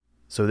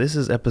So this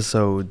is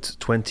episode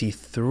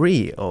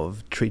 23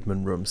 of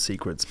Treatment Room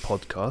Secrets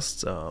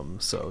podcast.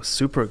 So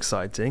super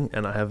exciting,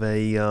 and I have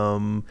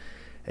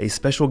a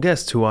special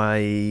guest who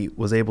I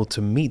was able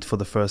to meet for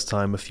the first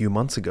time a few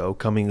months ago,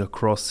 coming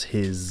across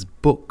his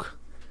book,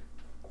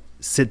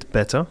 Sit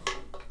Better.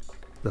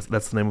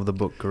 That's the name of the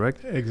book,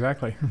 correct?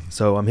 Exactly.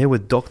 So I'm here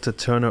with Dr.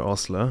 Turner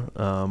Osler.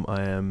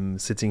 I am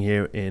sitting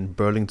here in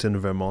Burlington,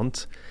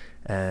 Vermont,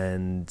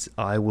 and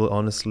I will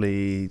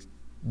honestly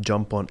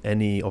jump on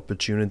any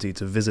opportunity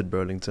to visit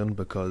Burlington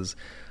because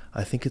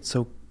I think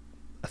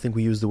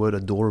we used the word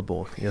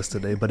adorable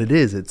yesterday, but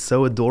it's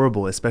so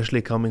adorable,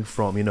 especially coming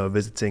from,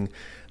 visiting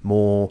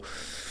more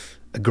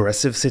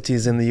aggressive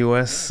cities in the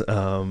US,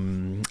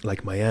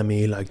 like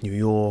Miami, like New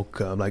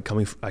York,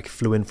 I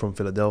flew in from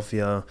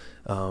Philadelphia.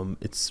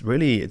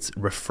 It's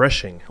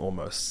refreshing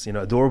almost,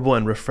 adorable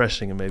and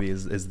refreshing, and maybe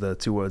is the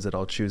two words that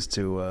I'll choose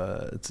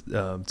to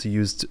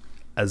use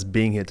as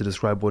being here to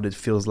describe what it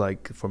feels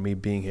like for me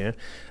being here.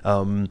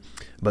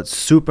 But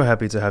super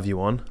happy to have you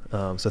on.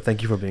 So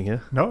thank you for being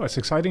here. No, it's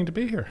exciting to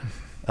be here.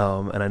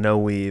 And I know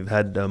we've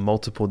had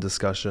multiple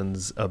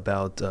discussions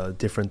about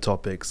different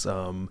topics.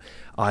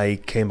 I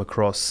came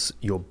across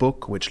your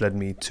book, which led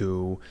me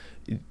to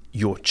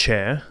your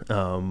chair,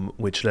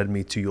 which led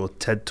me to your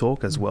TED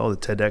Talk as well, the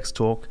TEDx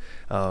Talk,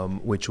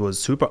 which was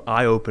super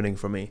eye-opening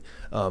for me.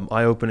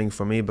 Eye-opening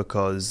for me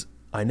because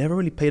I never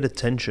really paid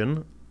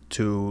attention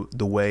to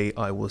the way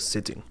I was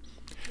sitting.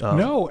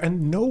 No,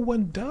 and no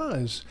one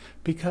does,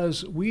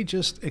 because we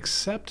just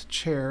accept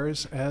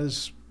chairs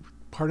as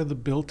part of the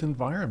built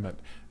environment.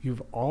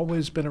 You've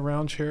always been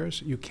around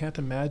chairs. You can't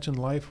imagine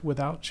life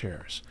without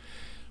chairs.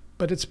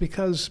 But it's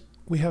because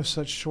we have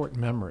such short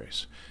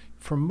memories.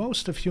 For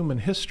most of human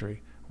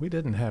history, we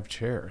didn't have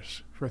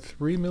chairs. For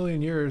 3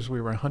 million years, we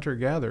were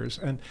hunter-gatherers,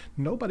 and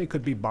nobody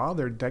could be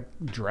bothered to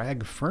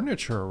drag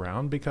furniture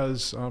around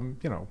because,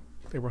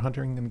 they were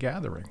hunting and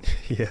gathering.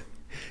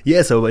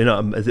 Yeah. So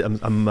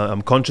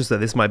I'm conscious that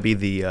this might be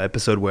the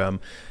episode where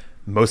I'm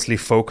mostly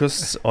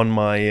focused on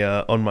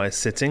my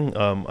sitting.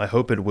 I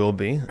hope it will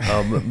be.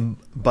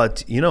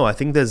 But I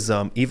think there's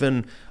I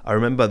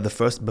remember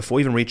before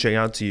even reaching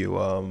out to you,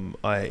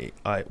 I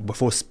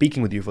before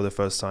speaking with you for the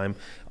first time,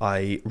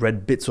 I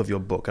read bits of your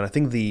book, and I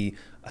think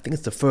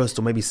it's the first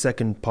or maybe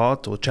second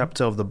part or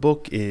chapter of the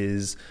book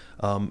is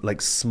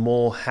like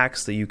small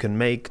hacks that you can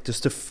make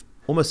just to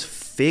almost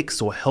fix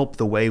or help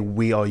the way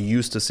we are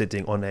used to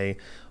sitting on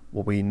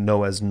what we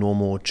know as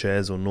normal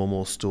chairs or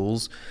normal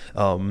stools.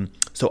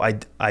 So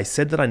I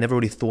said that I never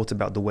really thought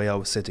about the way I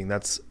was sitting.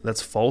 That's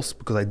false,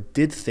 because I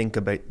did think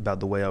about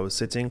the way I was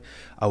sitting.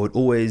 I would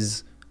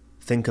always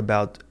think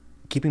about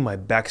keeping my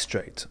back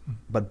straight.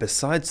 But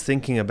besides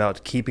thinking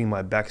about keeping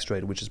my back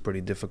straight, which is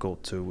pretty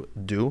difficult to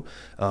do,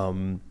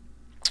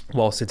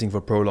 while sitting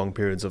for prolonged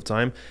periods of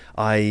time,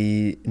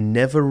 I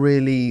never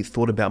really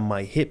thought about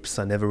my hips.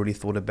 I never really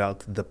thought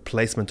about the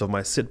placement of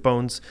my sit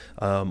bones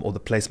or the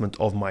placement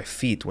of my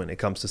feet when it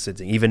comes to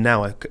sitting. Even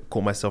now, I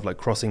caught myself like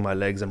crossing my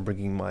legs and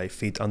bringing my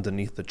feet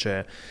underneath the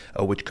chair,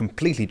 which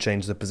completely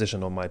changed the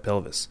position of my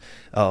pelvis.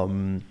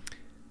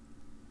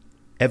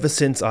 Ever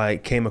since I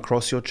came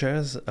across your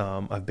chairs,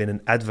 I've been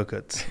an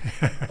advocate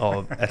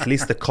of at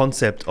least the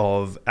concept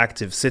of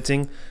active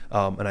sitting.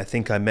 And I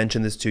think I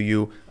mentioned this to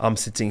you. I'm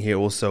sitting here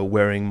also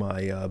wearing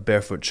my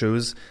barefoot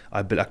shoes.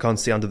 I can't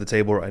see under the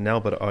table right now,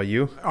 but are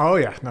you? Oh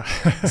yeah. No.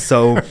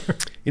 So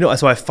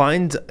I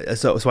find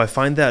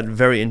that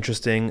very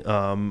interesting.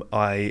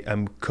 I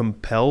am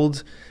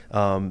compelled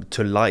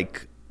to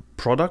like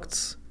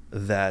products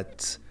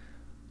that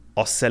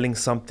are selling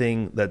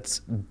something that's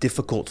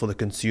difficult for the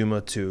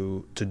consumer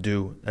to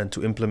do and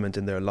to implement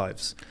in their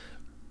lives.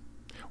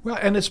 Well,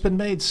 and it's been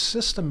made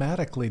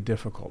systematically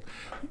difficult.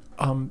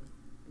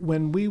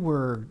 When we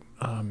were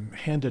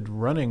handed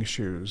running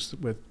shoes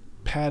with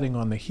padding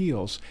on the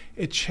heels,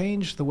 it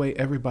changed the way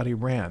everybody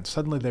ran.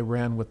 Suddenly they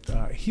ran with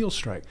heel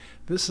strike.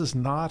 This is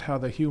not how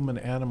the human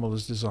animal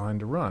is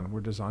designed to run.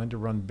 We're designed to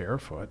run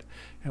barefoot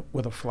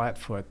with a flat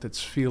foot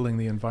that's feeling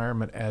the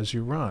environment as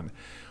you run.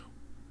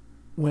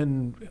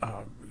 When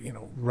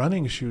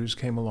running shoes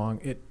came along,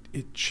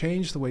 it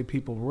changed the way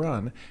people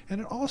run, and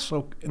it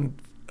also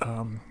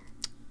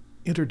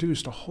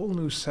introduced a whole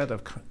new set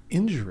of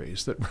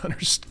injuries that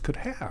runners could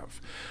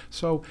have.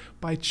 So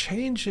by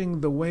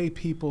changing the way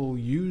people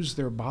use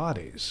their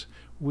bodies,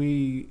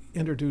 we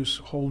introduce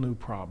whole new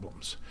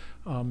problems.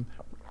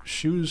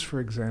 Shoes, for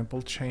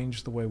example,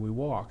 change the way we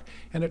walk,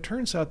 and it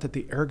turns out that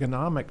the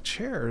ergonomic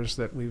chairs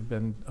that we've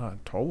been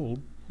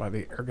told by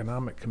the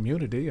ergonomic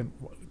community, and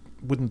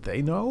wouldn't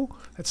they know?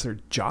 That's their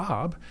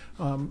job.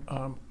 Turn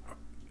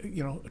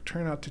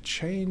out to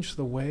change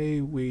the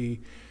way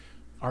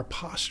our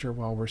posture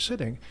while we're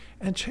sitting,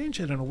 and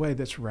change it in a way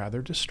that's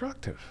rather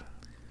destructive.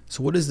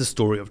 So what is the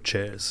story of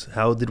chairs?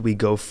 How did we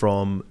go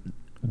from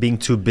being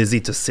too busy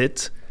to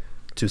sit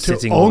to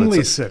sitting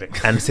only sitting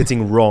and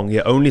sitting wrong?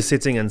 Yeah, only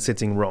sitting and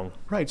sitting wrong.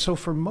 Right. So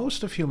for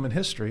most of human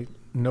history,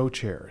 no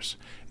chairs.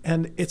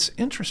 And it's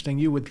interesting.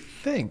 You would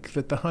think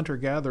that the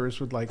hunter-gatherers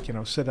would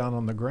sit down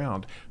on the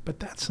ground, but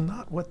that's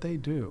not what they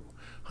do.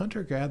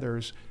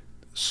 Hunter-gatherers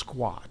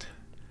squat.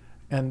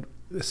 And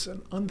it's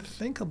an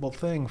unthinkable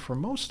thing for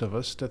most of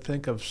us to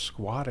think of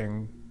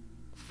squatting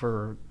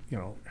for,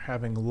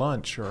 having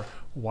lunch or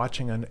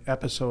watching an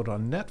episode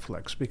on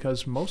Netflix,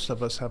 because most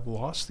of us have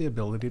lost the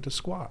ability to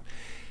squat.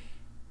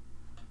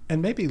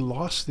 And maybe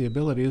lost the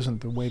ability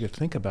isn't the way to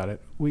think about it.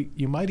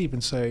 You might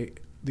even say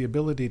the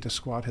ability to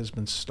squat has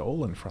been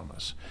stolen from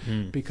us.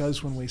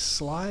 Because when we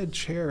slide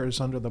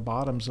chairs under the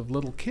bottoms of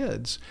little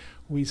kids,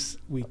 we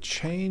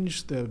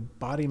change the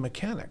body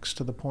mechanics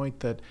to the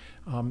point that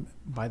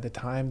by the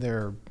time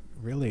they're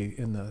really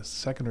in the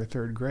second or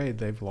third grade,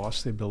 they've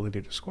lost the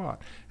ability to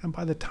squat. And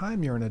by the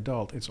time you're an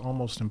adult, it's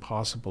almost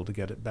impossible to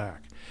get it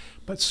back.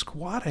 But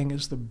squatting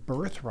is the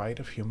birthright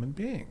of human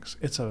beings.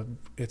 It's a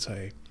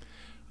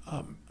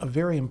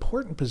very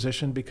important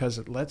position because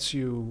it lets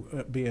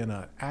you be in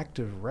an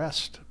active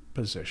rest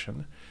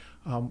position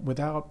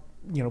without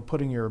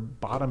putting your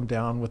bottom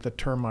down with the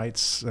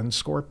termites and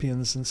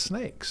scorpions and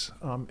snakes.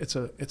 It's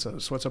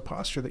a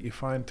posture that you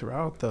find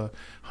throughout the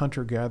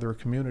hunter-gatherer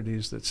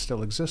communities that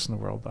still exist in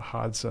the world, the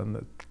Hadza and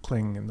the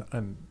Kling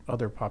and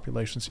other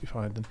populations you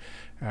find in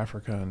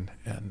Africa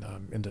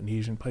and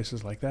Indonesia and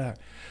places like that.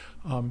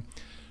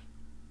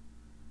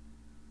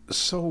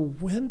 So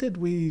when did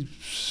we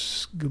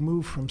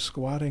move from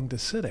squatting to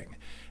sitting?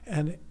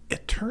 And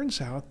it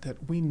turns out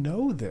that we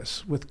know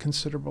this with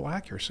considerable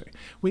accuracy.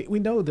 We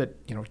know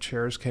that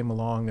chairs came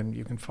along, and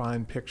you can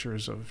find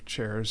pictures of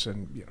chairs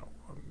and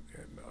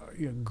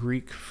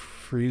Greek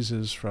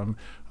friezes from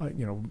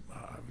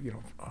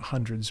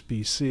hundreds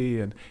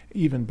BC, and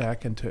even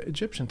back into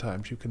Egyptian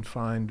times. You can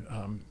find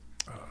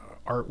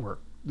artwork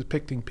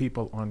depicting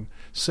people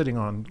sitting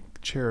on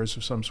chairs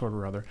of some sort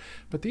or other.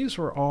 But these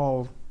were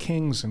all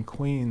kings and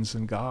queens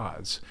and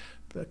gods.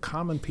 The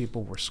common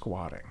people were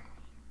squatting.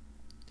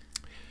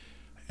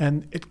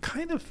 And it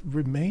kind of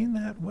remained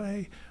that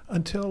way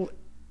until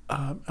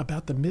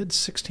about the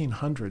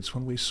mid-1600s,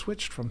 when we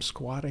switched from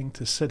squatting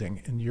to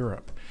sitting in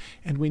Europe.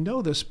 And we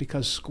know this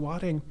because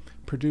squatting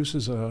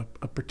produces a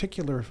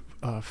particular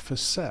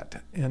facet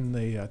in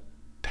the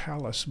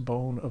talus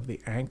bone of the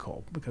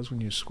ankle, because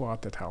when you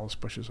squat, the talus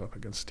pushes up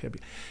against the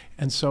tibia.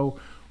 And so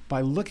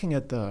by looking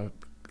at the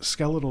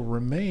skeletal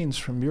remains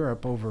from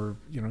Europe over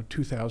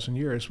 2,000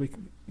 years,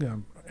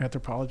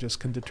 anthropologists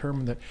can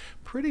determine that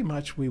pretty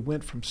much we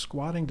went from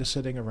squatting to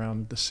sitting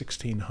around the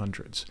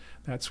 1600s.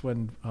 That's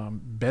when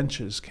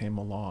benches came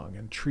along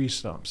and tree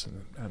stumps,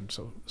 and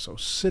so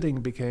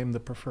sitting became the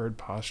preferred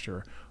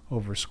posture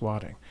over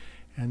squatting.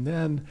 And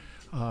then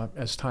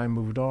as time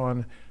moved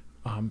on,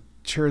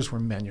 chairs were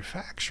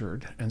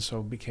manufactured and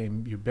so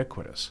became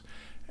ubiquitous.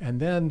 And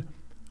then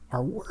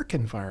our work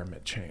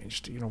environment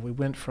changed. We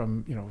went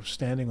from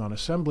standing on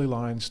assembly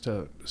lines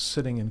to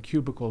sitting in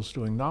cubicles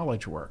doing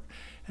knowledge work.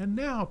 And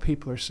now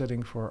people are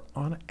sitting for,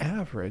 on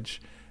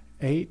average,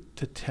 8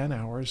 to 10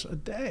 hours a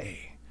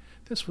day.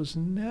 This was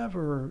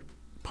never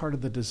part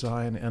of the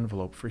design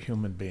envelope for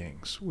human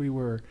beings. We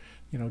were,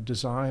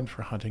 designed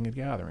for hunting and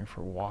gathering,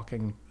 for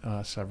walking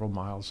several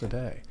miles a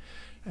day.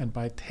 And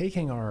by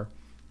taking our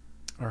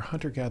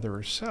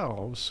hunter-gatherer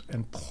selves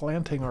and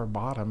planting our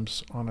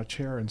bottoms on a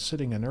chair and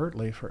sitting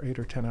inertly for 8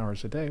 or 10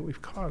 hours a day,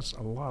 we've caused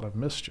a lot of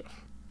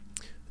mischief.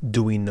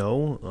 Do we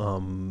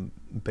know,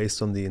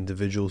 based on the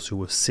individuals who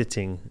were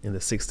sitting in the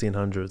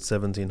 1600s,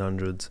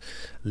 1700s,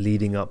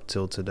 leading up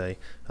till today,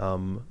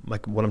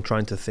 what I'm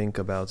trying to think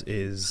about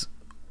is,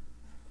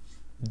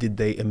 did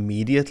they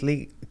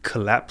immediately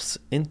collapse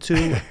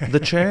into the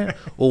chair,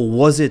 or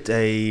was it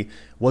a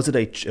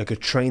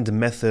trained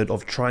method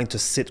of trying to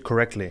sit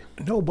correctly?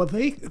 No, well,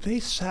 they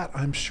sat,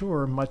 I'm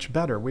sure, much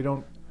better. We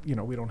don't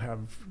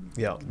have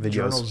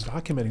journals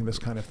documenting this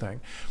kind of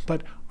thing.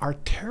 But our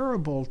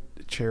terrible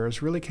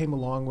chairs really came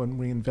along when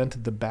we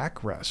invented the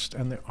backrest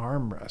and the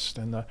armrest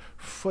and the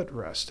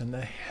footrest and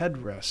the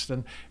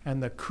headrest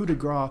and the coup de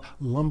grace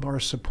lumbar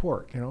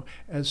support.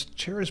 As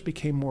chairs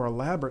became more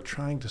elaborate,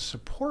 trying to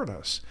support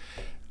us,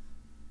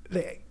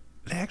 they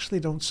actually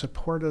don't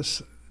support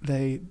us.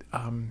 They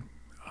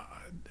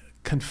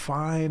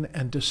confine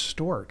and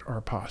distort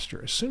our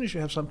posture. As soon as you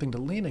have something to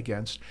lean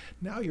against,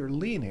 now you're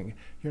leaning.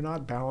 You're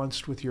not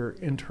balanced with your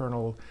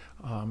internal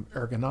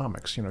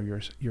ergonomics,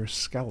 your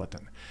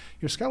skeleton.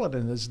 Your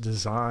skeleton is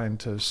designed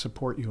to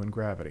support you in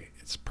gravity.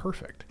 It's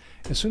perfect.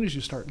 As soon as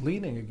you start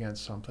leaning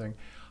against something,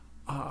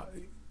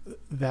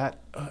 that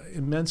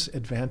immense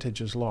advantage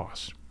is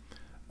lost.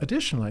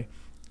 Additionally,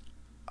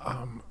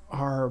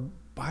 our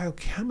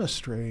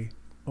biochemistry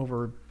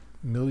over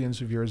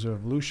millions of years of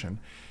evolution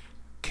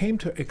came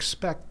to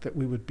expect that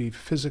we would be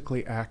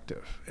physically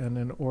active. And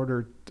in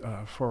order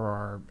for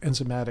our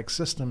enzymatic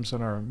systems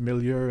and our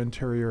milieu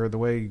interior, the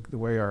way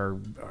our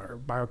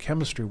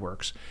biochemistry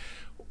works,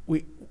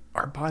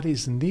 our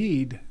bodies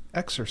need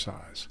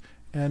exercise.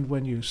 And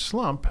when you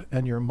slump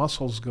and your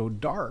muscles go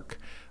dark,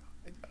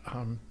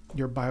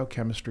 your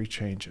biochemistry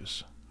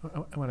changes.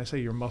 When I say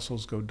your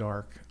muscles go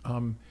dark,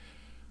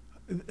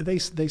 they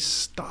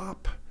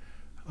stop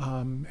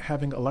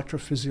having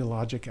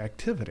electrophysiologic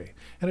activity.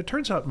 And it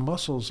turns out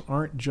muscles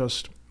aren't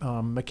just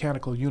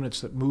mechanical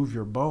units that move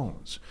your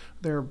bones.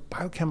 They're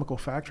biochemical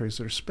factories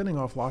that are spinning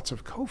off lots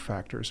of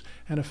cofactors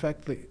and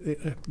affect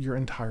your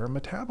entire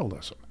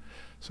metabolism.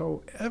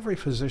 So every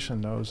physician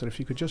knows that if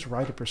you could just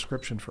write a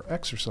prescription for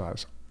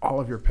exercise,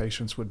 all of your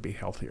patients would be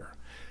healthier.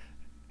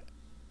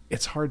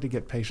 It's hard to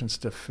get patients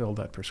to fill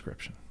that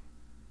prescription.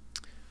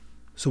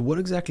 So what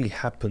exactly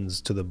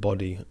happens to the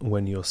body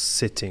when you're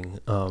sitting?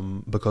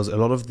 Because a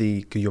lot of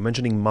you're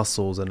mentioning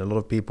muscles, and a lot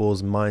of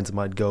people's minds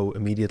might go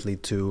immediately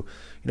to,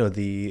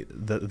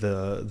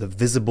 the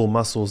visible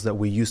muscles that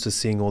we're used to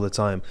seeing all the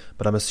time.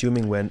 But I'm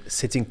assuming when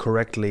sitting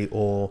correctly,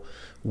 or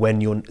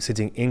when you're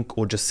sitting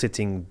or just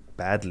sitting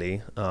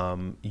badly,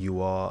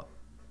 you are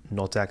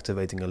not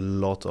activating a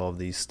lot of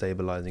these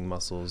stabilizing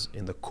muscles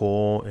in the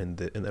core and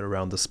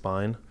around the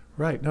spine.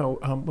 Right. No,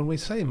 when we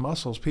say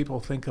muscles, people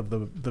think of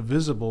the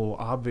visible,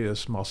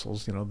 obvious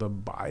muscles, the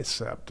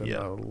bicep and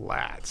the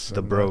lats.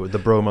 The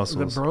bro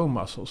muscles. The bro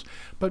muscles.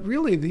 But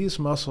really, these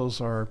muscles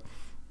are,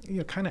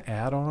 kind of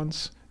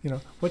add-ons.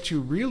 What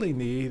you really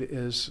need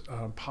is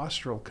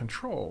postural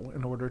control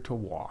in order to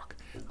walk.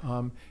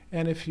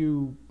 And if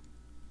you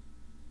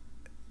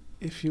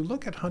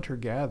look at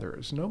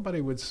hunter-gatherers,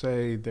 nobody would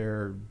say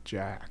they're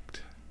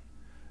jacked.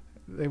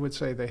 They would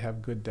say they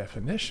have good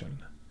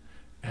definition.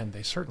 And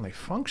they certainly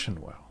function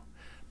well,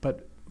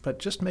 but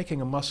just making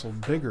a muscle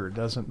bigger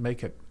doesn't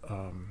make it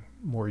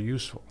more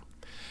useful.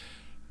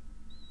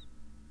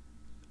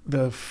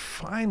 The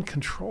fine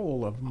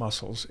control of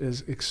muscles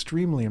is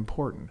extremely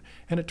important,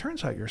 and it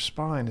turns out your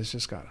spine has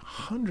just got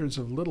hundreds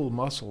of little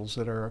muscles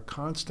that are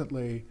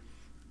constantly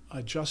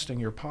adjusting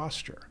your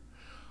posture.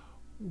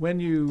 When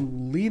you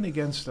lean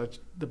against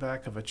the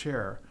back of a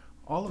chair,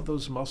 all of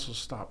those muscles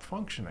stop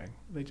functioning.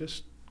 They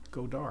just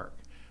go dark,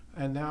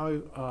 and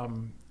now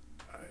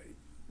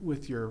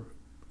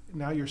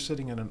now you're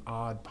sitting in an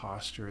odd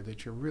posture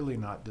that you're really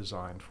not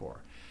designed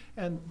for.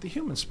 And the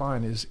human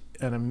spine is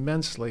an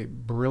immensely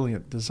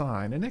brilliant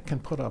design, and it can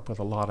put up with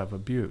a lot of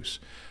abuse.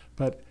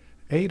 But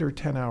 8 or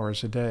 10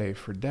 hours a day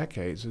for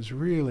decades is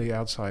really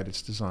outside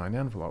its design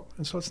envelope.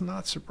 And so it's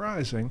not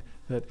surprising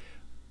that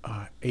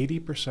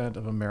 80%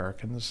 of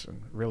Americans,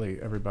 and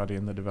really everybody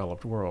in the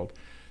developed world,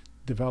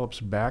 develops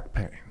back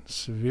pain,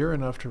 severe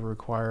enough to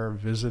require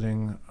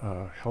visiting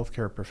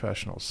healthcare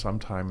professionals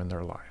sometime in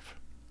their life.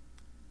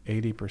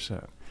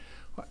 80%.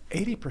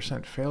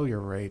 80%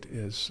 failure rate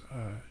is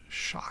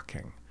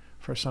shocking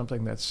for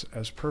something that's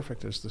as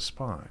perfect as the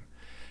spine.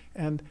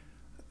 And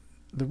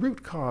the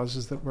root cause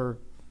is that we're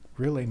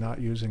really not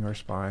using our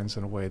spines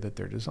in a way that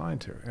they're designed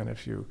to. And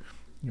if you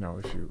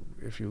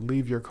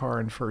leave your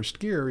car in first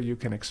gear, you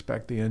can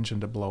expect the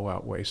engine to blow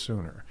out way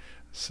sooner.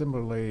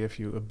 Similarly, if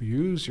you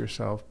abuse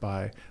yourself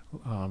by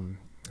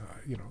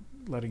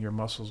letting your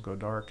muscles go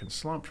dark and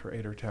slump for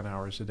 8 or 10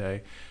 hours a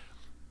day,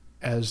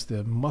 as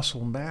the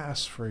muscle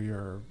mass for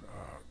your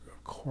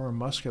core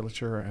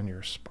musculature and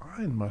your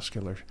spine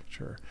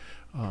musculature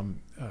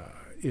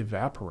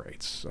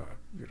evaporates.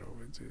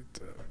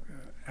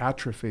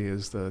 Atrophy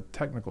is the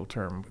technical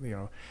term.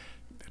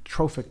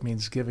 Trophic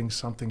means giving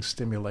something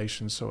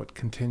stimulation so it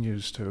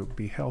continues to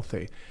be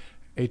healthy.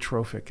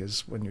 Atrophic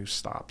is when you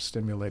stop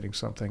stimulating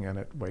something and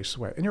it wastes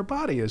away. And your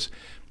body is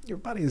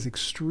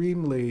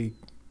extremely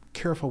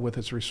careful with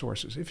its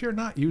resources. If you're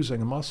not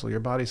using a muscle, your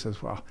body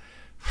says, well,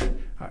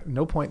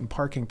 no point in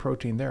parking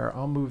protein there.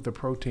 I'll move the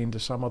protein to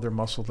some other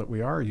muscle that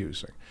we are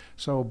using.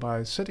 So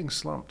by sitting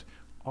slumped,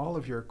 all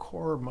of your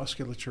core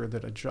musculature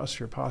that adjusts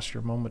your posture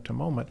moment to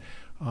moment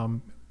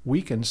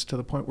weakens to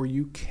the point where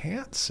you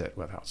can't sit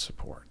without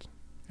support.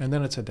 And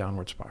then it's a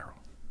downward spiral.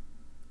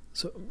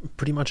 So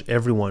pretty much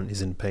everyone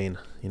is in pain.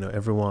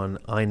 Everyone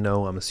I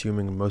know, I'm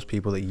assuming most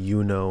people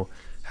that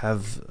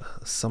have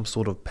some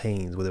sort of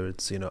pains, whether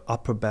it's,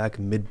 upper back,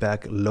 mid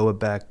back, lower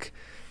back,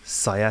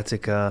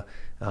 sciatica,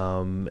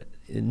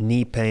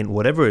 knee pain,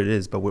 whatever it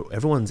is, but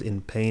everyone's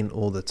in pain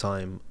all the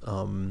time.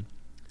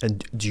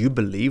 And do you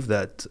believe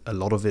that a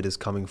lot of it is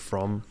coming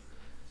from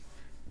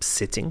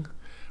sitting?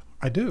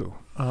 I do.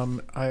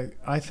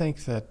 I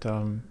think that,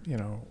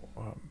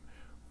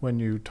 when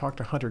you talk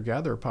to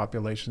hunter-gatherer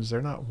populations,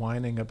 they're not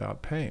whining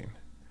about pain.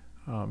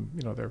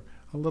 They're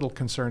a little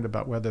concerned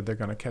about whether they're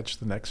going to catch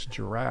the next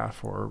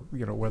giraffe or,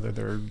 whether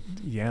their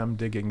yam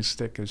digging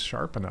stick is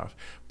sharp enough.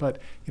 But,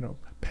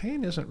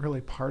 pain isn't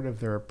really part of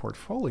their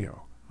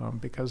portfolio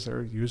because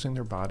they're using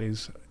their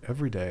bodies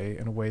every day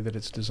in a way that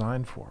it's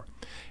designed for.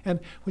 And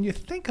when you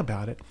think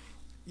about it,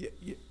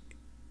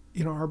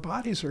 our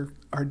bodies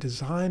are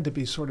designed to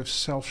be sort of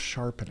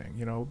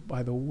self-sharpening.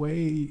 By the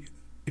way,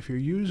 if you're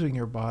using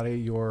your body,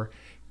 you're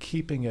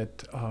keeping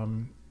it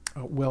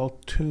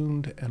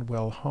well-tuned and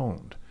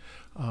well-honed.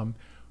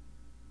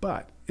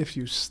 But if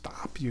you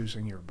stop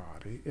using your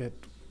body,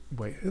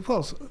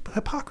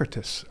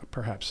 Hippocrates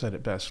perhaps said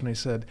it best when he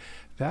said,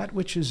 that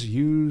which is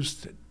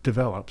used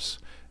develops,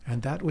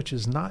 and that which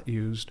is not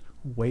used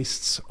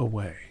wastes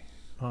away.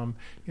 And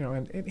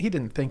he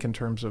didn't think in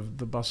terms of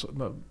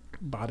the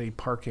body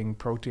parking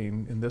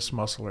protein in this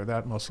muscle or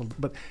that muscle,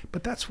 but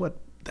that's what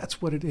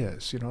it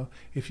is.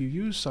 If you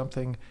use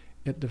something,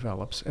 it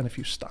develops, and if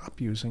you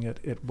stop using it,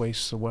 it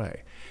wastes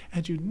away.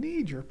 And you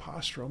need your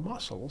postural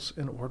muscles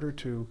in order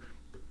to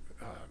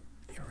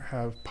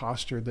have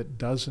posture that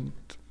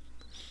doesn't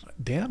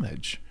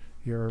damage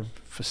your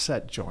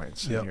facet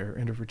joints and your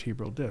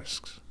intervertebral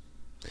discs.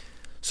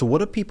 So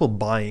what are people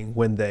buying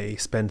when they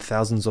spend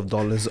thousands of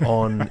dollars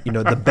on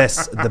the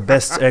best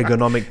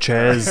ergonomic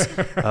chairs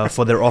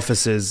for their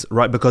offices,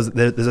 right? Because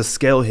there's a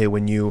scale here.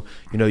 When you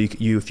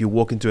if you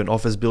walk into an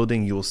office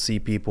building, you'll see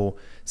people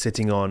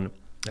sitting on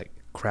like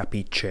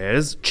crappy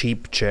chairs,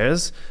 cheap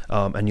chairs,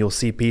 and you'll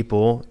see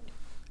people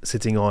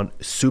sitting on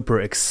super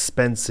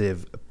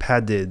expensive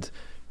padded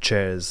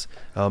chairs.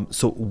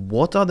 So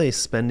what are they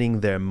spending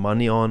their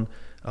money on?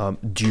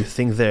 Do you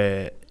think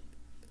they're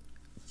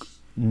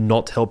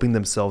not helping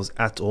themselves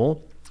at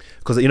all?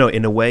 Because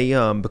in a way,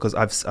 because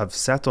I've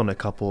sat on a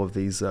couple of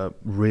these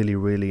really,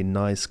 really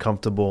nice,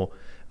 comfortable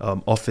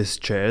office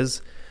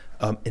chairs,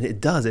 and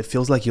it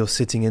feels like you're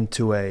sitting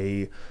into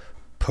a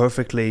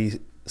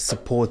perfectly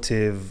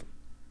supportive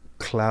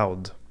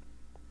cloud.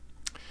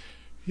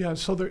 Yeah,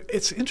 so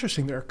it's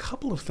interesting. There are a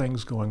couple of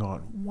things going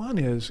on. One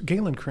is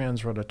Galen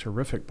Kranz wrote a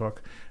terrific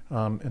book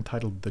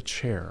entitled The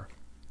Chair.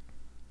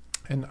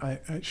 And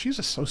she's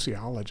a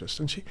sociologist,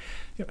 and she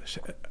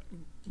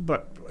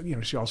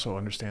also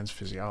understands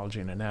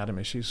physiology and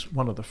anatomy. She's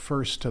one of the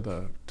first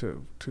to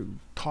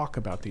talk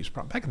about these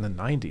problems back in the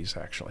 90s,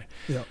 actually.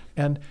 Yeah.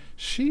 And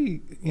she,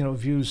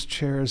 views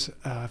chairs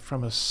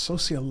from a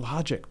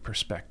sociologic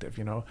perspective.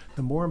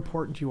 The more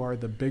important you are,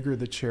 the bigger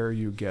the chair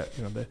you get.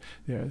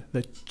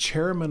 The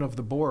chairman of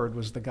the board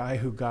was the guy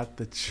who got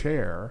the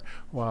chair,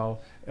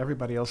 while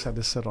everybody else had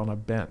to sit on a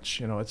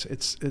bench.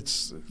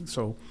 It's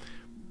so.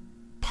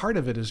 Part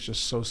of it is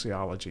just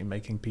sociology,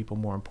 making people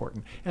more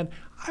important. And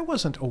I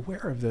wasn't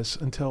aware of this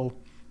until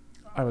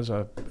I was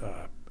a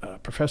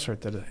professor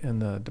in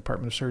the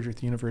Department of Surgery at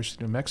the University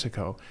of New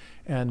Mexico.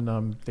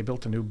 And they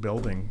built a new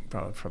building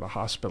for the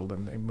hospital,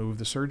 and they moved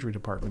the surgery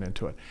department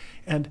into it.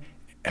 And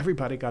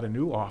everybody got a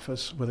new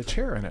office with a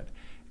chair in it.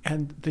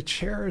 And the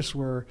chairs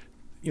were,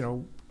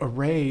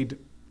 arrayed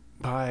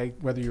by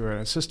whether you were an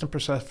assistant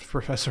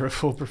professor, a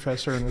full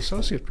professor, an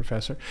associate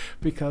professor,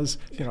 because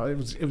it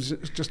was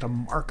just a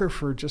marker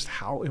for just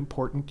how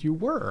important you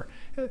were.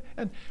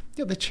 And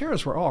the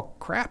chairs were all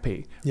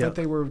crappy, but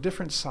they were of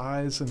different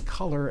size and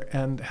color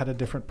and had a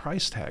different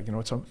price tag.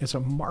 It's a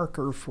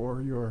marker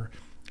for your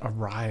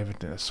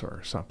arrivedness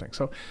or something.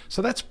 So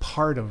that's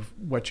part of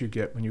what you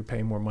get when you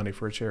pay more money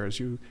for a chair. Is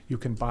you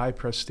can buy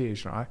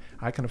prestige.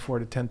 I can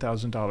afford a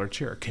 $10,000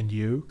 chair. Can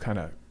you?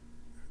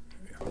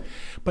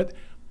 But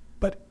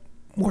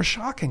more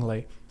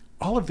shockingly,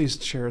 all of these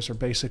chairs are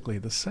basically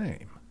the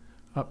same.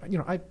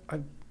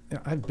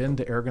 I've been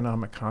to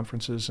ergonomic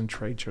conferences and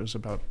trade shows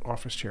about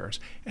office chairs,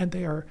 and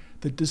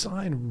the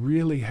design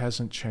really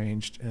hasn't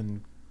changed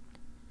in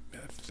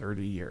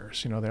 30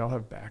 years. They all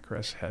have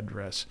backrests,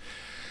 headrests,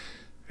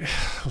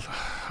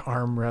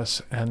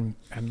 armrests, and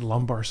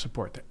lumbar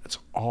support. It's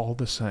all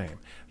the same.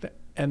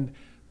 And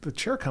the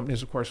chair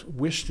companies, of course,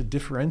 wish to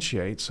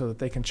differentiate so that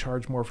they can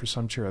charge more for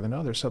some chair than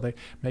others. So they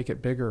make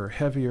it bigger or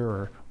heavier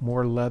or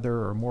more leather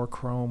or more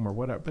chrome or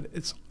whatever. But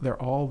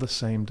they're all the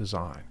same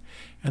design.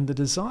 And the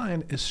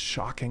design is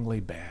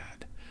shockingly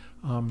bad.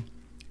 And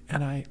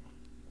I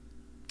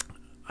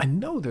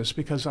know this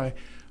because I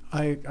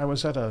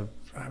was at the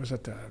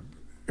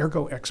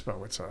Ergo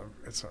Expo. It's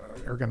a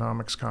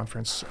ergonomics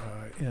conference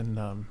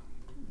in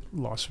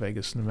Las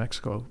Vegas, New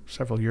Mexico,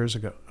 several years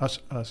ago.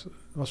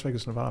 Las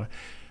Vegas, Nevada.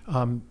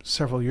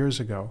 Several years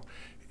ago,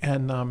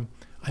 and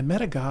I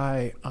met a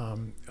guy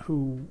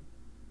who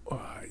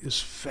is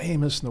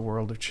famous in the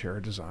world of chair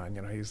design.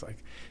 He's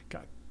like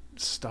got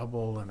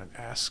stubble and an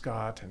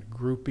ascot and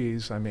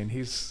groupies. I mean,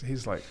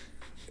 he's like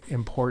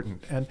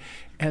important,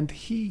 and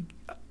he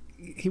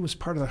was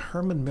part of the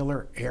Herman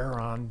Miller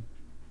Aeron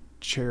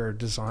chair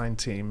design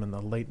team in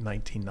the late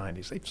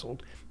 1990s. They've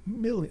sold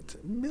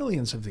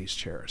millions of these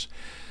chairs.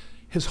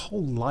 His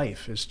whole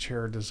life is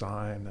chair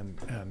design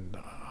and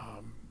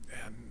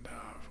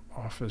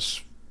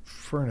office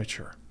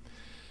furniture.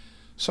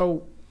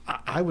 So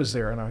I was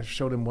there, and I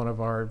showed him one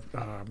of our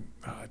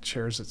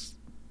chairs that's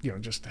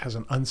just has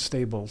an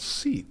unstable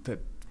seat that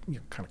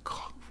kind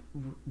of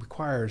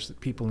requires that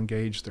people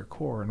engage their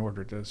core in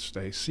order to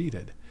stay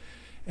seated.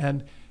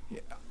 And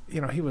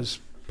he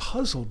was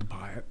puzzled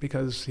by it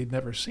because he'd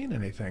never seen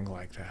anything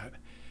like that.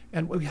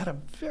 And we had a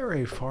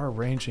very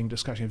far-ranging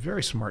discussion. He's a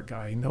very smart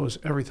guy. He knows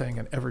everything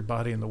and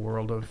everybody in the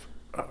world of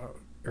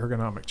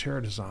ergonomic chair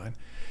design.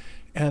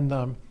 And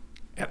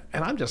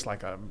I'm just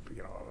like an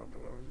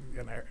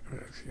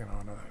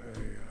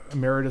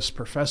emeritus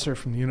professor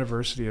from the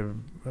University of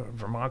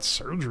Vermont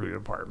surgery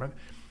department.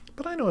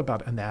 But I know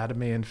about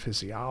anatomy and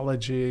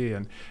physiology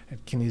and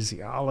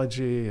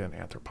kinesiology and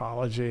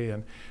anthropology.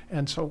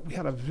 And so we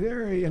had a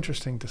very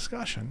interesting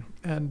discussion.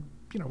 And,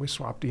 we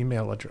swapped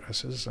email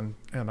addresses, and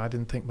I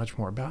didn't think much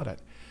more about it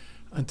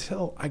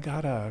until I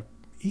got an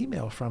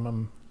email from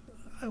him,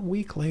 a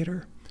week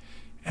later,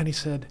 and he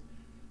said,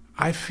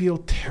 I feel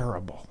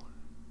terrible.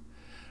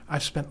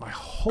 I've spent my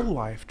whole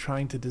life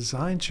trying to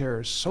design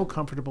chairs so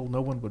comfortable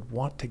no one would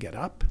want to get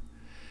up,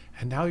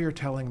 and now you're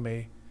telling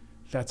me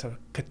that's a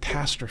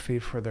catastrophe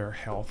for their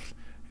health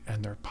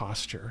and their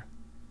posture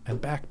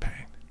and back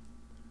pain.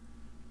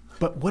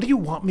 But what do you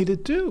want me to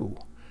do?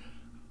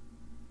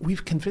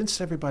 We've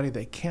convinced everybody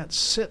they can't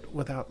sit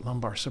without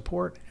lumbar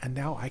support, and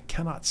now I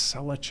cannot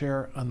sell a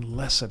chair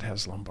unless it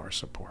has lumbar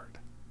support.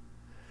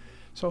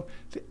 So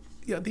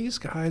these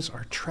guys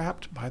are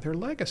trapped by their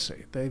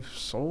legacy. They've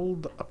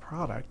sold a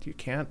product. You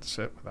can't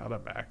sit without a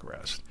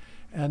backrest.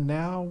 And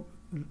now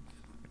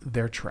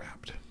they're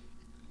trapped.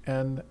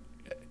 And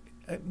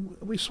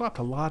we swapped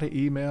a lot of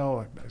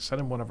email. I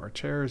sent him one of our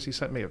chairs. He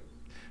sent me a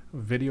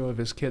video of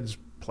his kids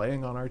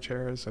playing on our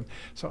chairs. And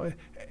so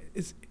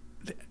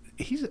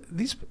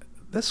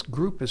this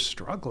group is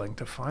struggling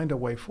to find a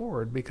way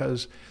forward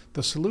because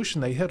the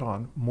solution they hit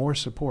on, more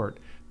support,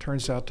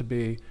 turns out to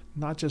be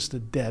not just a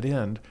dead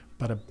end,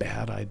 but a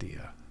bad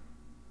idea.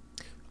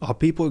 Are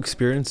people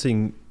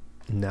experiencing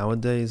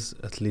nowadays,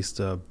 at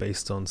least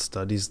based on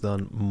studies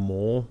done,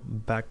 more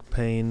back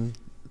pains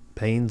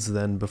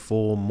than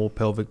before, more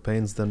pelvic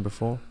pains than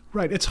before?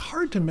 Right. It's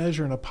hard to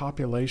measure in a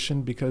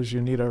population because you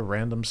need a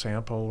random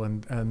sample,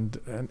 and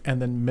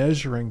then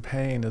measuring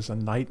pain is a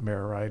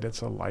nightmare, right?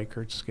 It's a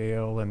Likert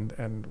scale,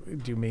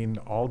 and do you mean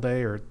all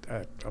day or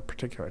at a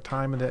particular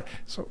time of the day?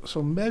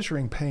 So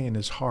measuring pain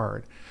is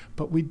hard,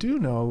 but we do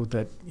know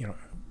that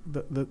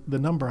the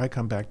number I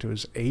come back to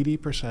is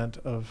 80%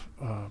 of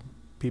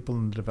people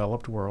in the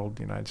developed world,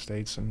 the United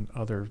States and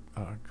other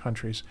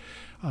countries,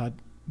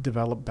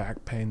 develop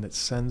back pain that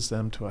sends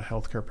them to a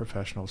healthcare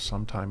professional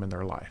sometime in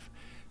their life.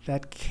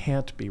 That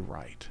can't be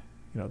right.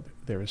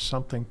 There is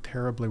something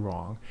terribly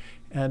wrong.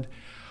 And,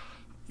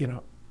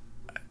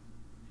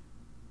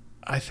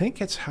 I think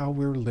it's how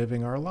we're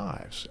living our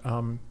lives.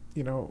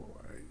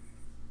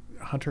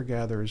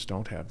 Hunter-gatherers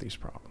don't have these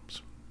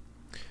problems.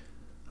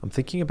 I'm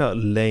thinking about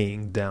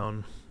laying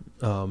down.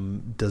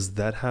 Does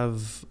that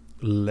have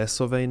less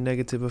of a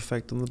negative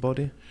effect on the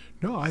body?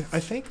 No, I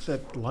think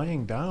that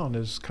lying down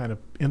is kind of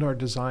in our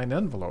design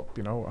envelope.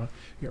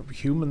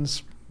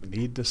 Humans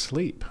need to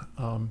sleep.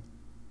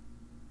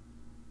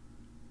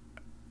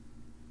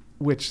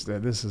 Which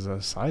this is a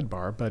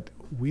sidebar, but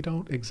we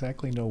don't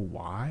exactly know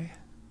why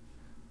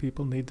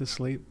people need to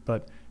sleep.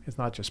 But it's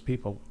not just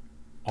people.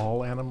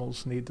 All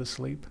animals need to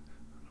sleep.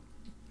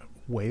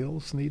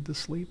 Whales need to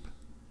sleep.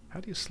 How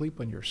do you sleep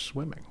when you're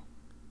swimming?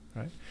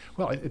 Right?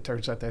 Well, it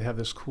turns out they have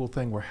this cool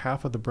thing where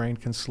half of the brain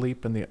can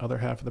sleep and the other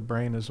half of the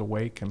brain is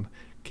awake and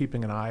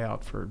keeping an eye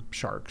out for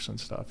sharks and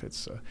stuff.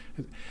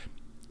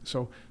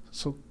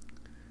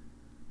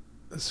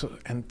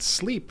 And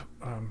sleep,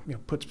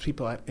 puts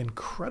people at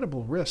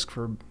incredible risk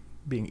for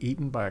being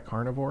eaten by a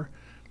carnivore.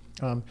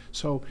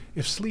 So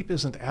if sleep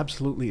isn't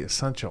absolutely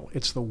essential,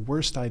 it's the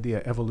worst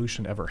idea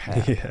evolution ever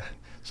had. Yeah.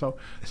 So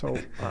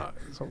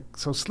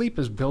sleep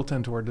is built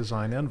into our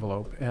design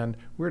envelope, and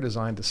we're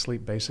designed to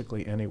sleep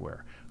basically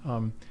anywhere.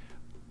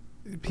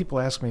 People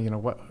ask me,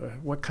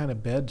 what kind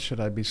of bed should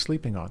I be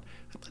sleeping on?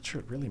 I'm not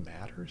sure it really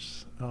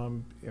matters.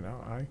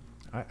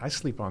 I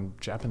sleep on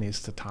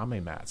Japanese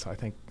tatami mats. I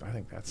think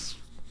that's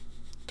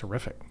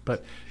terrific.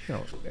 But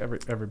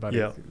everybody.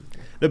 Yeah.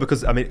 No,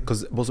 because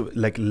also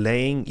like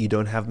laying, you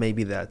don't have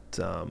maybe that.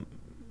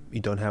 You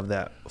don't have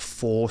that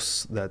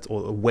force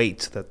or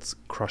weight that's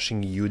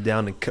crushing you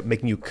down and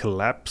making you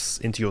collapse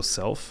into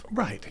yourself.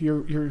 Right.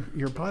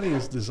 Your body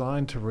is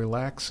designed to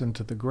relax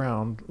into the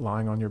ground,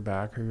 lying on your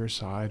back or your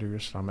side or your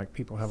stomach.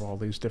 People have all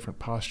these different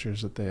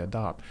postures that they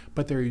adopt,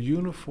 but they're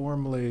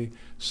uniformly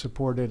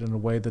supported in a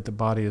way that the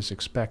body is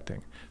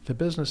expecting. The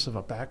business of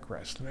a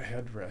backrest and a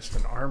headrest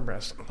and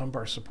armrest and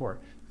lumbar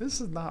support,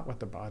 this is not what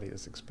the body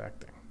is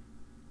expecting.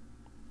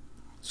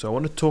 So I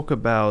want to talk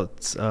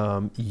about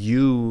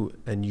you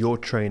and your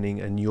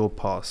training and your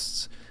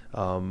pasts,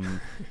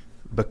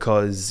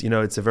 because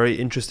it's a very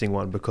interesting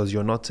one, because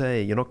you're not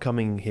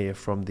coming here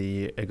from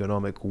the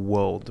economic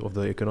world or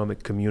the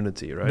economic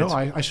community, right? No,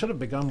 I should have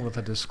begun with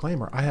a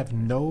disclaimer. I have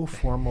no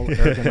formal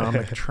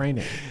ergonomic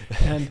training,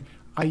 and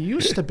I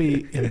used to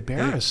be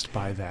embarrassed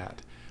by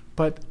that,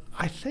 but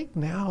I think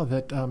now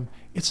that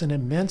it's an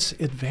immense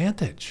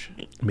advantage.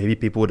 Maybe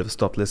people would have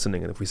stopped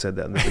listening if we said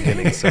that in the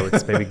beginning, so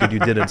it's maybe good you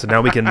didn't. So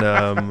now we can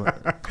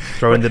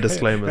throw in the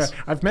disclaimers.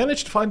 I've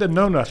managed to find a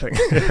know-nothing.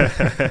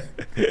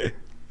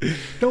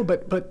 No,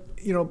 but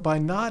by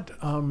not...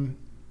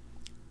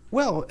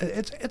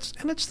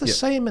 it's the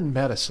same in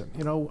medicine,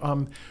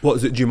 Well,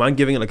 do you mind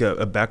giving like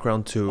a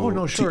background to? Oh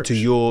no, sure. To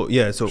your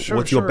So sure,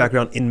 what's sure. your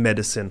background in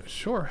medicine?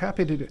 Sure,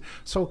 happy to do.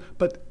 So,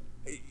 but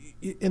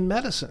in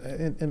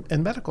medicine,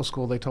 in medical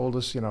school, they told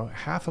us,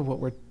 half of what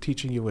we're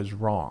teaching you is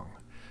wrong.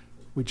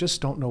 We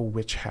just don't know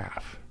which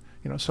half.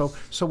 So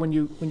when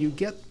you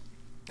get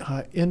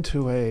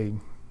into a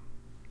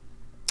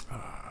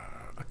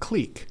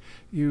clique,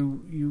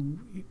 you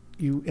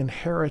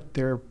inherit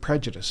their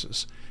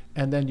prejudices,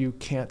 and then you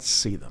can't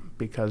see them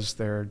because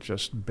they're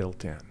just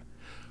built in.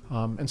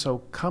 And so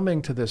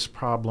coming to this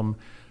problem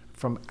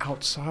from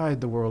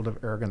outside the world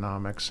of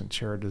ergonomics and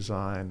chair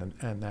design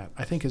and that,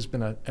 I think has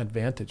been an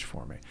advantage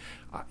for me.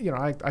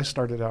 I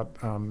started out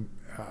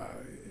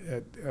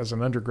as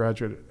an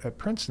undergraduate at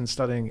Princeton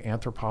studying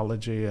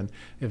anthropology and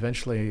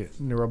eventually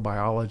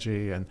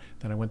neurobiology, and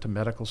then I went to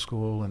medical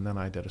school, and then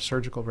I did a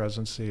surgical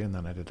residency, and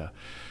then I did a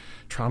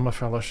trauma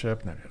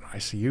fellowship, and I did an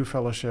ICU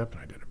fellowship,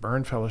 and I did a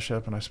burn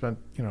fellowship, and I spent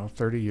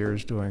 30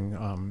 years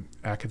doing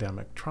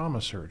academic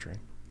trauma surgery,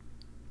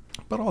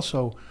 but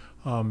also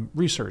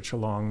research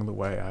along the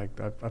way. I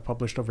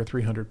published over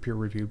 300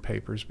 peer-reviewed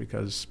papers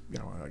because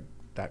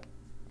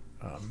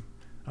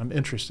I'm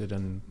interested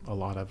in a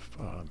lot of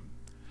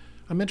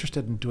I'm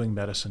interested in doing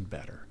medicine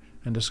better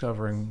and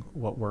discovering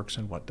what works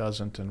and what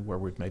doesn't and where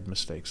we've made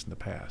mistakes in the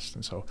past.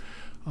 And so,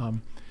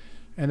 and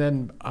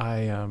then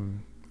I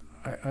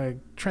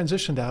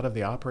transitioned out of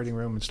the operating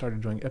room and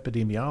started doing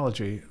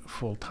epidemiology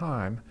full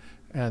time.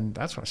 And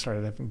that's when I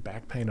started having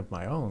back pain of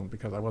my own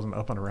because I wasn't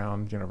up and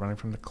around, running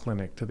from the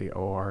clinic to the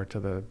OR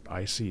to the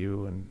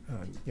ICU and,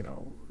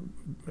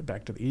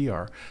 back to the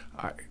ER.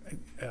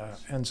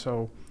 And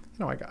so,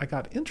 I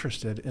got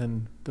interested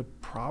in the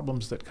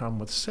problems that come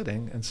with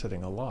sitting and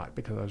sitting a lot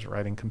because I was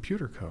writing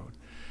computer code.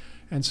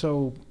 And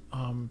so,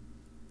 I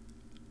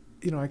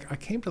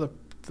came to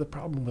the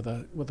problem with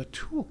a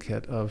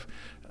toolkit of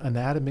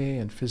anatomy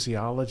and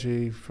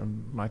physiology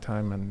from my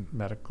time in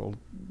medical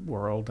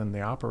world and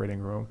the operating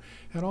room,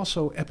 and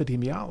also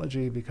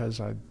epidemiology because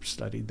I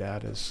studied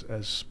that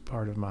as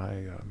part of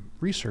my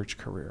research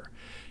career.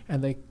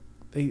 And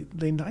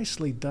they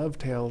nicely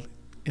dovetailed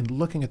in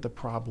looking at the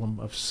problem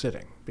of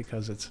sitting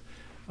because it's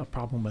a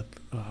problem with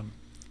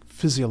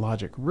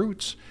physiologic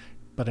roots,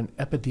 but an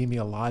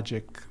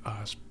epidemiologic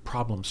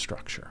problem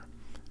structure.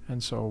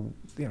 And so,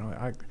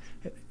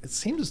 it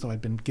seems as though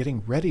I've been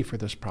getting ready for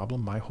this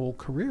problem my whole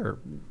career,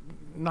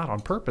 not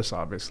on purpose,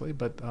 obviously,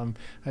 but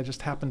I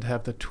just happened to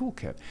have the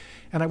toolkit.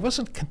 And I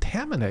wasn't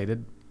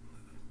contaminated,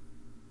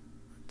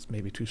 it's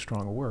maybe too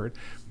strong a word,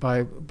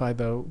 by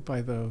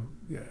the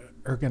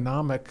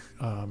ergonomic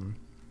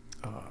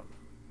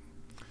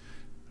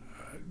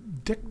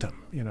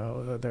dictum,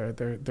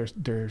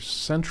 their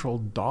central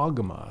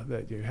dogma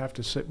that you have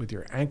to sit with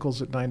your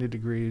ankles at 90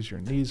 degrees, your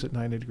knees at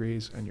 90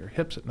 degrees, and your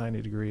hips at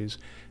 90 degrees,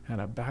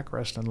 and a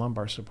backrest and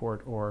lumbar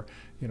support, or,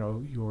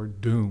 you're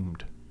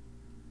doomed.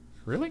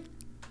 Really?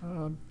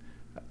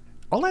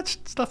 All that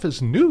stuff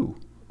is new,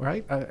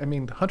 right? I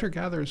mean,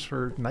 hunter-gatherers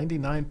for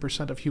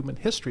 99% of human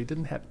history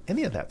didn't have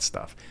any of that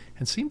stuff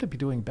and seem to be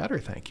doing better,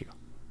 thank you.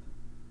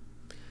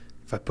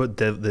 If I put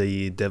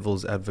the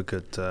devil's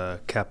advocate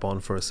cap on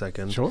for a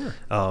second, sure.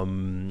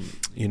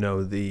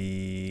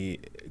 The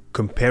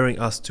comparing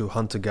us to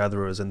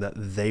hunter-gatherers and that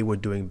they were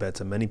doing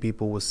better. Many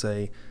people will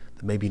say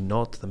that maybe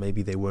not, that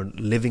maybe they weren't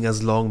living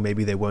as long,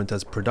 maybe they weren't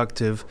as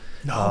productive.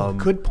 No,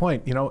 good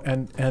point.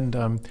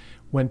 And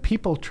when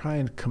people try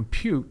and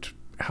compute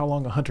how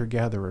long a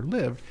hunter-gatherer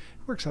lived,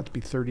 it works out to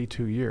be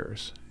 32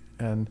 years.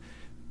 And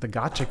the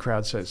gotcha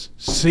crowd says,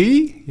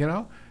 see,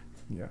 yeah.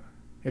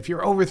 If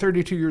you're over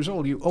 32 years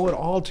old, you owe it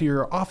all to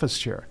your office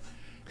chair.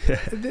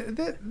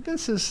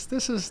 This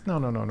is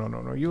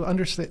no.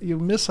 You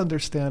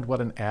misunderstand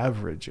what an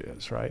average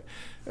is, right?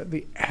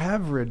 The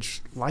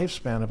average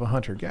lifespan of a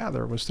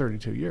hunter-gatherer was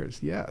 32 years,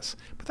 yes,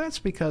 but that's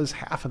because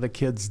half of the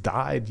kids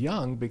died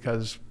young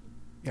because,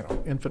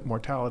 infant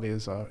mortality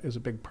is a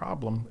big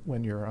problem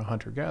when you're a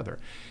hunter-gatherer.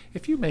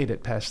 If you made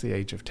it past the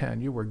age of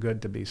 10, you were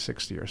good to be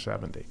 60 or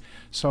 70.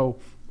 So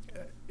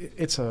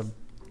it's a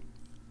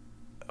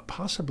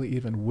possibly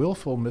even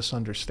willful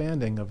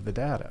misunderstanding of the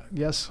data.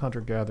 Yes,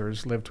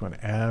 hunter-gatherers live to an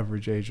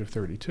average age of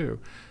 32,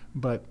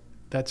 but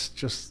that's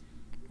just,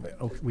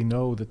 we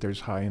know that there's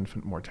high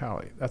infant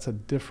mortality. That's a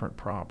different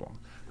problem.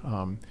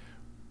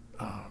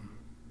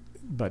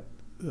 But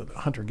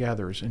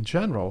hunter-gatherers in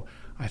general,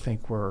 I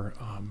think were,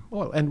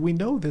 and we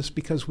know this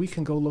because we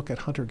can go look at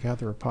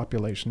hunter-gatherer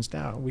populations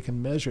now. We can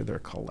measure their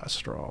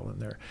cholesterol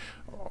and their,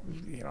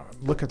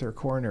 look at their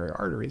coronary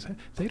arteries.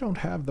 They don't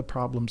have the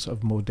problems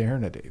of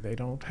modernity. They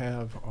don't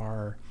have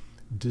our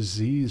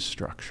disease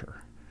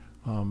structure.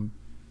 They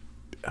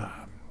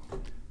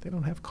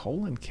don't have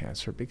colon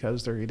cancer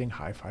because they're eating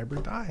high-fiber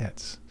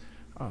diets,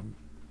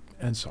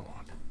 and so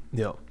on.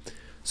 Yeah.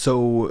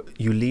 So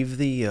you leave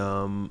the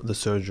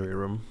surgery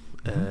room,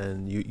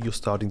 and you're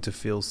starting to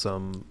feel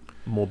some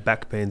more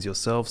back pains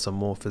yourself, some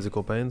more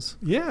physical pains?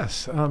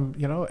 Yes,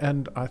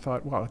 and I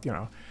thought, well,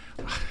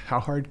 how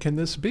hard can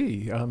this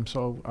be?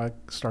 So I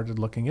started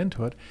looking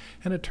into it,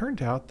 and it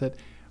turned out that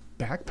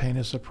back pain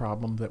is a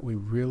problem that we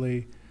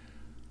really,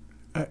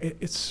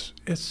 it's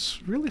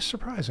really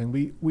surprising.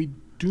 We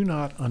do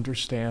not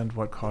understand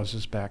what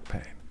causes back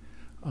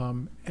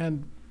pain.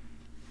 And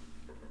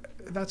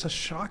that's a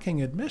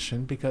shocking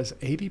admission because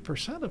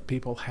 80% of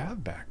people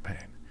have back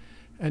pain.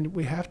 And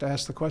we have to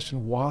ask the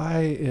question,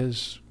 why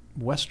is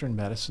Western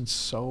medicine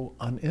so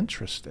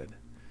uninterested?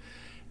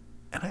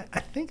 And I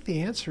think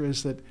the answer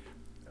is that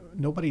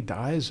nobody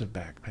dies of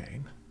back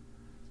pain.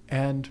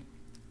 And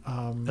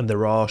And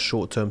there are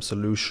short-term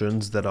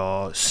solutions that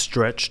are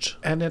stretched,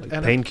 like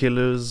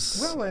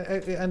painkillers. Well,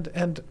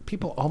 and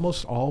people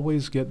almost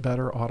always get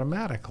better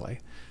automatically.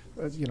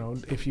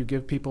 If you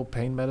give people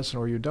pain medicine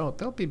or you don't,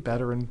 they'll be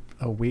better in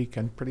a week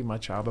and pretty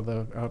much out of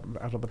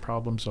the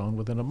problem zone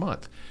within a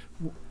month,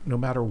 no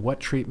matter what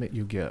treatment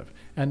you give.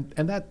 And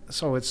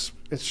so it's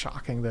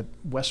shocking that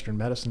Western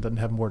medicine doesn't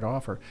have more to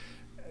offer.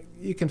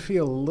 You can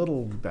feel a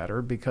little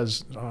better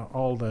because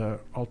all the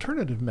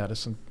alternative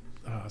medicine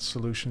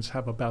solutions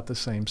have about the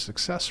same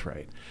success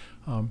rate.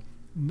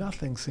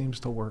 Nothing seems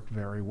to work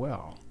very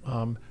well,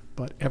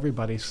 but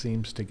everybody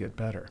seems to get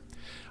better.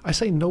 I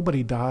say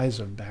nobody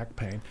dies of back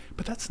pain,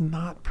 but that's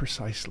not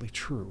precisely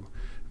true,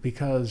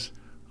 because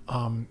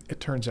it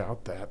turns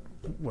out that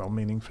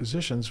well-meaning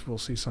physicians will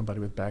see somebody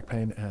with back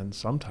pain and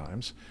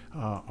sometimes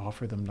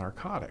offer them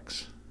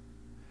narcotics,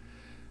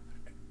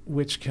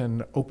 which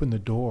can open the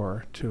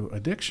door to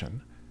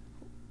addiction,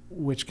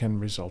 which can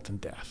result in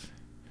death.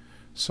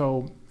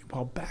 So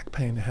while back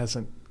pain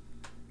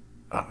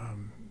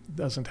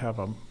doesn't have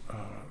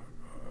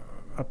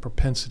a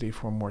propensity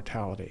for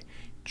mortality,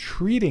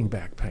 treating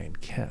back pain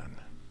can.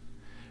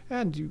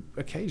 And you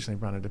occasionally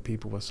run into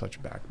people with such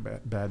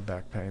bad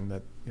back pain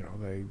that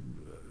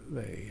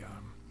they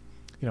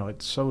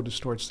it so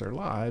distorts their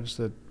lives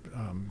that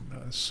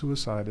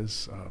suicide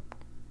is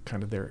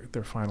kind of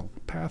their final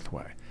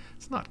pathway.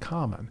 It's not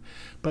common,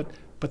 but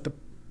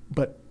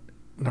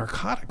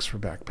narcotics for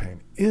back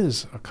pain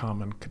is a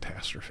common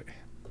catastrophe.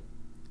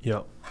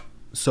 Yeah.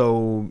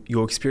 So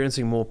you're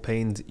experiencing more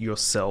pain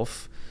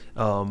yourself,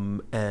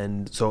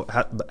 and so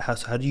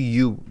how do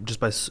you, just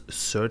by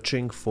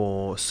searching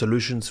for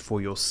solutions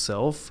for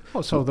yourself?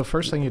 Oh, so the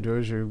first thing you do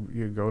is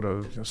you go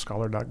to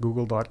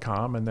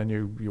scholar.google.com, and then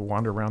you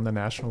wander around the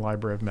National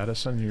Library of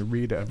Medicine, and you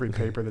read every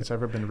paper that's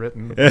ever been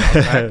written about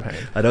back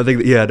pain. I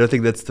don't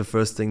think that's the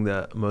first thing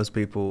that most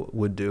people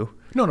would do.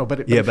 No, but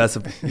if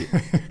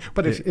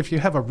you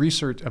have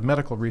a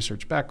medical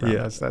research background,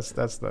 that's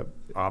the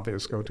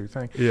obvious go-to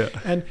thing. Yeah.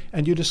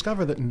 And you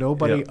discover that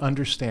nobody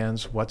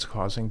understands what's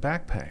causing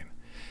back pain.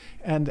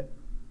 And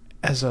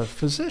as a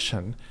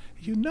physician,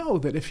 you know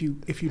that if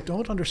you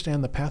don't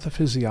understand the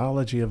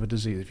pathophysiology of a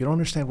disease, if you don't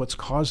understand what's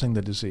causing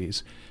the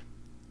disease,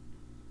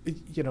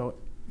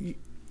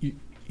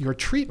 your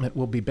treatment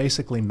will be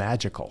basically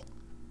magical,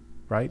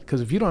 right?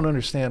 Because if you don't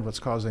understand what's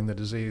causing the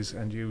disease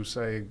and you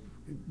say,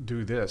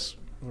 do this,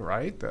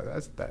 right?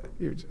 That's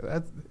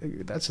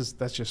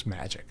just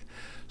magic.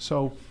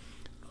 So,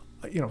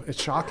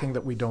 it's shocking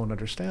that we don't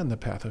understand the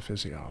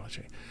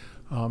pathophysiology.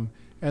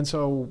 And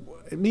so,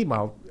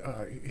 meanwhile,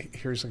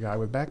 here's a guy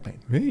with back pain,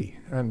 me,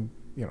 and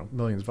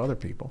millions of other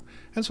people.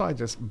 And so I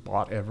just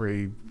bought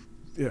every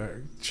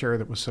chair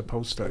that was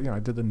supposed to. I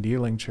did the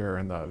kneeling chair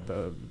and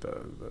the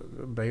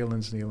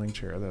Balin's kneeling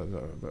chair,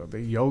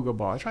 the yoga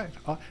ball. I tried.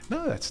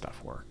 None of that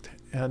stuff worked.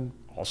 And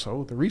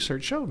also, the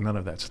research showed none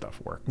of that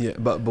stuff worked. Yeah,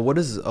 but what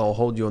is? I'll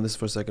hold you on this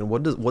for a second.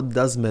 What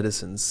does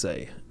medicine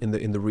say in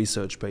the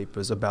research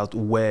papers about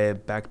where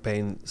back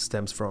pain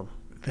stems from?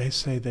 They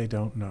say they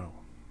don't know.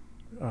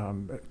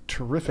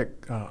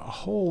 Terrific. A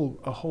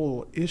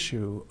whole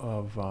issue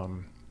of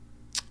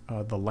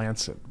the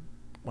Lancet,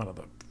 one of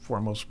the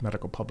foremost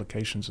medical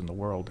publications in the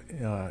world,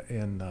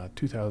 in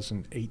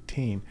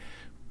 2018,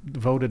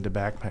 devoted to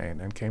back pain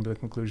and came to the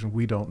conclusion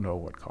we don't know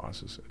what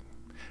causes it.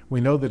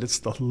 We know that it's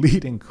the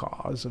leading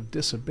cause of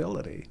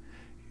disability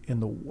in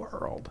the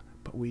world,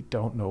 but we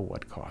don't know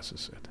what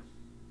causes it.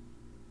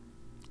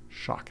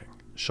 Shocking.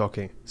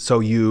 So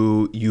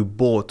you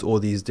bought all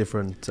these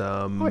different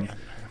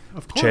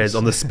chairs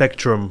on the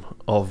spectrum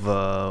of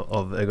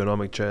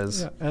ergonomic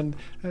chairs. Yeah, and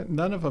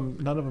none of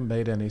them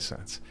made any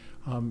sense,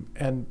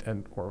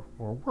 or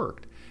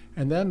worked.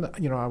 And then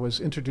I was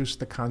introduced to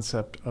the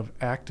concept of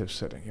active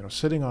sitting.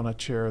 Sitting on a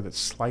chair that's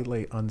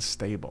slightly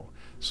unstable,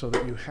 so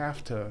that you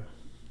have to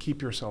keep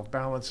yourself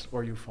balanced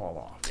or you fall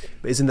off.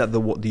 But isn't that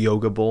what the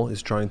yoga ball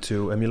is trying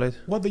to emulate?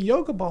 Well, the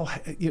yoga ball,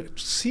 it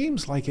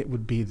seems like it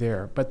would be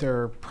there, but there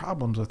are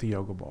problems with the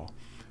yoga ball.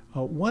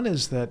 One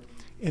is that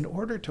in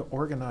order to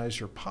organize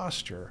your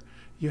posture,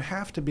 you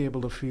have to be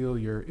able to feel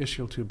your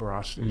ischial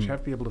tuberosities. You have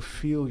to be able to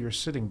feel your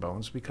sitting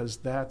bones, because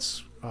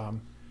that's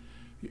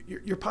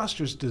your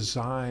posture is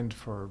designed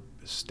for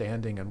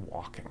standing and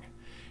walking.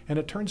 And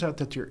it turns out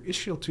that your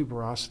ischial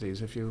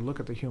tuberosities, if you look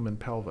at the human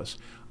pelvis,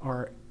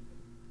 are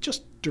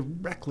just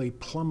directly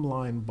plumb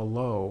line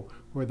below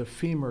where the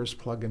femurs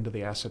plug into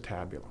the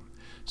acetabulum.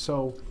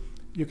 So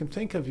you can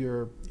think of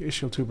your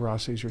ischial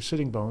tuberosities, your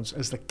sitting bones,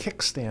 as the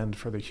kickstand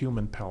for the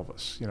human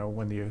pelvis.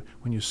 When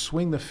you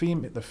swing the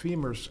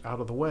femurs out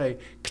of the way,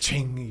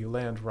 ka-ching, you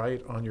land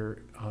right on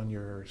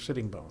your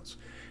sitting bones.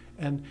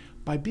 And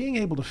by being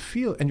able to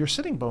feel, and your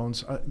sitting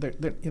bones,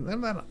 they're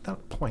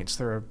not points,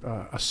 they're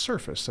a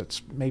surface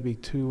that's maybe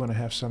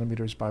 2.5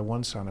 centimeters by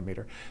 1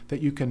 centimeter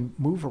that you can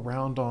move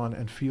around on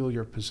and feel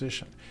your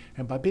position.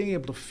 And by being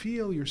able to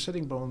feel your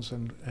sitting bones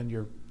and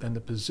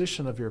the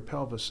position of your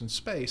pelvis in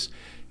space,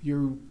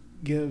 you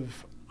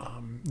give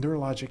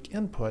neurologic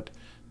input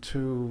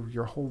to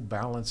your whole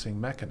balancing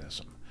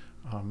mechanism.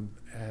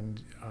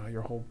 and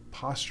your whole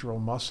postural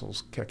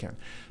muscles kick in.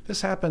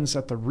 This happens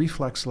at the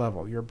reflex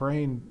level. Your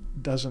brain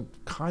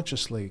doesn't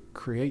consciously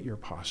create your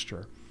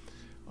posture.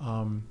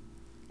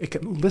 It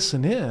can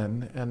listen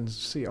in and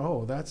see,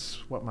 oh,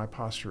 that's what my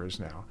posture is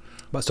now.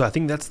 But so I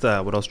think that's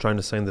what I was trying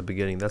to say in the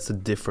beginning. That's the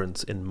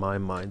difference in my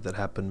mind that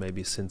happened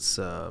maybe since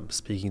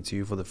speaking to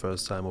you for the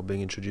first time or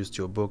being introduced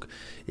to your book,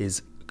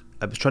 is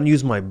I was trying to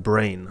use my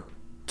brain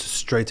to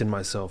straighten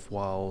myself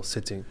while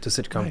sitting, to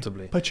sit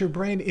comfortably. Right. But your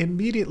brain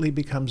immediately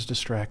becomes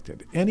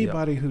distracted.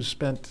 Anybody who's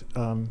spent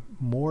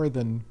more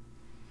than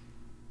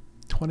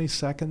 20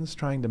 seconds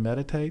trying to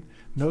meditate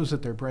knows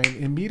that their brain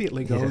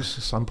immediately goes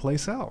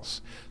someplace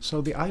else.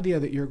 So the idea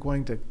that you're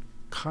going to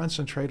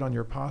concentrate on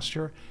your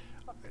posture,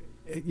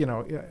 it's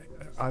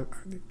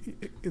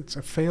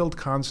a failed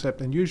concept,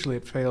 and usually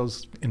it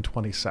fails in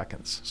 20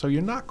 seconds. So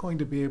you're not going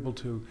to be able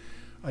to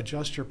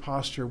adjust your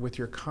posture with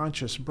your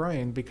conscious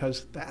brain,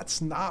 because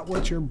that's not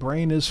what your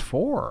brain is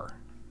for.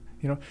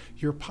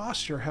 Your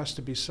posture has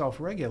to be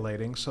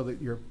self-regulating so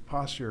that your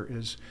posture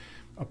is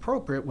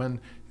appropriate when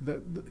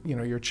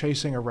you're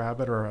chasing a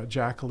rabbit or a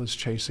jackal is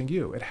chasing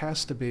you. It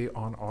has to be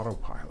on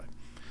autopilot.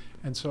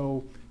 And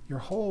so your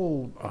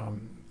whole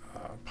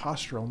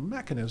postural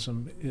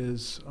mechanism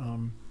is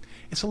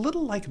it's a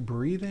little like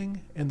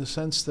breathing, in the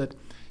sense that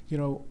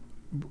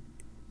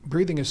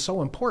breathing is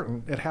so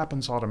important it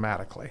happens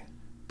automatically,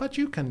 but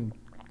you can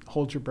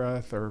hold your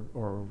breath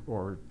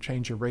or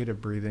change your rate of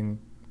breathing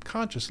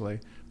consciously,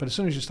 but as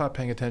soon as you stop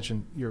paying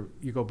attention,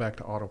 you go back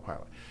to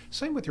autopilot.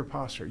 Same with your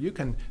posture. You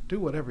can do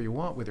whatever you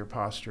want with your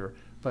posture,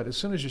 but as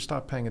soon as you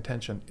stop paying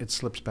attention, it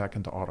slips back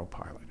into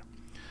autopilot.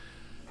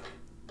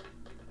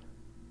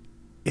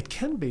 It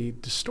can be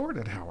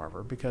distorted,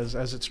 however, because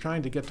as it's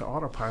trying to get to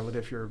autopilot,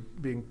 if you're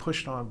being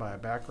pushed on by a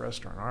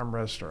backrest or an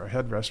armrest or a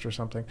headrest or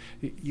something,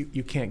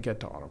 you can't get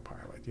to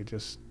autopilot.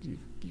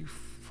 You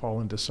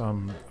fall into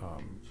some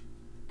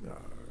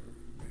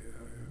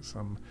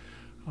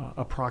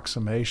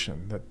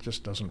approximation that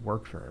just doesn't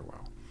work very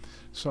well.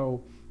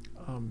 So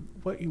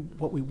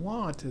what we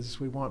want is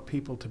we want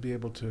people to be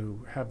able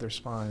to have their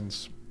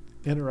spines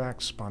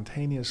interact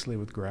spontaneously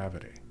with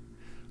gravity.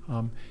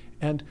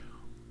 And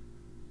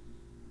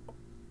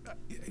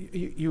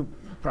you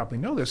probably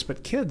know this,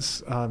 but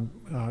kids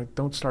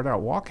don't start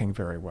out walking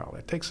very well.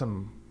 It takes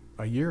them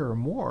a year or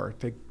more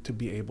to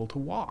be able to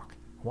walk.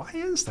 Why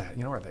is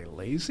that? Are they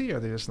lazy? Are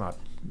they just not?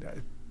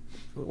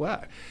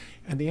 What?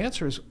 And the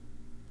answer is,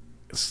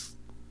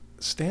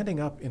 standing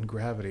up in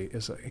gravity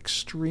is an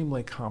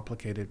extremely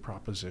complicated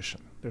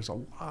proposition. There's a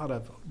lot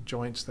of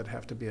joints that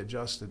have to be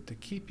adjusted to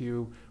keep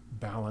you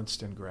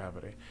balanced in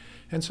gravity.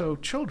 And so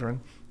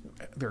children,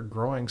 they're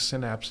growing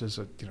synapses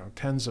at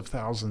tens of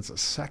thousands a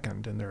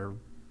second in their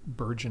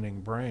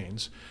burgeoning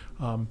brains,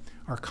 are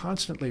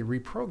constantly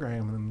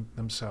reprogramming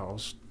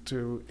themselves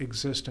to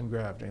exist in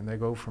gravity. And they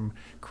go from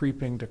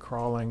creeping to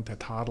crawling to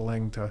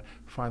toddling to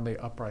finally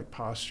upright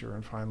posture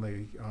and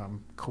finally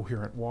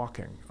coherent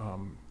walking.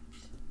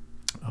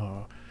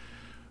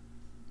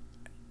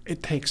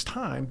 It takes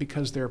time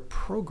because they're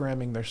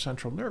programming their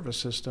central nervous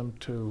system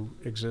to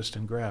exist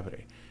in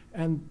gravity.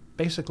 And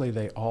basically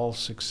they all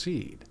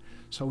succeed.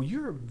 So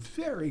you're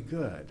very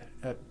good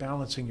at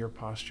balancing your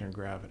posture in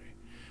gravity.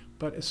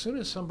 But as soon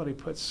as somebody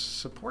puts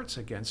supports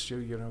against you,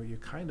 you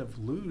kind of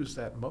lose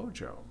that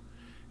mojo.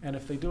 And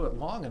if they do it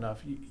long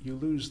enough, you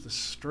lose the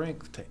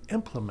strength to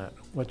implement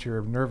what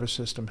your nervous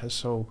system has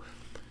so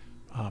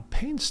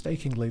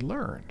painstakingly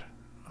learned.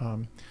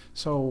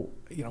 So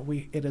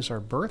it is our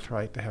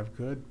birthright to have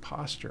good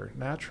posture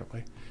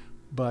naturally,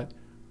 but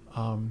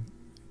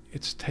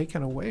it's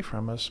taken away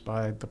from us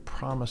by the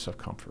promise of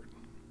comfort.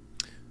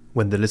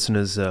 When the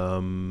listeners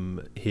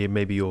hear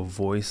maybe your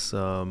voice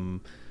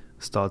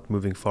start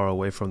moving far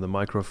away from the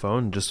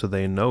microphone, just so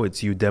they know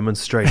it's you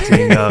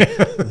demonstrating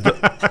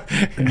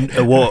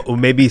what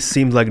maybe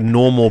seems like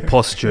normal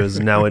postures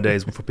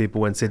nowadays for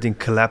people when sitting,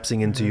 collapsing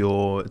into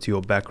your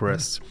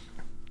backrest.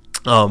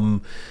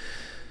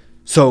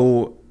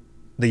 So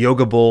the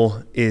yoga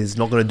ball is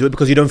not going to do it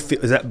because you don't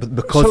feel. Is that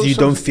because you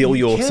don't feel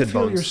your sit bones? You can't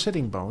feel your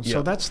sitting bones. Yeah.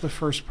 So that's the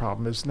first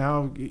problem. Is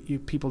now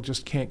people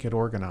just can't get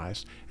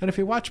organized. And if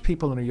you watch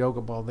people in a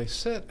yoga ball, they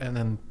sit and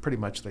then pretty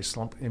much they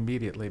slump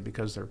immediately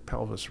because their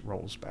pelvis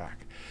rolls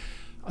back.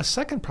 A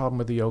second problem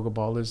with the yoga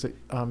ball is that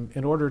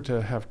in order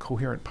to have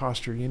coherent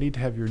posture, you need to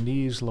have your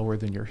knees lower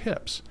than your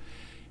hips.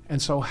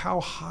 And so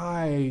how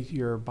high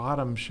your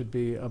bottom should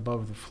be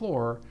above the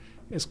floor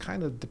is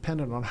kind of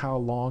dependent on how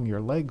long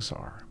your legs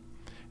are.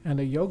 And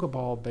a yoga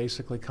ball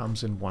basically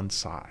comes in one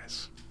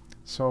size.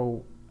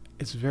 So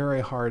it's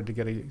very hard to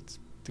get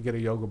a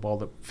yoga ball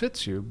that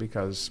fits you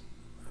because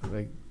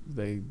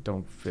they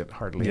don't fit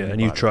hardly anybody.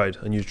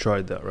 And you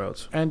tried that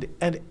route. And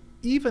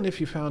even if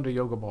you found a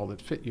yoga ball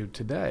that fit you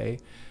today,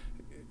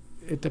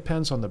 it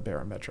depends on the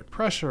barometric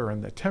pressure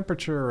and the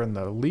temperature and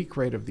the leak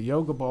rate of the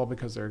yoga ball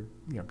because they're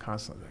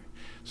constantly.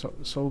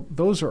 So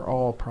those are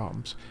all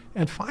problems.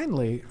 And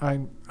finally,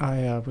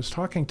 I was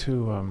talking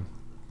to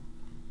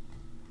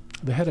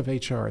the head of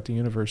HR at the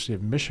University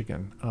of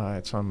Michigan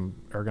at some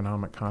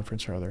ergonomic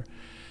conference or other.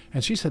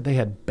 And she said they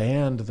had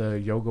banned the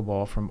yoga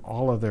ball from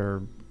all of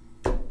their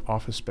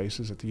office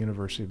spaces at the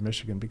University of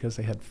Michigan because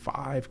they had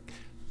 5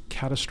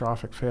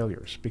 catastrophic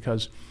failures.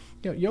 Because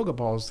yoga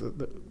balls,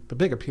 the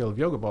big appeal of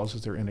yoga balls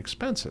is they're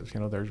inexpensive.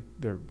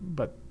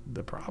 But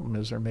the problem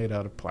is they're made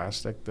out of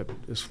plastic that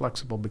is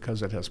flexible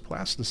because it has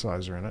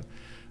plasticizer in it.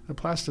 The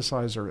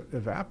plasticizer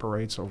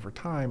evaporates over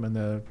time, and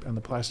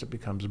the plastic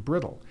becomes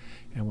brittle.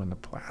 And when the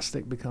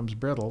plastic becomes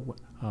brittle,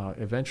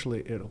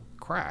 eventually it'll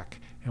crack.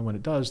 And when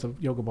it does, the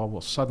yoga ball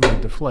will suddenly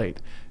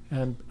deflate.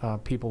 And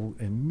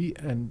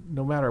and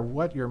no matter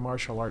what your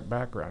martial art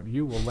background,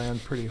 you will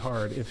land pretty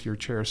hard if your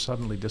chair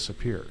suddenly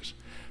disappears.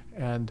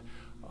 And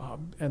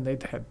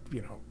they'd had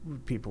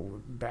people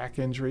with back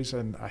injuries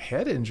and a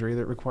head injury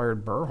that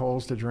required burr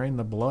holes to drain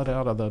the blood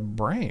out of the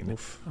brain.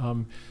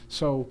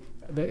 So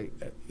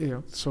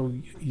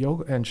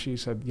yoga. And she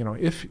said,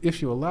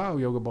 if you allow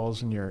yoga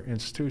balls in your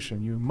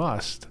institution, you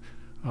must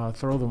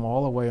throw them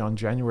all away on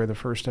January the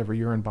 1st every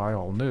year and buy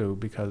all new,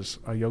 because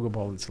a yoga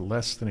ball that's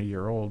less than a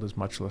year old is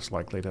much less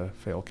likely to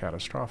fail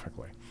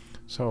catastrophically.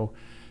 So,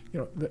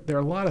 there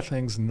are a lot of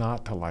things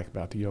not to like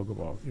about the yoga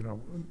ball.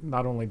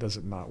 Not only does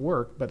it not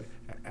work, but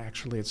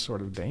actually it's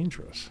sort of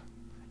dangerous,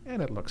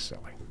 and it looks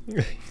silly.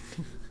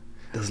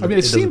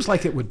 It seems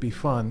like it would be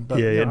fun, but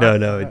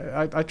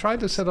I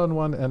tried to sit on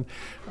one, and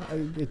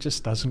it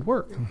just doesn't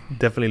work.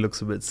 Definitely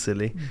looks a bit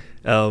silly.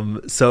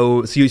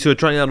 So you're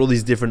trying out all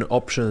these different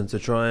options to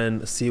try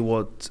and see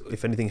what,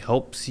 if anything,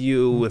 helps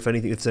you, if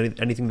anything, it's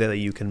anything there that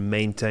you can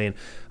maintain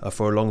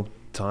for a long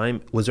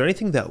time. Was there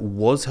anything that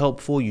was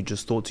helpful? You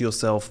just thought to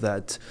yourself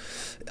that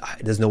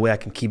there's no way I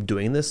can keep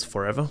doing this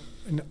forever?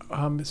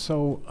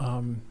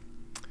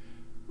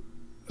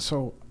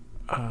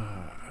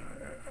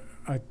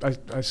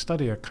 I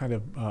study a kind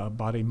of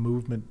body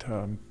movement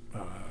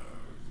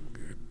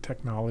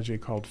technology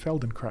called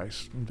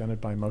Feldenkrais, invented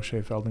by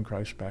Moshe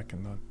Feldenkrais back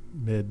in the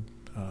mid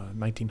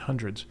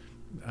 1900s.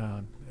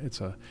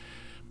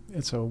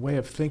 It's a way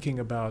of thinking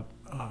about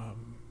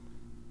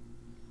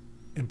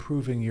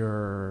improving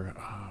your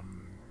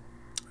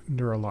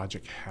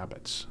neurologic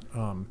habits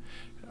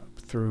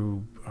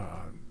through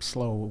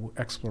slow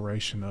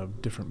exploration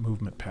of different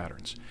movement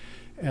patterns.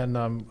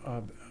 And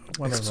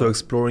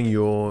exploring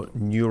your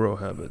neurological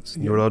habits.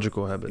 Your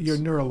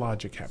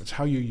neurologic habits,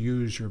 how you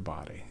use your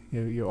body.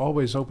 You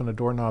always open a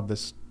doorknob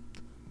this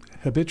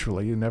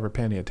habitually, you never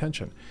pay any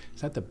attention.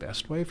 Is that the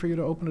best way for you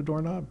to open a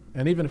doorknob?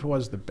 And even if it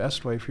was the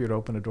best way for you to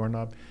open a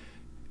doorknob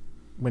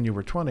when you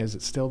were 20, is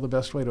it still the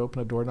best way to open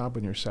a doorknob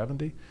when you're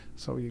 70?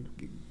 So you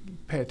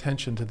pay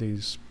attention to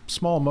these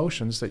small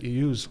motions that you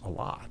use a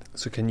lot.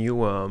 So can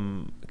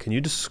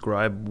you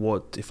describe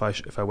what, if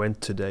I went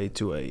today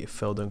to a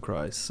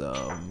Feldenkrais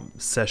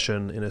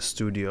session in a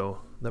studio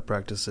that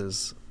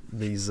practices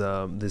these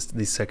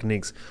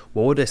techniques,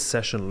 what would a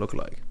session look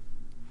like?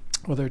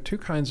 Well, there are 2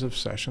 kinds of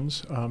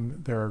sessions.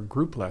 There are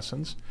group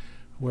lessons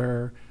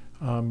where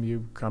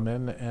you come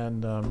in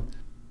and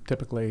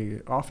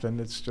often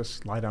it's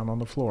just lie down on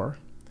the floor,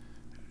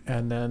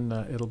 and then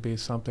it'll be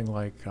something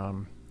like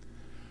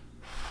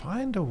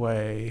find a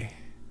way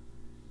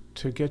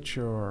to get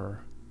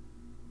your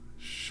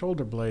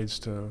shoulder blades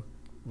to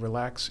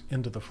relax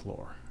into the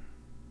floor.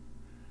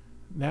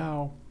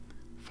 Now,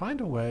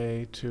 find a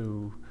way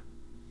to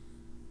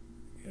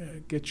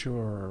get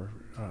your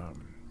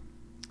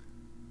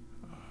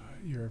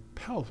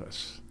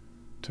pelvis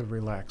to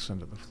relax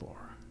into the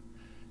floor.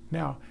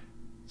 Now,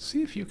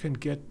 see if you can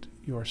get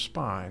your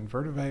spine,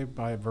 vertebrae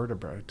by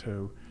vertebrae,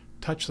 to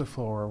touch the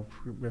floor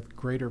with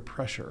greater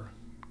pressure,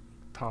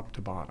 top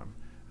to bottom.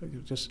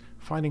 Just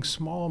finding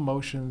small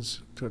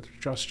motions to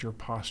adjust your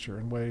posture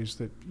in ways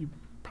that you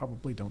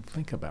probably don't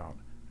think about.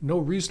 No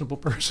reasonable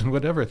person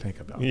would ever think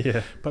about.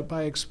 Yeah. But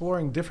by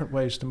exploring different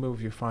ways to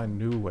move, you find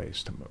new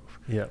ways to move.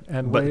 Yeah.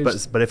 And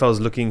but if I was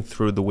looking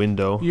through the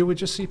window, you would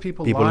just see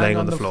people lying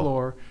on the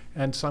floor,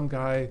 and some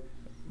guy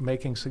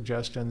making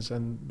suggestions,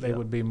 and they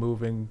would be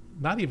moving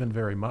not even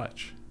very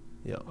much.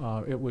 Yeah.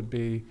 It would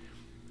be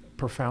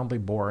profoundly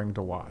boring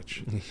to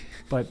watch.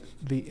 But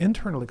the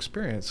internal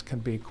experience can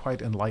be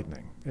quite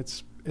enlightening.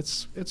 It's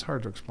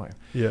hard to explain.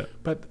 Yeah.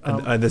 But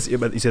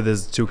but you said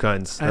there's 2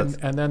 kinds.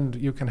 And then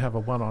you can have a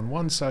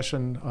one-on-one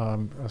session,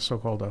 a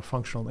so-called a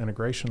functional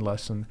integration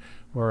lesson,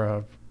 where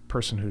a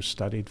person who's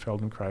studied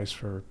Feldenkrais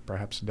for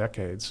perhaps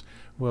decades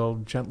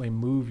will gently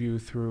move you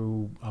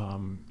through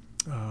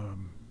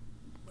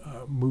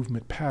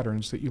movement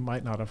patterns that you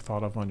might not have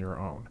thought of on your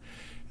own.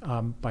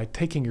 By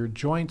taking your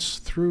joints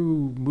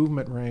through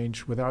movement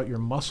range without your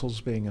muscles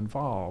being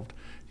involved,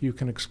 you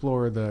can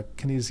explore the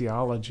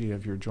kinesiology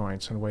of your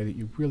joints in a way that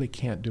you really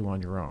can't do on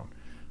your own.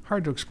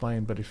 Hard to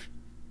explain, but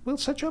we'll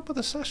set you up with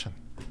a session.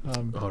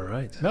 All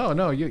right.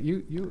 No,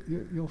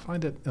 you'll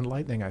find it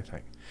enlightening, I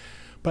think.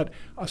 But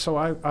so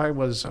I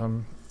was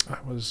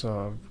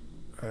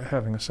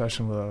having a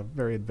session with a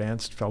very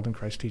advanced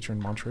Feldenkrais teacher in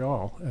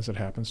Montreal, as it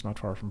happens, not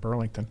far from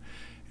Burlington,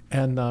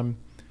 and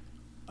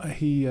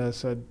he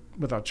said,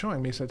 without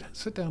showing me, he said,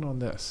 sit down on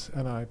this.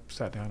 And I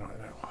sat down on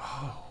it.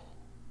 Oh,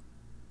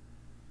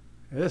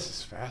 this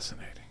is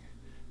fascinating.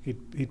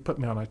 He'd put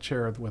me on a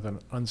chair with an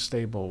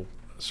unstable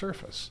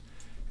surface.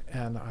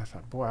 And I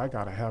thought, boy, I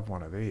got to have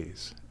one of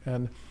these.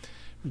 And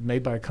it was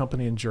made by a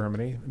company in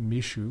Germany,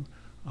 Mishu.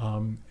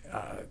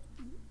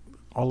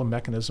 All the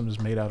mechanism is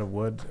made out of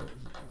wood,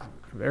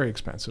 very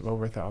expensive,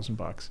 over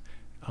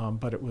 $1,000.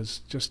 But it was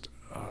just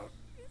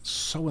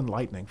so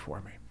enlightening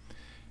for me.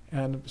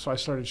 And so I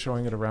started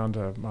showing it around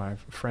to my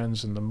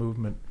friends in the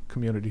movement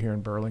community here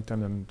in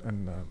Burlington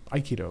and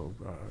Aikido,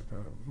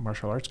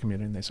 martial arts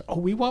community, and they said, oh,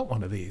 we want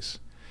one of these.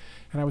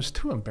 And I was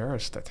too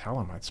embarrassed to tell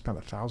them I'd spent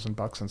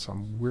 $1,000 on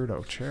some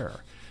weirdo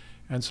chair.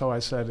 And so I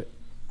said,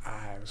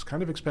 it was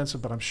kind of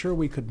expensive, but I'm sure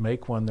we could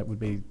make one that would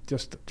be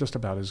just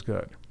about as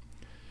good.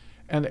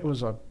 And it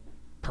was a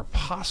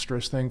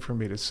preposterous thing for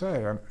me to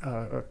say,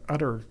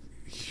 utter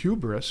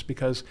hubris,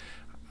 because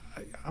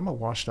I'm a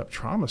washed-up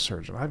trauma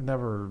surgeon. I've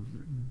never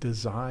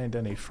designed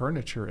any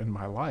furniture in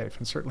my life,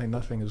 and certainly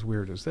nothing as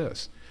weird as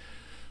this.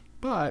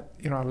 But,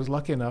 I was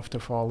lucky enough to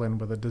fall in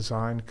with a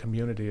design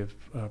community of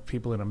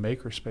people in a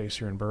makerspace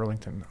here in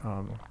Burlington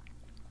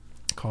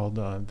called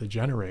The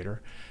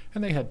Generator.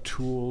 And they had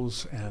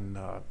tools and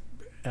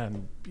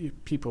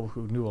people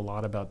who knew a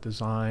lot about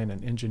design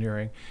and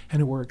engineering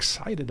and who were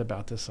excited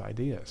about this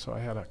idea. So I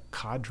had a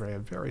cadre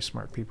of very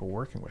smart people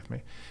working with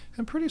me.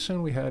 And pretty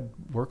soon we had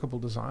workable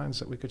designs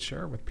that we could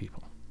share with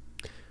people.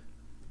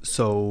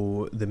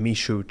 So the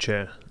Mishu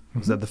chair,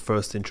 was that the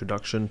first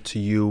introduction to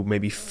you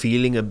maybe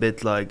feeling a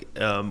bit like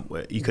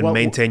you can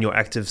maintain your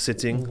active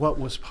sitting? What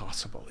was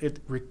possible?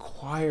 It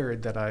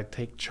required that I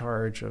take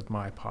charge of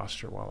my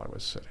posture while I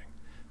was sitting.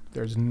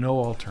 There's no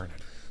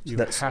alternative. You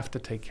have to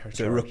take charge.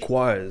 So it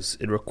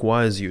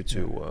requires you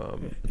to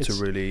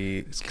really...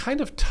 It's kind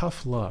of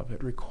tough love.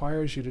 It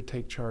requires you to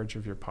take charge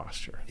of your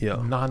posture.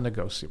 Yeah.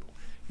 Non-negotiable.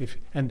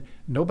 And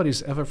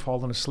nobody's ever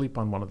fallen asleep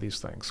on one of these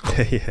things.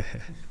 Yeah.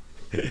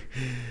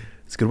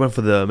 It's a good one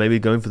for maybe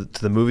going to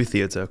the movie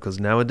theater, because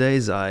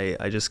nowadays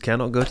I just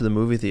cannot go to the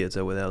movie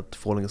theater without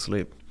falling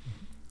asleep.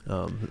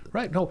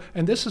 Right. No.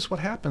 And this is what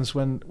happens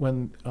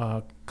when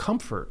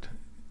comfort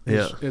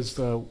is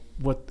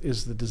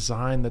the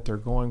design that they're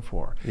going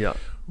for. Yeah.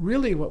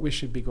 Really, what we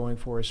should be going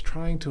for is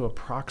trying to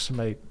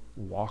approximate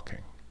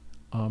walking.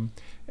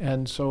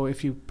 And so,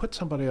 if you put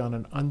somebody on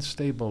an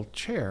unstable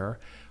chair,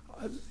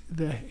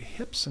 the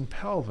hips and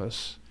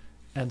pelvis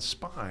and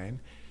spine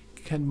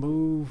can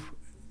move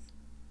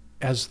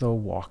as though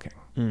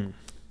walking.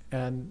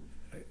 And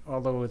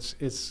although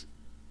it's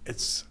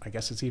I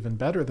guess it's even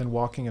better than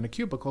walking in a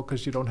cubicle,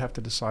 because you don't have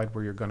to decide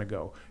where you're going to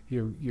go.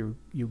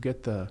 You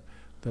get the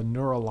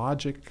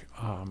neurologic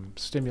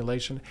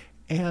stimulation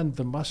and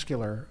the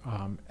muscular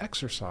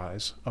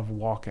exercise of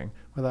walking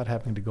without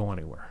having to go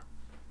anywhere.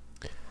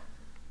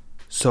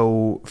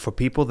 So for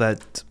people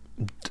that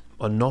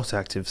are not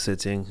active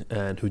sitting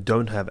and who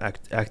don't have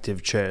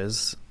active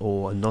chairs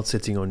or are not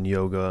sitting on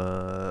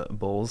yoga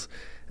balls,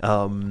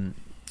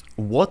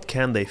 what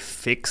can they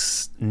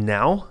fix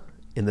now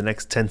in the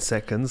next 10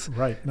 seconds?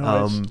 Right.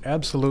 No, it's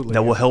absolutely.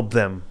 That will help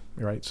them.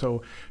 Right.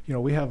 So,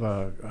 we have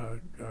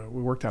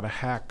we worked out a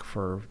hack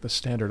for the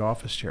standard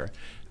office chair.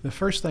 The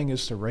first thing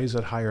is to raise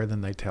it higher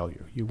than they tell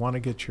you. You want to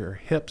get your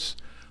hips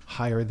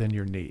higher than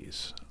your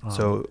knees.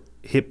 So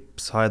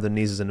hips higher than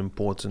knees is an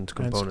important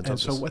component of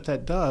this. And so what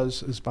that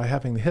does is, by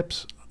having the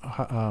hips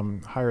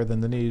higher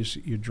than the knees,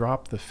 you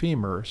drop the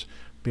femurs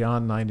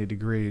beyond 90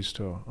 degrees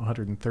to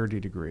 130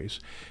 degrees.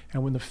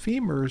 And when the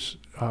femurs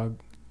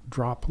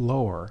drop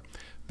lower,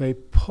 they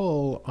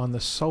pull on the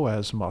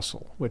psoas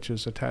muscle, which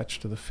is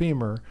attached to the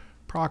femur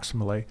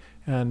proximally,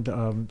 and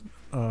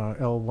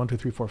L1, 2,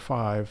 3, 4,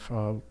 5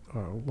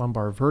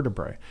 lumbar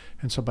vertebrae.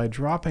 And so by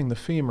dropping the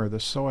femur, the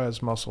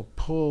psoas muscle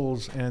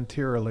pulls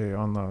anteriorly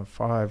on the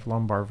 5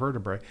 lumbar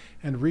vertebrae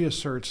and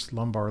reasserts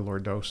lumbar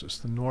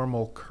lordosis, the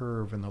normal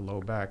curve in the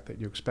low back that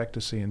you expect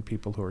to see in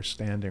people who are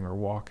standing or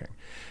walking,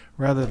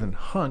 rather than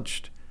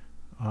hunched.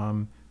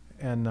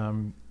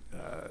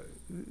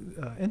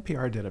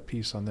 NPR did a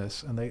piece on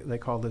this, and they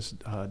call this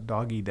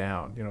doggy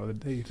down.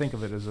 They think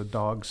of it as a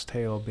dog's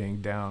tail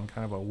being down,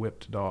 kind of a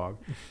whipped dog,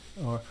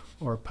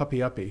 or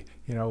puppy uppy.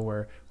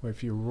 Where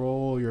if you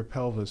roll your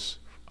pelvis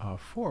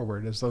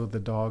forward as though the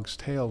dog's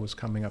tail was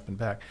coming up and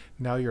back,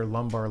 now your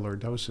lumbar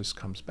lordosis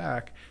comes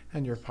back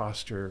and your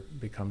posture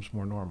becomes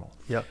more normal.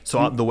 Yeah.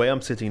 So the way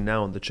I'm sitting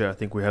now on the chair, I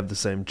think we have the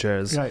same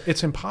chairs. Yeah,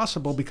 it's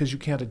impossible because you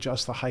can't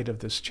adjust the height of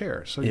this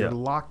chair. So you're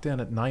locked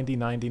in at 90,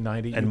 90,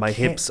 90. And my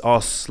hips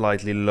are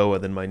slightly lower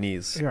than my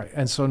knees. Right.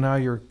 And so now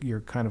you're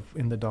kind of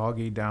in the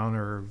doggy down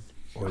or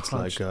it's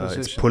like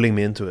it's pulling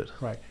me into it.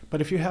 Right.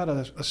 But if you had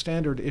a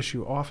standard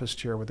issue office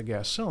chair with a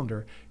gas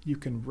cylinder, you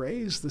can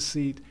raise the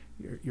seat.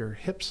 Your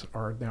hips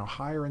are now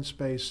higher in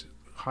space,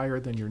 higher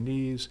than your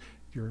knees.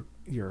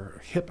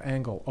 Your hip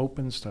angle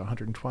opens to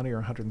 120 or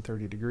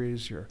 130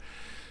 degrees. Your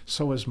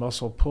psoas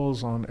muscle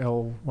pulls on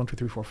L1, 2,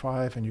 3, 4,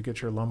 5, and you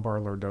get your lumbar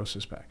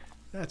lordosis back.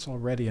 that's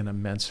already an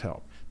immense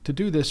help. To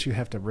do this, you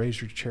have to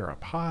raise your chair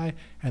up high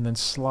and then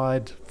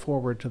slide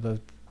forward to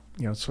the,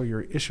 so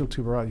your ischial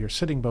tuberosity, your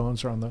sitting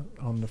bones are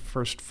on the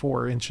first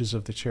 4 inches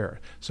of the chair.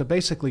 So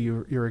basically,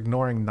 you're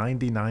ignoring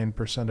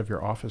 99% of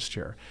your office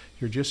chair.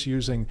 You're just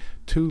using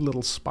 2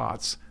 little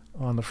spots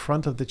on the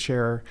front of the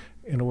chair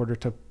in order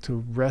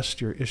to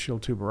rest your ischial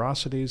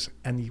tuberosities,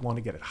 and you want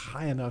to get it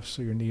high enough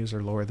so your knees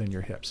are lower than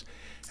your hips.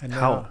 And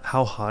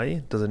how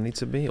high does it need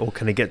to be, or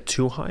can it get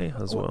too high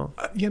as well?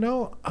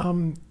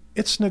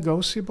 It's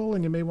negotiable,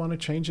 and you may want to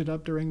change it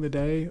up during the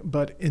day.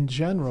 But in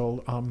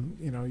general,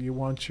 you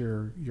want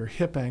your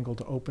hip angle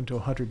to open to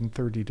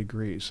 130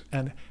 degrees,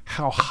 and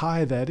how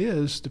high that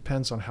is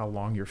depends on how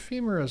long your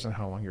femur is and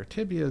how long your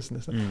tibia is.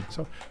 And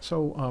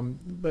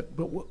but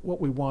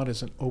what we want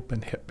is an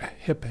open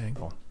hip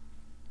angle.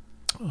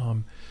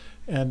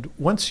 And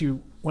once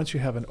you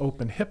have an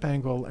open hip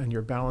angle and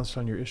you're balanced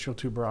on your ischial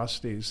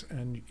tuberosities,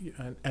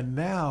 and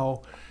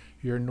now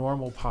your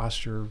normal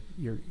posture,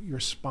 your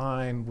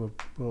spine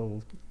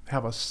will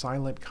have a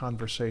silent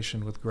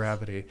conversation with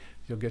gravity.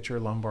 You'll get your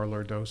lumbar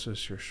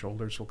lordosis, your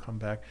shoulders will come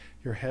back,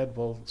 your head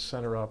will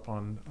center up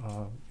on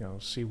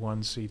C1,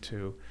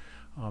 C2,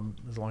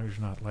 as long as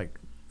you're not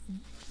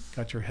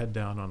got your head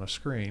down on a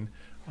screen,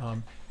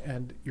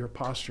 and your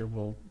posture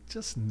will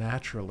just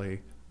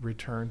naturally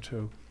return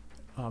to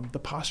the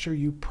posture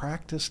you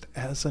practiced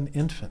as an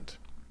infant.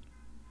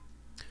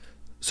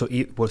 So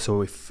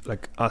if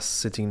like us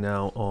sitting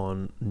now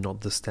on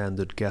not the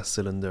standard gas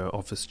cylinder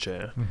office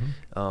chair,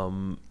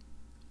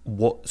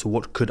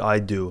 what could I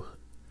do?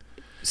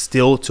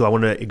 Still, I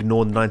want to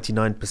ignore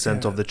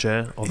 99% of the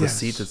chair, of the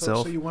seat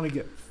itself. So you want to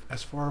get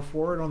as far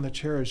forward on the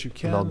chair as you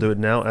can. And I'll do it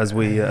now as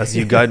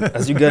you guide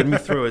me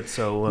through it.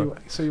 So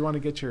you want to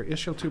get your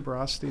ischial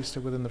tuberosities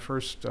to within the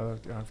first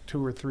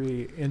 2 or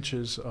 3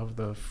 inches of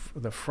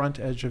the front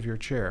edge of your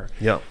chair.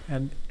 Yeah.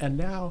 And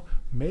now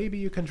maybe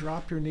you can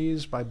drop your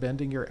knees by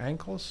bending your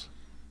ankles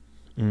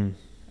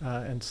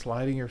and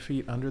sliding your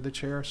feet under the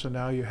chair. So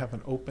now you have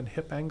an open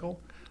hip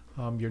angle.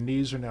 Your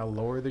knees are now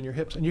lower than your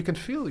hips, and you can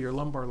feel your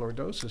lumbar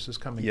lordosis is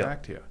coming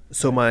back to you.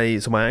 So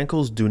my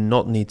ankles do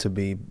not need to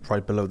be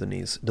right below the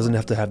knees. It doesn't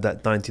have to have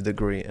that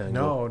 90-degree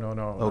angle.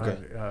 No. Okay.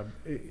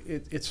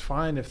 It's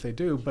fine if they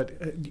do, but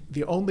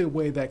the only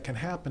way that can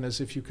happen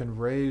is if you can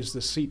raise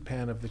the seat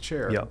pan of the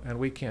chair, and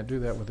we can't do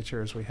that with the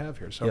chairs we have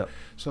here. So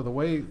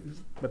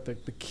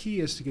the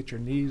key is to get your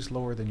knees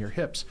lower than your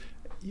hips.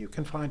 You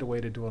can find a way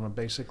to do it on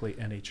basically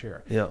any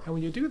chair. Yeah. And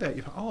when you do that,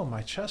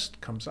 my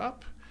chest comes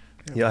up.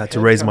 I had to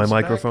raise my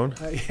microphone.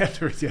 You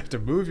have to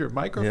move your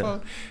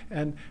microphone,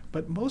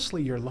 but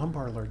mostly your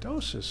lumbar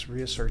lordosis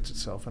reasserts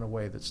itself in a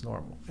way that's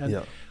normal.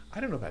 And I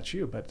don't know about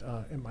you, but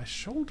and my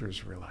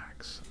shoulders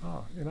relax.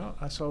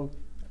 So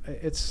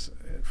it's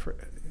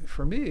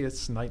for me,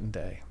 it's night and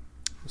day.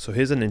 So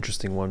here's an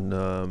interesting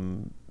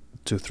one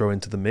to throw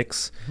into the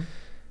mix. Mm-hmm.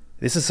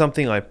 This is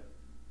something I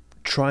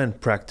try and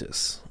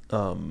practice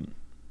on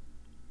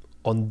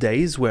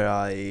days where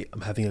I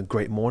am having a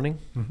great morning.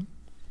 Mm-hmm.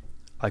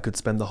 I could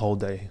spend the whole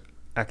day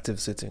active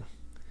sitting.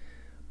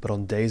 But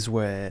on days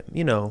where,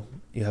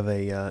 you have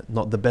a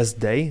not the best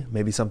day,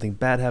 maybe something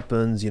bad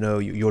happens,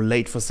 you're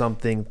late for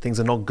something, things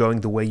are not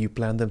going the way you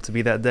planned them to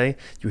be that day,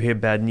 you hear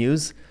bad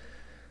news,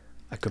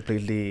 I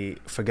completely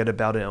forget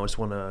about it. I just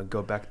want to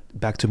go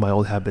back to my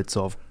old habits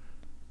of...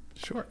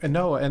 Sure.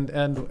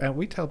 And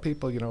we tell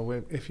people,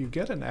 if you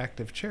get an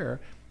active chair,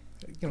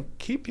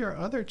 keep your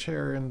other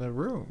chair in the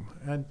room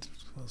and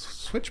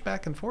switch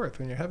back and forth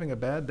when you're having a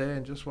bad day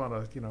and just want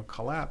to,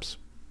 collapse.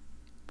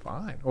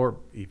 Fine, or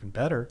even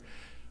better.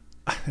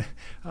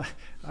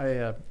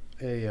 A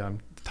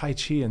Tai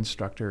Chi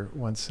instructor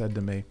once said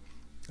to me,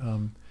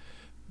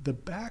 "The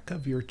back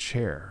of your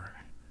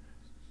chair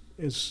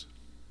is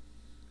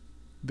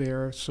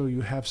there so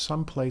you have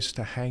some place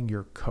to hang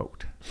your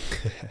coat.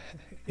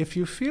 If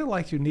you feel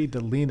like you need to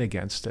lean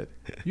against it,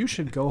 you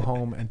should go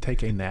home and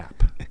take a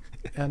nap."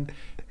 And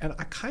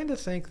I kind of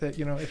think that,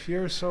 if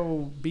you're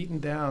so beaten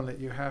down that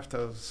you have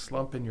to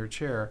slump in your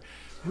chair,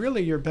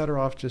 really you're better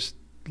off just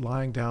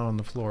lying down on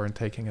the floor and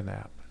taking a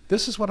nap.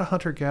 This is what a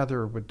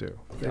hunter-gatherer would do.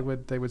 Yeah.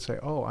 They would say,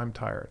 "Oh, I'm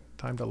tired.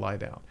 Time to lie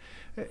down."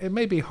 It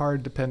may be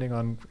hard depending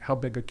on how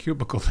big a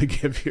cubicle they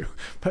give you,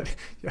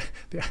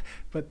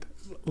 but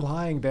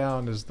lying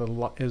down is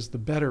the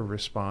better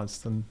response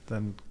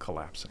than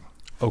collapsing.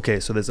 Okay,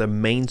 so there's a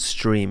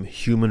mainstream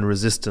human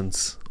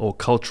resistance or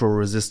cultural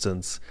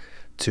resistance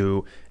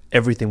to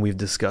everything we've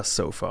discussed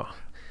so far.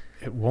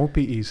 It won't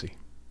be easy.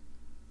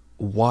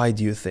 Why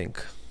do you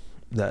think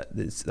that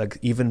it's like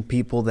even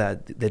people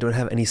that they don't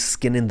have any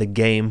skin in the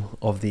game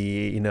of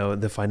the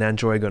the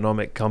financial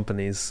ergonomic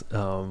companies,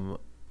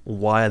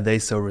 why are they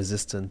so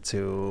resistant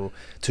to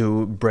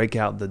break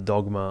out the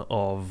dogma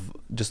of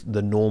just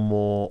the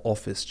normal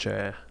office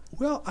chair?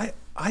 Well,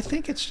 I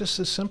think it's just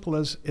as simple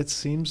as it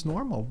seems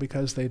normal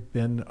because they've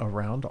been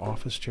around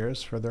office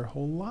chairs for their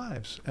whole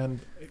lives,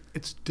 and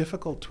it's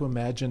difficult to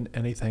imagine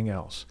anything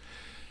else.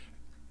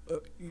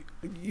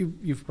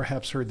 You've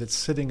perhaps heard that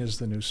sitting is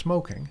the new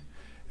smoking,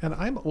 and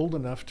I'm old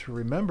enough to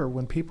remember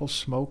when people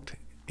smoked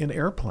in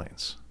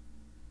airplanes,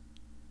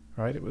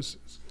 right?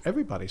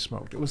 Everybody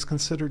smoked. It was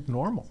considered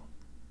normal.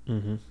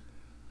 Mm-hmm.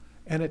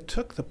 And it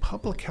took the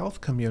public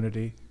health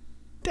community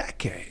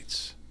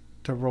decades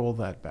to roll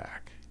that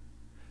back.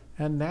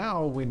 And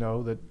now we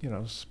know that,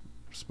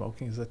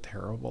 smoking is a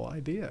terrible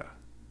idea.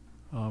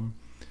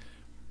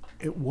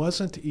 It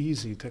wasn't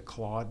easy to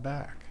claw it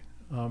back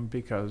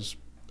because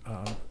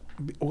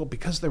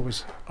there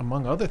was,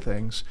 among other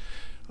things,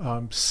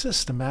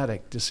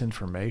 systematic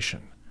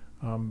disinformation.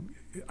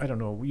 I don't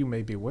know, you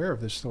may be aware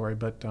of this story,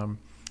 but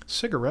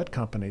cigarette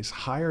companies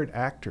hired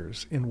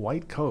actors in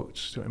white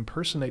coats to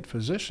impersonate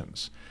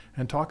physicians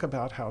and talk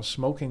about how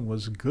smoking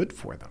was good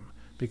for them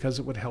because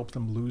it would help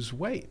them lose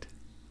weight.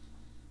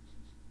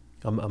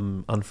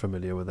 I'm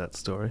unfamiliar with that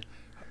story.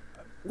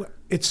 Well,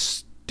 it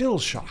still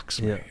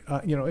shocks me.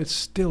 Yeah. It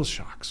still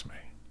shocks me.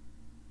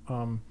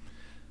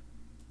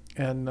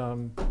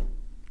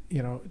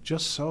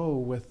 Just so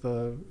with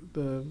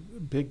the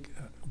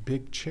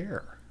big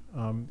chair.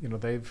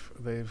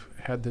 They've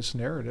had this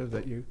narrative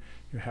that you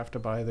have to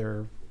buy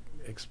their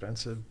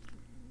expensive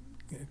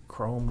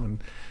chrome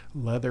and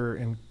leather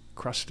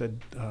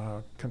encrusted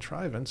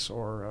contrivance,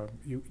 or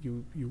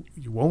you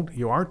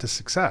aren't a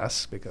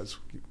success because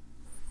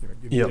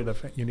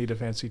you need a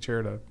fancy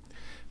chair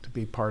to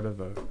be part of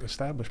the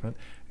establishment,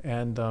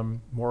 and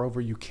moreover,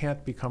 you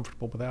can't be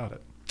comfortable without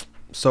it.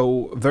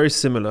 So very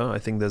similar. I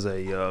think there's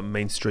a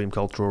mainstream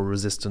cultural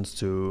resistance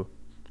to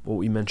what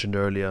we mentioned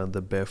earlier,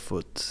 the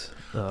barefoot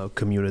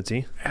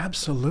community.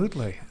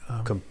 Absolutely.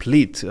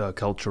 Complete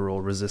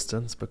cultural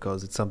resistance,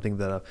 because it's something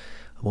that I'm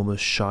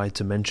almost shy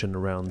to mention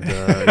around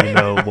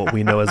what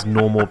we know as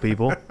normal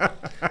people.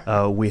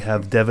 We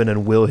have Devin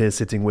and Will here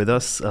sitting with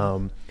us,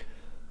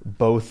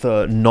 both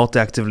not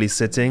actively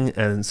sitting,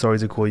 and sorry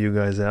to call you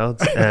guys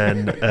out,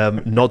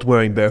 and not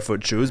wearing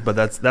barefoot shoes, but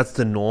that's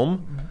the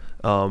norm.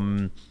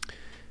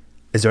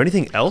 Is there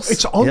anything else?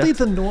 It's only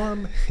the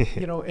norm,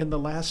 in the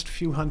last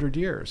few hundred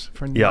years.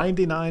 For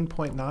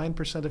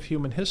 99.9% of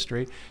human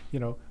history,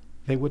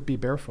 they would be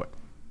barefoot.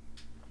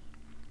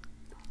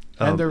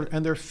 And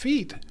their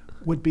feet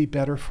would be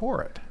better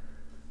for it.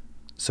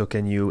 So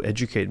can you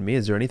educate me?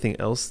 Is there anything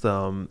else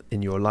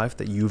in your life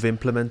that you've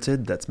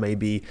implemented that's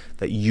maybe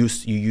that you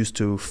used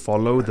to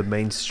follow the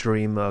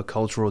mainstream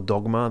cultural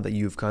dogma that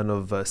you've kind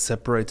of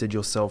separated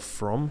yourself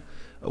from?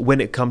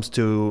 When it comes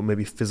to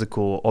maybe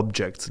physical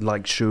objects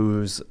like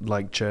shoes,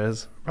 like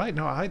chairs? Right.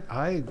 No, I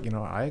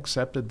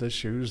accepted the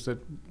shoes that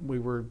we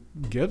were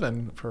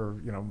given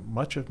for,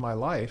 much of my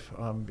life.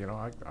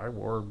 I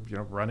wore,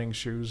 running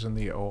shoes in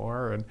the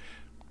OR, and,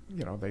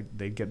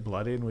 they'd get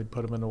bloody and we'd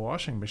put them in the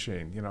washing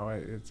machine. They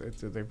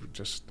were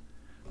just,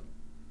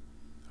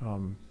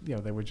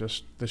 they were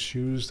just the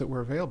shoes that were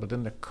available. It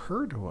didn't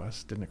occur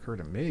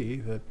to me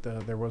that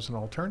there was an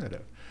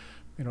alternative.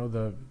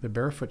 The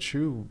barefoot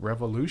shoe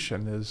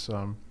revolution is,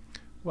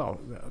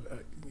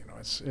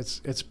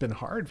 it's been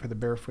hard for the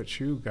barefoot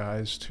shoe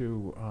guys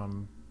to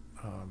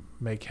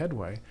make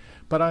headway.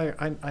 But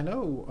I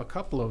know a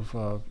couple of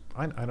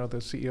I know the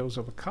CEOs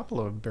of a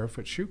couple of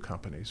barefoot shoe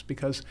companies,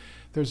 because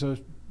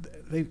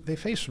they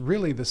face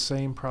really the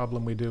same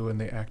problem we do in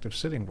the active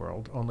sitting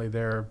world, only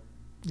they're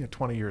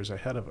 20 years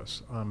ahead of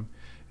us.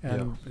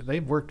 And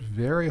they've worked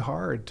very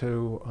hard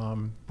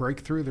to break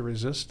through the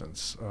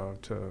resistance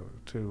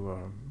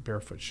to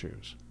barefoot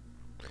shoes.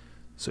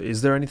 So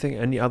is there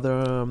any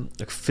other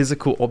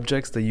physical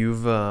objects that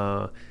you've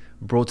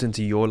brought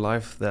into your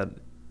life that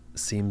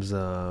seems,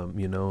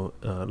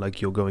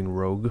 like you're going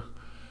rogue?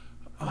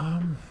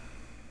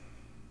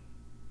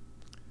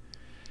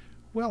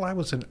 Well, I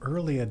was an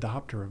early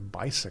adopter of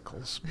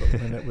bicycles, but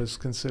when it was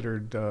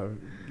considered,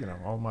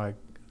 all my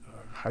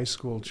high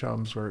school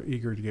chums were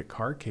eager to get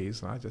car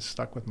keys, and I just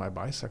stuck with my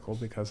bicycle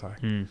because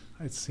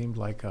it seemed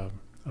like a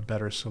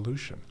better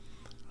solution.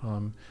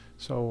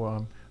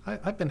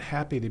 I've been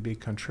happy to be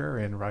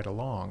contrarian right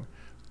along,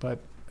 but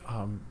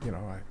I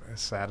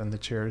sat in the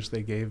chairs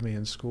they gave me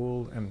in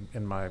school and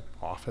in my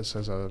office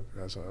as a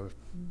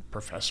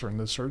professor in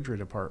the surgery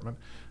department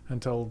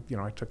until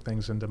I took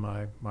things into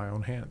my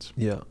own hands.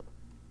 Yeah.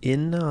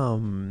 In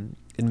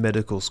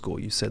medical school,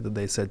 you said that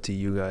they said to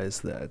you guys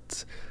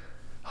that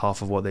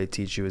half of what they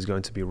teach you is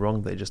going to be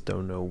wrong. They just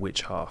don't know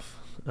which half,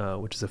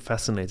 which is a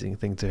fascinating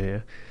thing to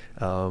hear.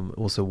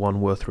 Also one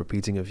worth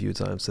repeating a few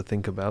times to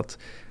think about.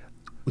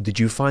 Did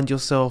you find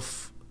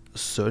yourself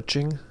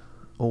searching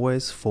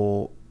always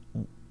to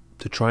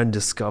try and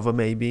discover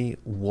maybe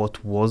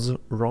what was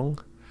wrong?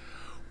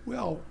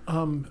 Well,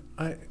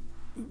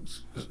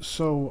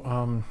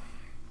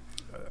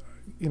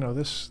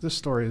 this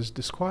story is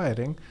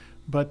disquieting,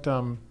 but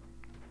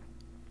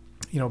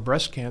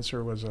breast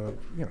cancer was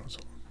it's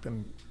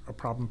been a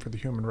problem for the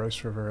human race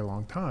for a very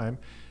long time.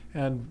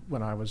 And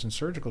when I was in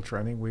surgical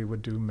training, we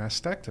would do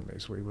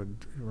mastectomies. We would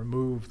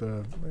remove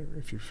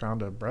if you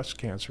found a breast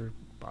cancer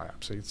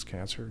biopsy, it's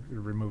cancer, you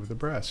remove the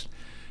breast.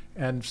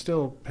 And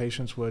still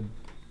patients would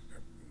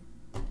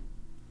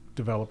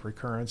develop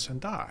recurrence and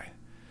die.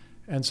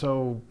 And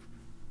so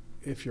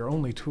if your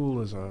only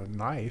tool is a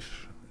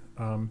knife,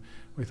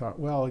 we thought,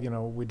 well,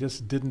 we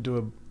just didn't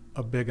do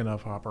a big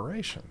enough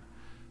operation.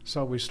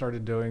 So we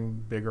started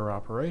doing bigger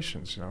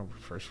operations.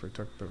 First we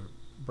took the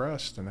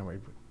breast, and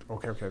then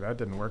okay, that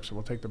didn't work, so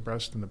we'll take the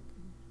breast and the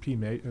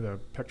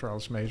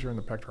pectoralis major and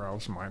the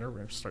pectoralis minor.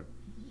 We start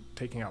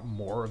taking out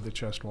more of the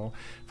chest wall.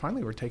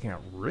 Finally, we're taking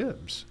out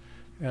ribs,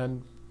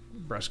 and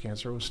breast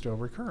cancer was still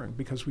recurring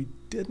because we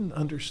didn't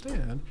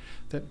understand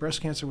that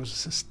breast cancer was a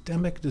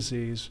systemic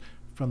disease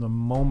from the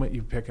moment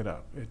you pick it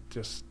up.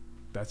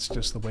 That's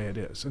just the way it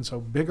is. And so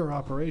bigger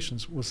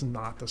operations was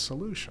not the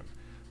solution.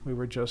 We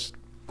were just,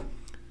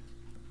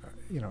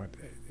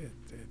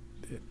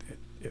 it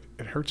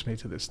hurts me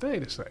to this day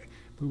to say,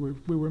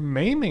 we were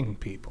maiming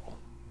people,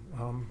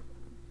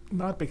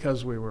 not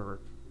because we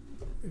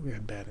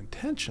had bad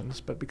intentions,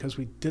 but because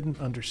we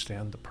didn't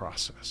understand the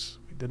process.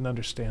 We didn't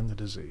understand the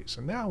disease.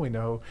 And now we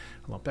know,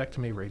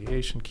 lumpectomy,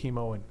 radiation,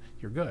 chemo, and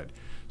you're good.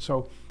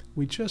 So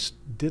we just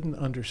didn't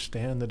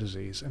understand the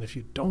disease. And if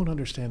you don't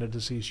understand a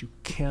disease, you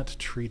can't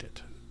treat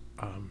it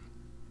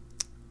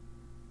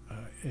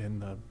in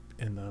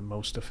the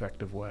most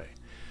effective way.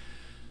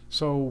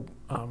 So,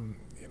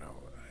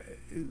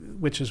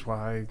 which is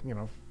why,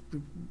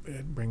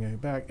 bringing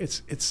it back,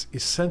 it's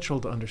essential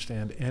to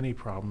understand any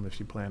problem if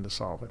you plan to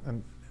solve it.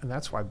 And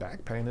that's why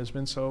back pain has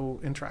been so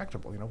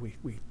intractable.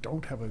 We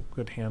don't have a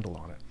good handle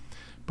on it.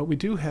 But we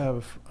do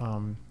have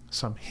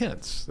some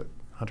hints that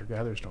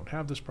hunter-gatherers don't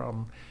have this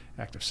problem.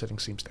 Active sitting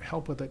seems to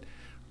help with it.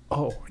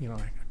 I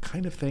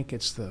kind of think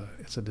it's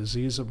a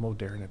disease of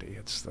modernity.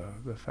 It's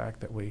the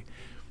fact that we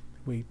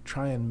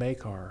try and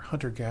make our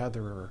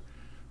hunter-gatherer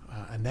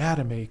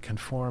anatomy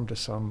conform to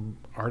some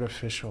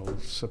artificial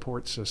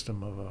support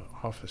system of an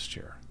office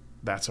chair.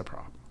 That's a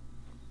problem.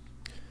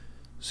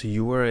 So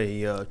you were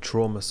a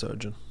trauma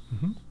surgeon.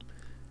 Mm-hmm.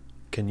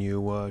 Can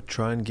you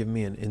try and give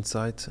me an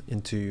insight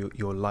into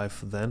your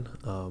life then?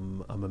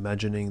 I'm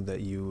imagining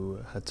that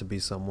you had to be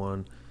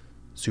someone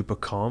super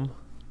calm,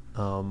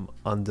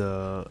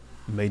 under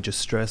major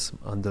stress,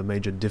 under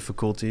major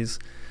difficulties.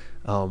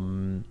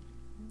 No,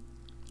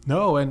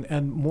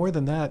 and more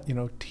than that,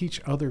 teach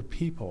other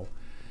people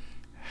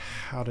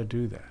how to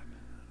do that.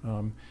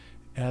 When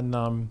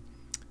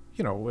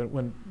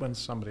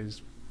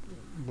somebody's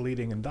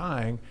bleeding and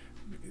dying,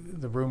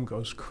 the room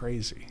goes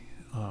crazy.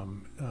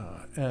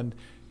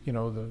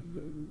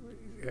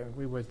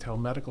 We would tell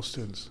medical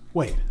students,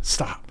 wait,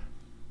 stop.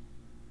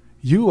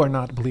 You are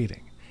not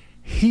bleeding.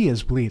 He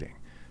is bleeding.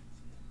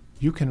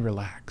 You can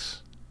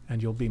relax,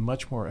 and you'll be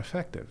much more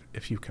effective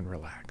if you can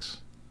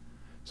relax.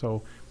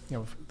 So,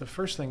 the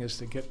first thing is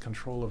to get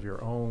control of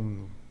your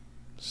own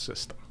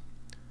system,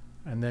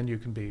 and then you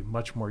can be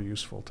much more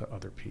useful to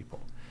other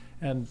people.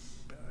 And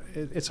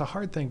it's a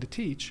hard thing to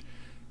teach,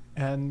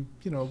 and,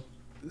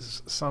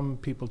 some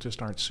people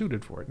just aren't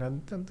suited for it.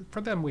 And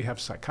for them, we have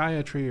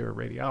psychiatry or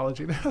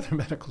radiology. There are other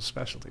medical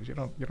specialties. You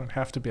don't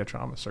have to be a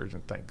trauma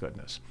surgeon, thank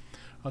goodness.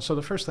 So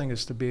the first thing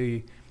is to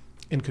be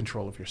in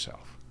control of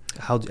yourself.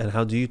 How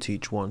do you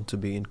teach one to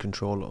be in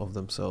control of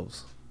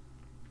themselves?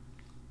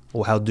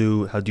 Or how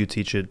do you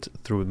teach it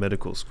through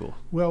medical school?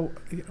 Well,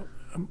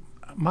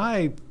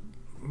 my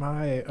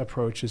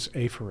approach is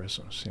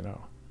aphorisms.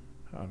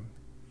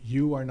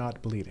 You are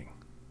not bleeding.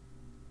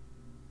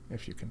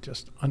 If you can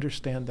just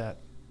understand that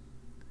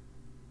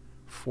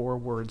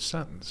 4-word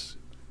sentence,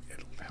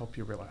 it'll help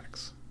you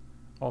relax.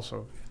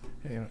 Also,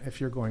 if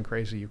you're going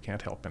crazy, you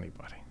can't help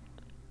anybody.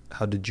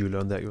 How did you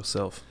learn that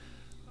yourself?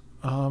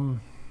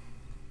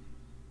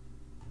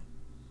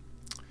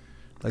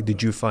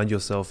 Did you find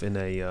yourself in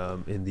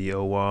the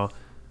OR,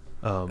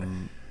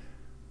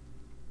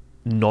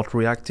 not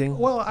reacting?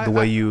 Well, I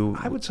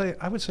would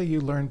say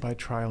you learn by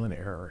trial and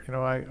error.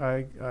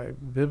 I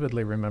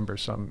vividly remember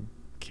some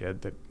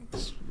kid that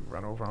was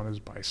run over on his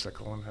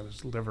bicycle and had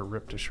his liver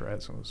ripped to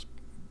shreds and was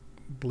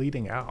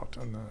bleeding out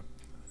on the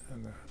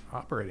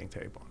operating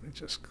table. It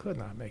just could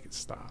not make it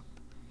stop.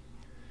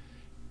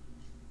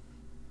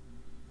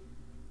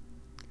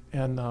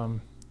 And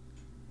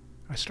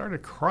I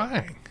started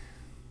crying.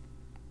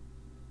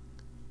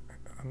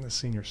 I'm the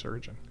senior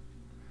surgeon,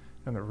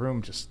 and the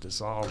room just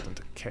dissolved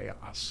into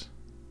chaos.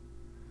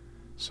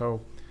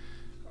 So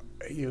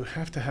you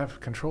have to have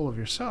control of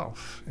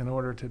yourself in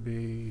order to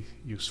be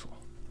useful,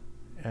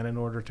 and in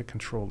order to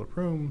control the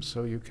room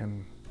so you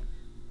can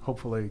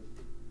hopefully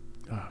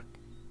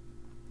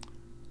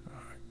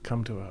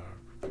come to a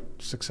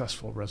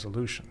successful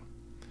resolution.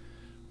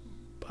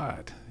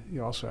 But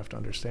you also have to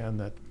understand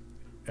that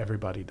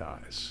everybody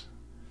dies,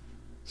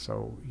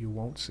 so you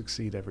won't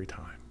succeed every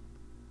time.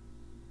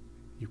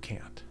 You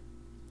can't.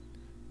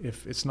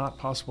 If it's not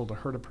possible to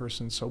hurt a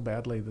person so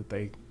badly that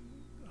they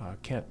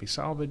can't be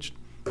salvaged,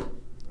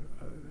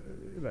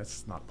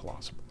 that's not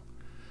plausible.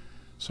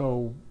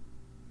 So,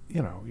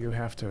 you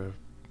have to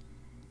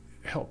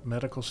help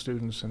medical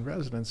students and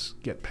residents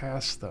get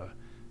past the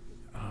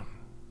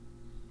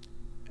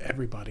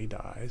everybody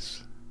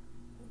dies.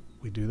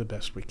 We do the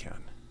best we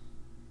can.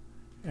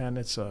 And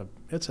it's a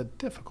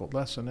difficult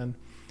lesson. And,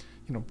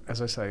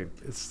 as I say,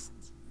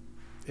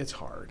 it's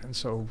hard. And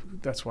so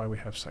that's why we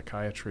have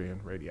psychiatry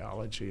and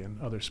radiology and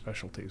other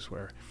specialties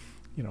where,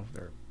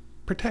 they're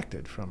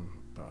protected from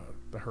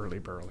the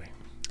hurly-burly.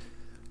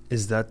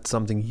 Is that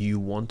something you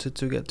wanted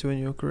to get to in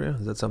your career?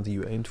 Is that something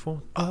you aimed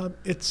for?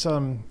 It's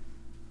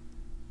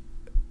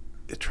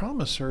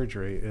trauma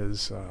surgery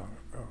is a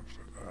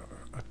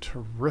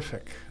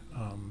terrific.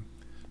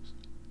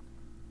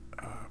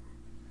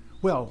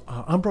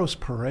 Ambrose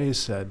Paré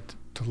said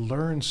to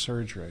learn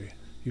surgery,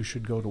 you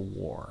should go to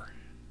war.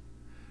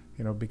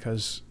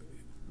 Because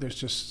there's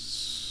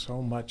just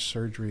so much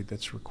surgery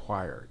that's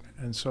required,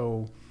 and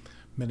so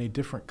many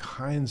different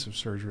kinds of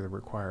surgery are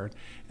required,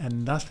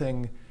 and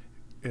nothing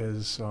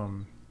is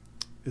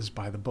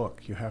by the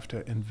book. You have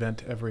to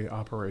invent every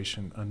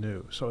operation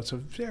anew. So it's a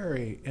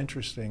very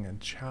interesting and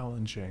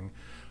challenging.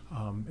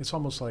 It's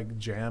almost like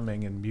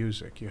jamming in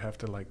music. You have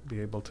to be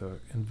able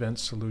to invent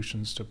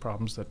solutions to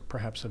problems that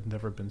perhaps have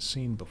never been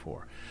seen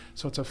before.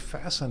 So it's a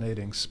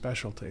fascinating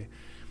specialty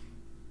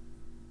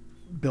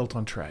built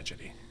on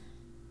tragedy.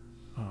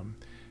 I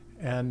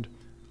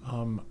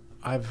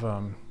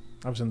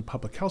was in the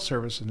public health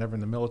service and never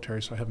in the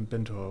military, so I haven't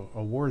been to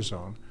a war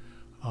zone.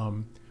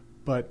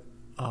 But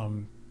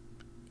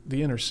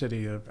the inner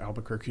city of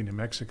Albuquerque, New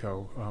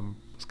Mexico,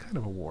 was kind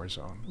of a war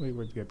zone. We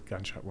would get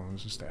gunshot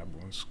wounds and stab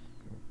wounds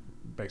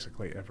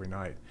basically every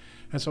night.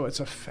 And so it's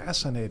a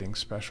fascinating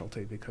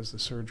specialty because the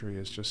surgery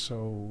is just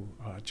so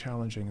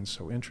challenging and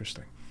so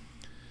interesting.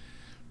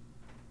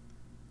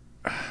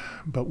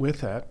 But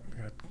with that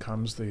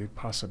comes the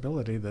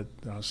possibility that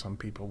some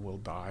people will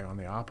die on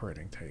the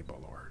operating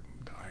table or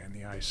die in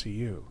the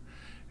ICU.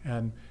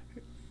 And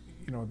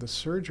the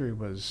surgery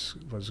was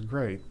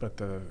great, but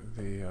the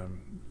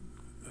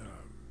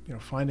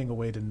finding a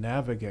way to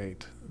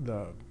navigate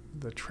the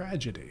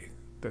tragedy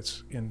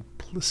that's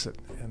implicit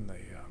in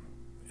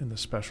the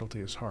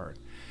specialty is hard.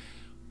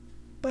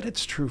 But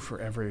it's true for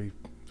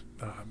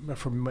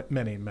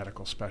many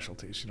medical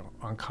specialties.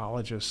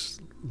 Oncologists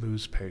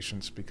lose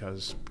patients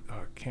because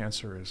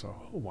cancer is a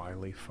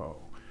wily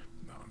foe.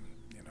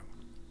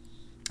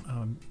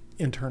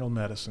 Internal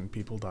medicine,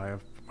 people die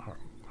of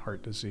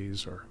heart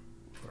disease or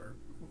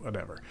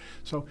whatever.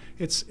 So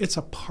it's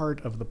a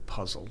part of the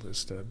puzzle,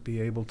 is to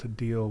be able to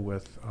deal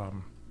with,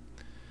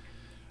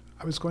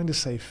 I was going to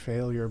say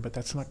failure, but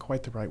that's not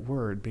quite the right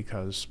word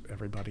because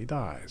everybody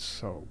dies.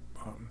 So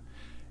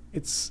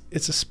it's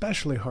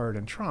especially hard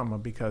in trauma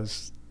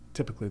because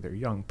typically they're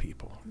young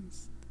people.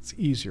 It's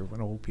easier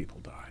when old people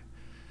die.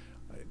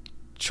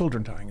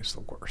 Children dying is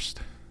the worst.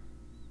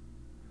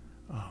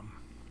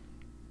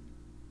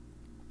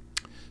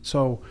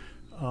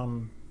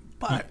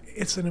 But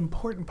it's an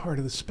important part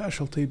of the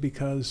specialty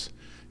because,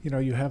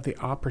 you have the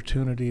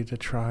opportunity to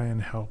try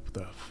and help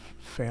the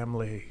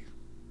family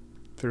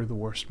through the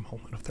worst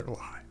moment of their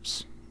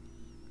lives.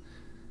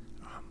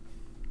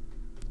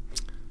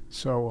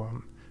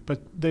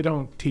 But they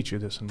don't teach you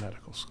this in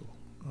medical school.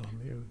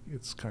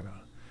 It's kind of,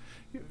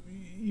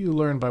 you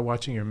learn by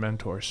watching your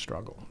mentors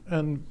struggle,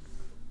 and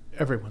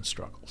everyone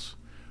struggles.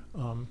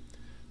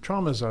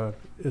 Trauma is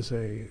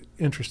a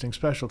interesting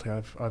specialty.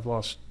 I've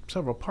lost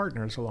several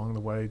partners along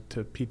the way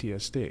to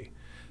PTSD.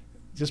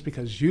 Just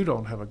because you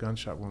don't have a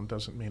gunshot wound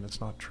doesn't mean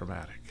it's not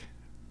traumatic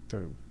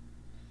to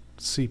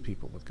see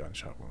people with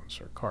gunshot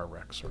wounds or car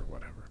wrecks or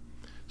whatever.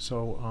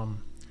 So,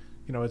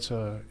 it's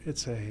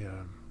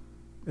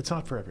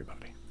not for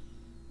everybody.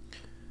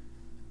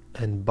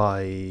 And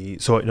I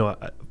want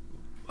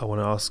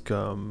to ask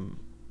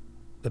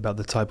about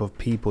the type of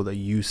people that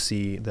you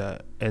see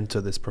that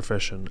enter this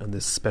profession and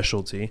this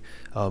specialty.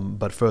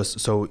 But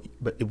first,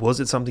 was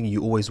it something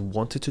you always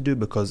wanted to do?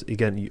 Because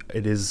again,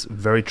 it is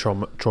very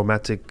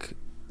traumatic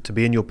to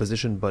be in your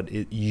position, but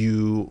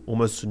you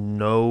almost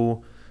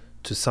know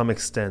to some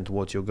extent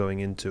what you're going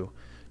into.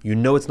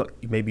 It's not,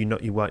 maybe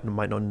not, you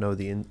might not know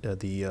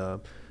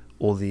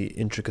all the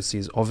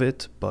intricacies of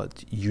it, but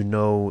that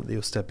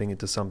you're stepping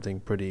into something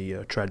pretty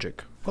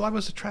tragic. Well, I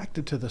was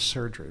attracted to the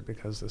surgery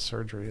because the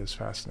surgery is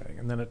fascinating,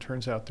 and then it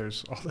turns out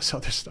there's all this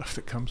other stuff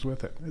that comes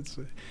with it. It's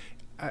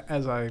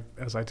as I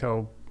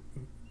tell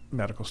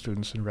medical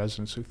students and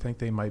residents who think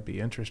they might be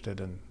interested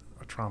in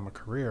a trauma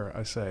career,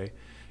 I say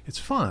it's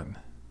fun,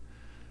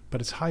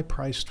 but it's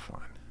high-priced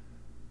fun.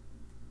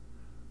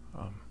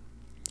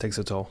 Takes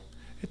a toll.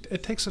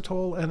 It takes a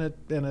toll, and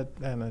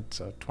it's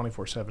a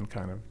 24/7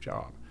 kind of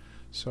job.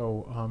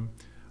 So,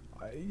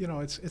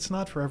 it's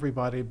not for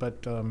everybody,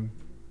 but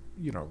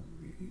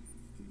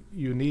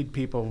you need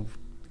people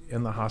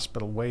in the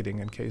hospital waiting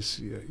in case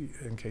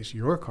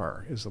your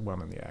car is the one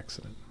in the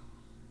accident.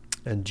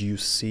 And do you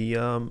see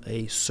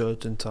a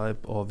certain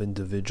type of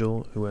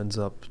individual who ends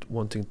up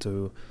wanting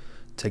to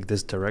take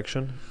this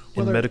direction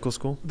in medical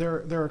school?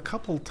 There are a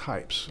couple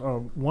types.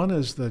 One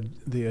is the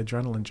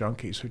adrenaline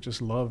junkies who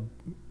just love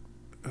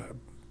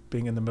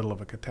being in the middle of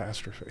a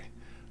catastrophe.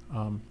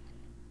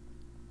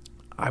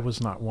 I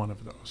was not one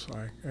of those.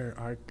 I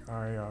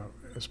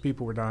as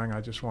people were dying,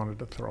 I just wanted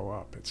to throw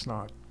up. It's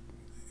not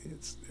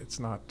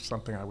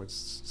something I would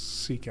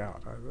seek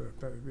out.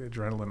 The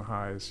adrenaline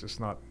high is just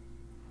not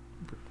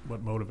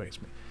what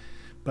motivates me.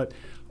 But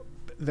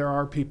there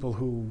are people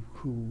who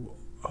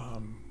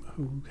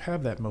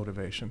have that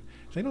motivation.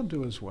 They don't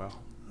do as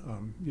well.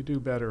 You do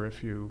better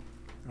if you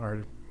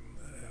are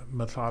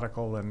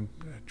methodical and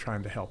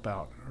trying to help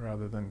out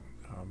rather than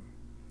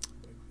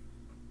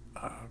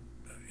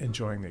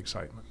enjoying the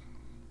excitement.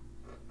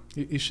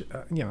 You should,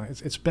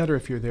 it's better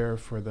if you're there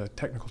for the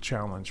technical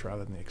challenge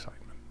rather than the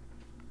excitement.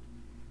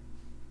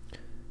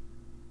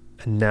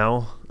 And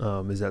now,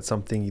 is that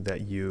something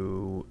that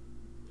you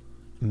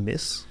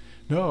miss?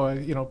 No,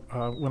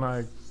 when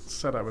I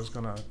said I was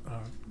going to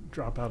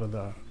drop out of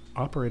the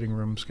operating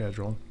room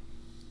schedule,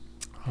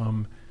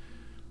 a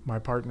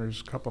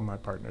couple of my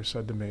partners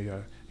said to me,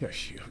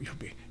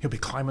 you'll be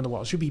climbing the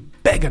walls. You'll be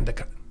begging to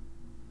come.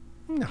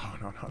 No.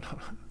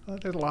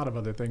 There's a lot of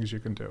other things you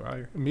can do.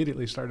 I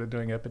immediately started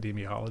doing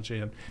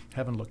epidemiology and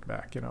haven't looked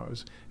back. It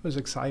was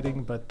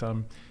exciting, but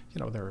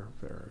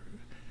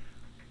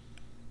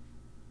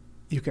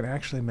you can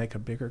actually make a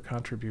bigger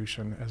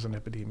contribution as an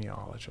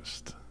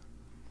epidemiologist.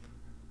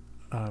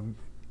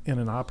 In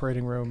an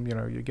operating room,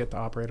 you get to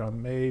operate on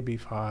maybe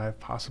 5,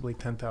 possibly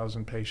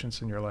 10,000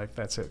 patients in your life.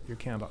 That's it. You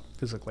can't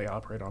physically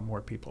operate on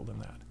more people than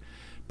that.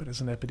 But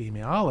as an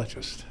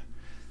epidemiologist,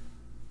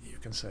 you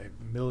can save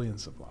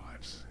millions of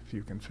lives if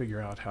you can figure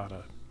out how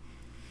to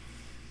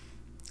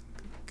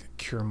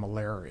cure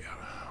malaria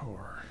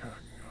or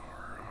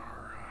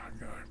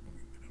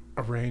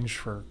arrange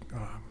for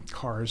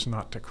cars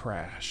not to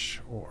crash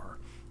or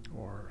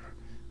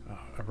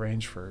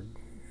arrange for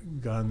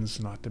guns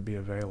not to be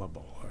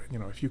available.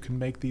 If you can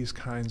make these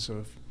kinds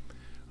of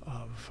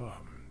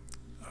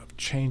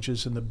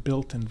changes in the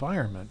built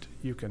environment,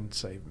 you can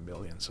save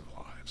millions of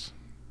lives.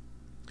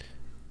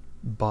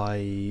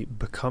 By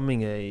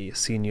becoming a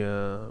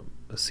senior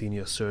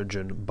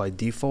surgeon, by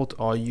default,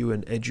 are you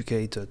an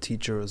educator,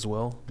 teacher as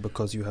well,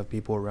 because you have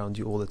people around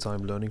you all the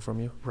time learning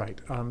from you?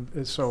 Right.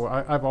 So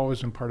I've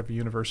always been part of a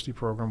university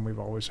program. We've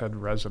always had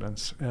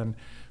residents, and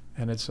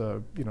it's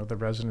the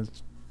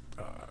residents.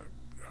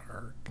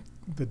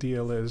 The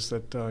deal is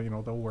that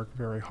they'll work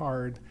very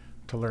hard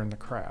to learn the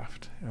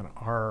craft, and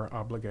our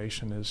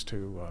obligation is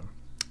to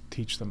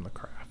teach them the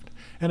craft.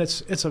 And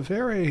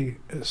surgery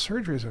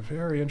is a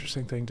very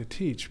interesting thing to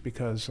teach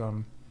because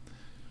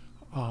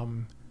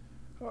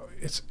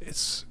it's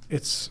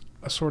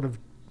a sort of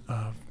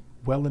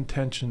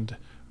well-intentioned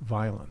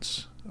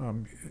violence.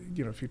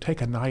 If you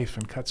take a knife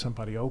and cut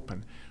somebody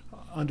open,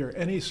 under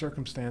any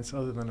circumstance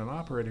other than an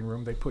operating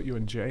room, they put you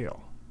in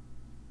jail,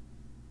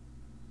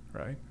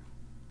 right?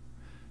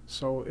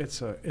 So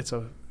it's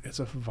a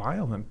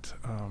violent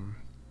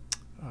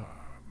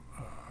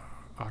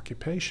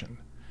occupation,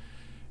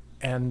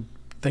 and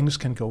things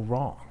can go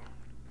wrong.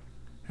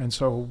 And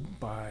so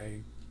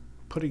by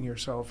putting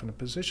yourself in a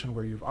position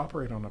where you've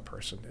operated on a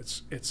person,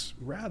 it's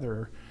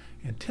rather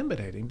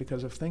intimidating,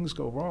 because if things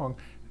go wrong,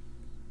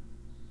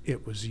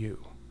 it was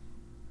you.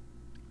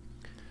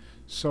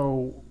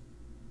 So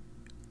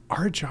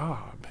our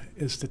job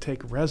is to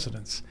take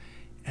residents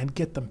and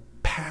get them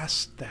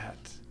past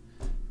that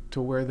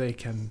to where they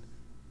can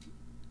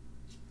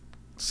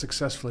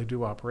successfully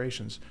do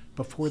operations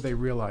before they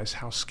realize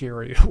how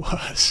scary it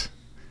was.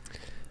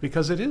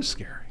 Because it is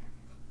scary.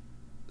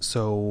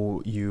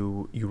 So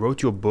you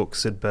wrote your book,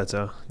 Sit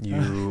Better.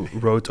 You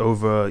wrote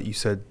over, you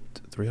said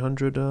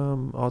 300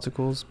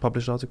 articles,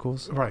 published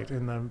articles? Right,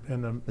 in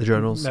the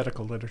journals?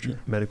 Medical literature.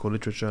 Medical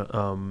literature.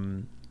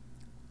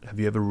 Have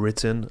you ever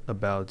written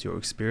about your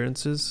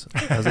experiences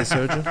as a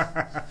surgeon?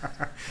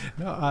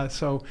 No,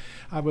 so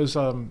I was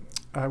a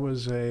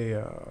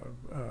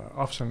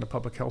officer in the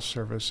Public Health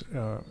Service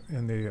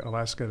in the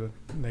Alaska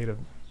Native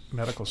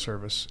Medical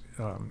Service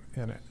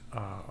in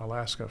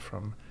Alaska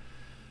from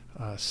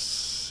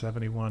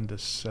 71 to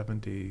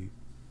 73.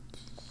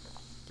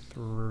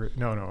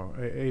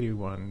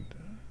 81.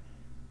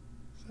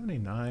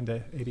 79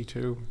 to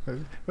 82,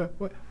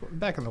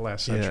 back in the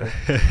last century.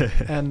 Yeah.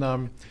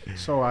 And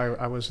so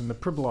I was in the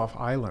Pribilof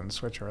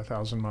Islands, which are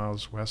 1,000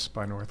 miles west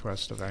by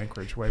northwest of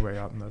Anchorage, way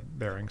out in the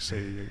Bering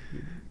Sea.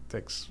 It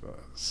takes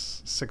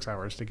 6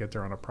 hours to get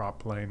there on a prop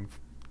plane,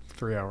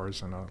 3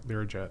 hours in a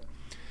Learjet.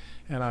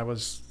 And I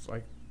was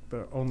like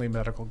the only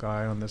medical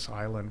guy on this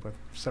island with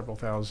several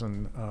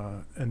thousand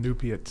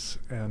Inupiats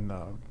and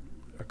a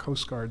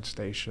Coast Guard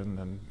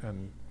station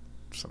and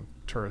some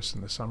tourists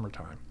in the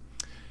summertime.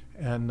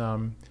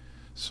 And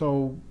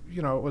so,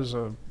 it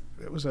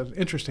was an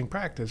interesting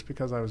practice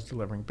because I was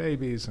delivering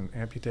babies and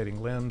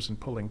amputating limbs and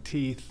pulling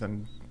teeth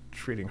and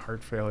treating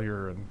heart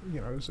failure, and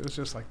it was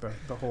just like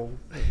the whole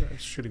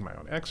shooting my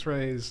own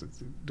X-rays,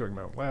 doing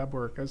my own lab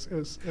work. It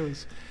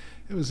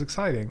was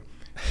exciting,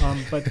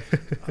 but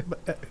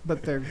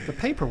the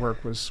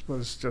paperwork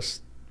was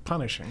just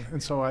punishing,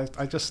 and so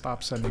I just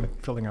stopped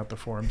filling out the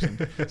forms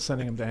and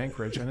sending them to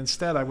Anchorage, and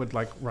instead I would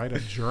write a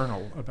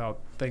journal about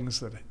things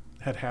that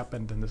had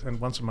happened, and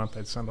once a month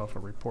I'd send off a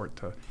report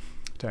to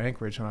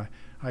Anchorage, and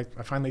I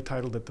finally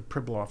titled it the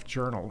Pribilof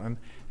Journal,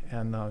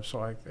 and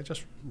so I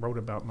just wrote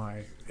about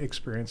my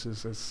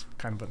experiences as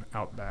kind of an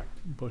outback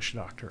bush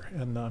doctor,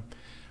 and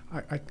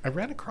I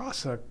ran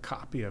across a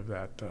copy of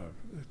that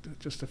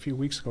just a few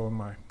weeks ago, and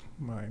my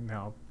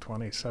now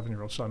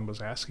 27-year-old son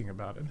was asking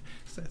about it.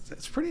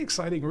 It's pretty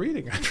exciting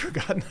reading. I'd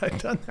forgotten I'd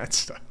done that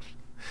stuff.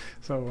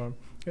 So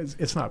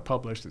it's not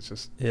published. It's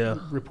just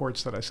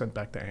reports that I sent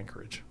back to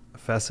Anchorage.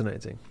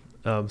 Fascinating.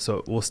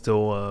 So all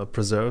still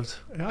preserved?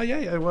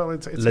 Yeah. Well,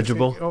 it's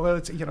legible.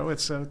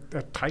 It's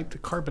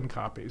typed carbon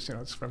copies.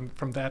 It's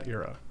from that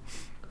era.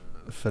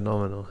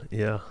 Phenomenal.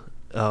 Yeah.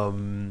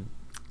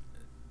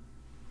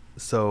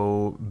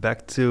 So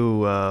back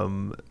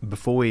to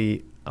before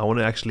I want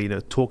to actually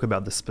talk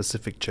about the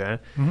specific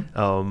chair,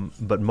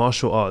 but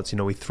martial arts.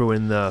 We threw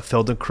in the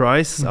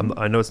Feldenkrais.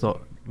 I know it's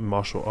not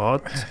martial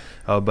art,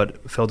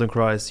 but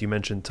Feldenkrais. You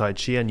mentioned Tai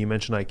Chi and you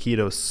mentioned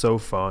Aikido so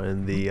far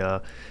in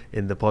the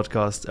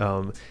podcast.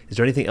 Is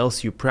there anything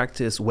else you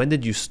practice? When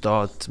did you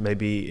start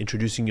maybe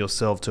introducing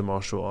yourself to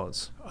martial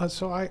arts?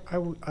 So I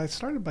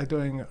started by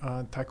doing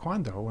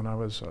Taekwondo when I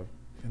was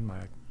in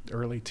my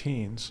early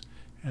teens.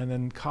 And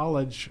in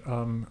college,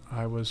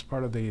 I was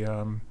part of the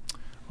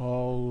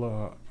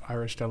all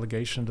Irish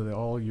delegation to the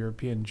All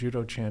European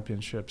Judo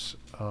Championships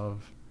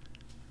of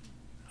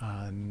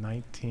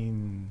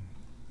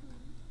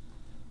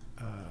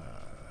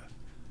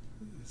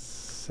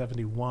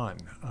 1971.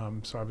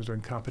 So I was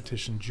doing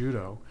competition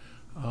judo.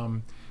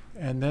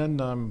 And then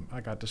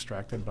I got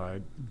distracted by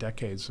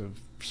decades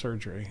of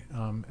surgery.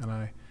 And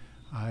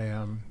I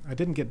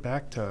didn't get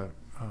back to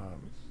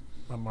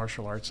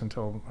martial arts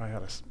until I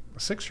had a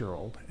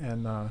 6-year-old,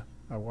 and I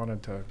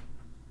wanted to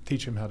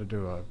teach him how to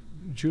do a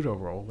judo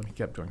roll, and he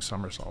kept doing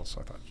somersaults. So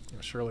I thought,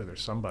 surely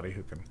there's somebody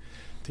who can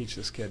teach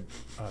this kid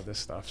this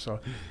stuff. So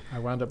I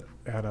wound up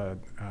at a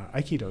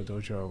Aikido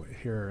dojo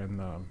here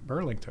in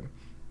Burlington,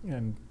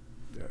 and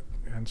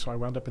so I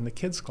wound up in the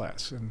kids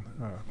class,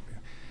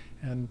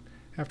 and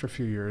after a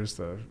few years,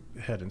 the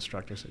head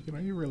instructor said,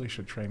 you really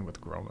should train with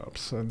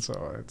grown-ups. And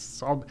so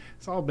it's all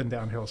been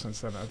downhill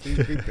since then.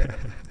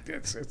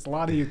 It's a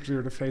lot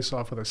easier to face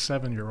off with a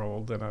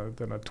 7-year-old than a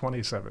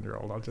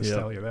 27-year-old. I'll just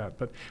tell you that.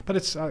 But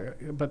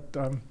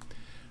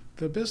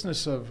the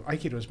business of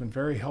Aikido has been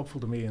very helpful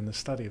to me in the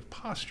study of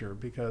posture,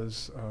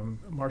 because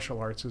martial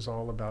arts is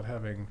all about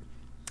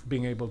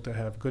being able to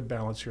have good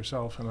balance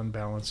yourself and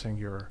unbalancing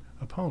your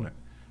opponent.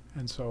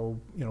 And so,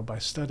 by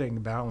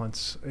studying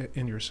balance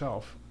in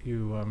yourself,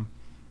 you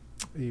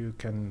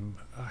can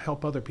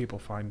help other people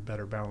find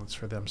better balance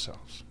for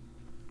themselves.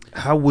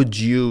 How would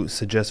you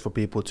suggest for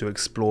people to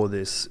explore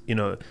this,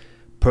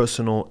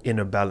 personal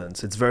inner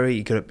balance? It's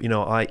very,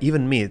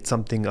 even me, it's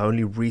something I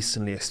only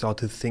recently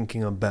started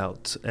thinking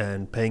about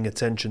and paying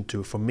attention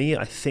to. For me,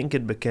 I think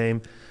it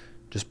became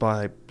just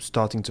by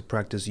starting to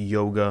practice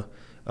yoga,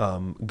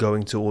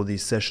 going to all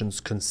these sessions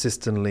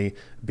consistently,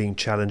 being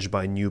challenged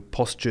by new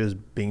postures,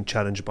 being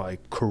challenged by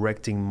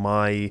correcting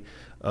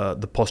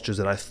the postures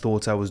that I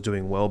thought I was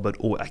doing well, but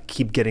I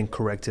keep getting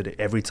corrected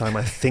every time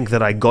I think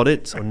that I got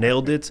it or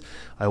nailed it.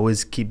 I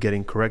always keep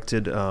getting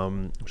corrected,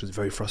 which is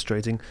very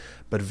frustrating,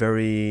 but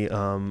very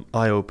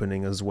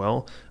eye-opening as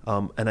well.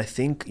 And I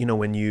think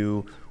when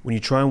you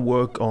try and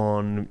work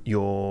on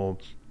your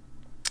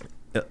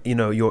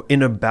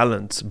inner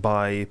balance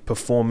by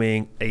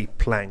performing a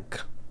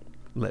plank,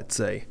 let's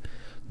say,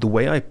 the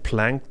way I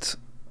planked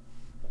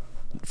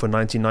for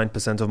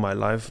 99% of my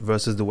life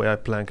versus the way I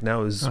plank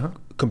now is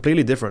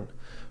completely different.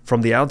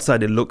 From the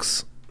outside, it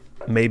looks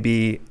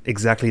maybe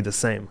exactly the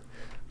same,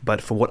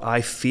 but for what I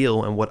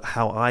feel and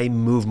how I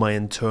move my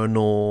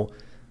internal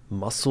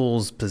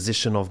muscles,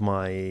 position of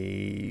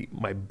my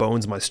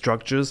bones, my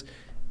structures,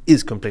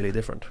 is completely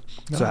different.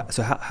 No.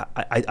 So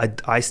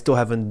I still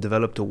haven't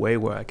developed a way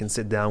where I can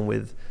sit down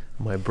with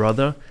my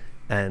brother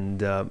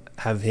and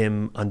have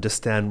him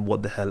understand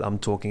what the hell I'm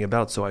talking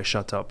about, so I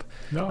shut up.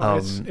 No,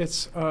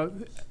 it's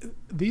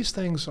these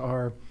things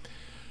are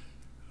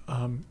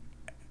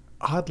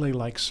oddly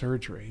like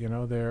surgery.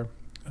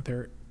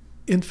 They're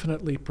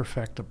infinitely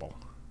perfectible.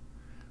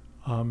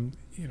 At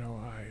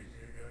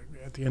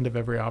the end of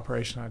every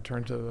operation, I'd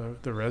turn to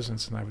the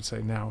residents and I would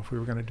say, now, if we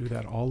were going to do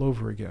that all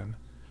over again,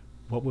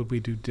 what would we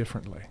do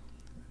differently?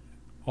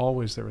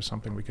 Always there was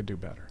something we could do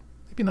better.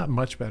 Maybe not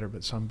much better,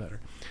 but some better.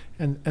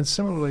 And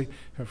similarly,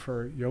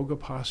 for yoga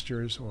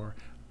postures or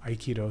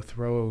Aikido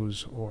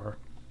throws or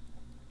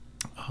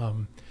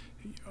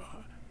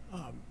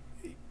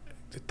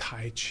the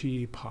Tai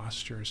Chi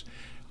postures,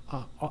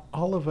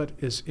 all of it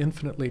is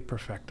infinitely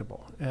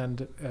perfectible.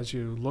 And as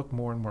you look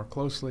more and more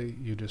closely,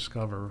 you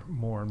discover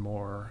more and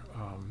more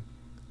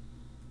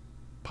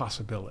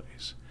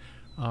possibilities.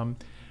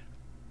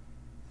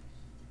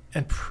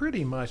 And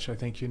pretty much, I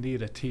think you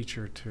need a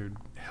teacher to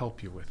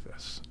help you with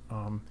this.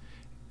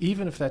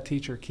 Even if that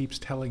teacher keeps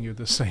telling you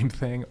the same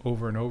thing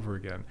over and over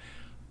again,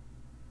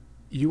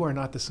 you are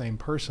not the same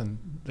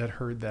person that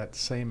heard that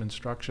same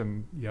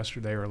instruction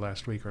yesterday or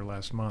last week or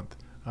last month.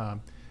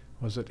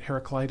 Was it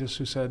Heraclitus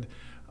who said,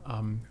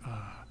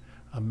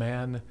 a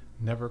man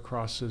never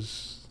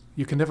crosses,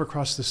 you can never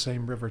cross the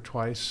same river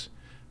twice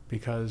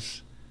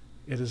because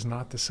it is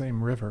not the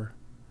same river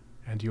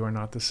and you are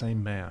not the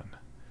same man.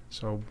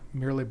 So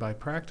merely by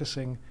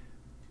practicing,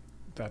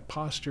 that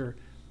posture,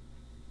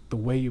 the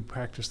way you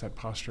practice that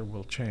posture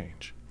will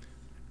change.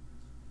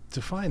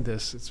 To find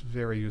this, it's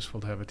very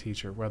useful to have a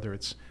teacher, whether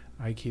it's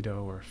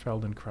Aikido or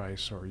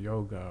Feldenkrais or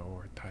yoga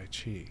or Tai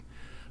Chi.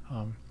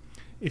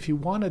 If you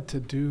wanted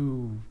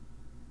to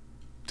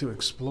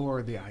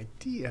explore the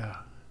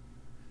idea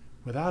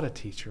without a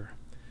teacher,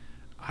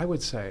 I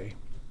would say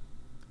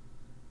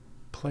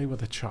play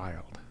with a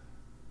child,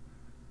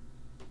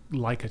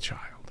 like a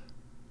child.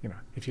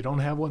 If you don't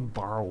have one,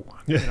 borrow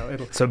one.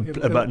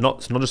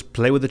 Not just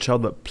play with the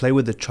child, but play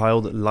with the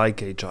child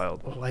like a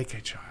child. Like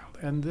a child,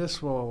 and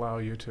this will allow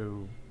you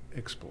to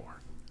explore.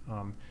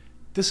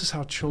 This is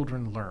how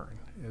children learn: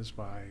 is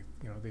by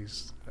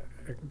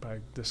by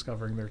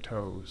discovering their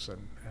toes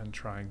and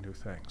trying new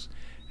things.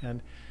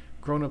 And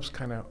grown-ups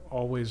kind of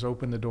always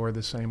open the door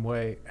the same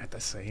way at the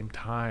same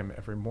time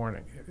every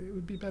morning. It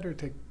would be better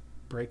to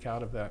break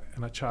out of that,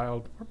 and a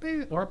child or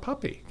baby or a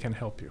puppy can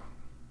help you.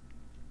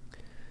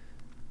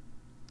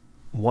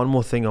 One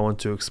more thing I want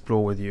to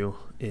explore with you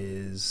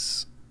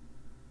is,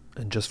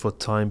 and just for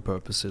time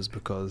purposes,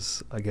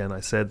 because again I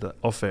said that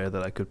off air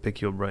that I could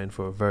pick your brain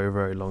for a very,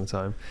 very long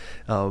time.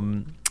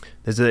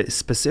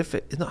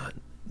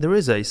 There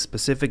is a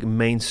specific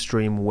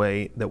mainstream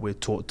way that we're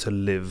taught to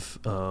live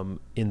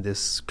in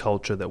this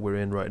culture that we're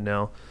in right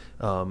now,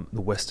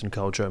 the Western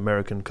culture,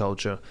 American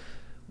culture,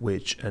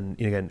 and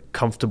again,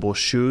 comfortable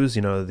shoes,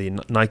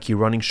 the Nike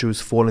running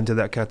shoes fall into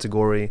that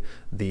category,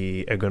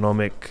 the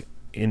ergonomic,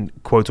 in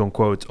quote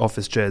unquote,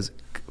 office chairs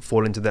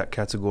fall into that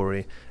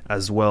category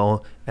as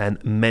well,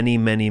 and many,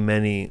 many,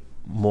 many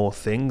more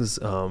things.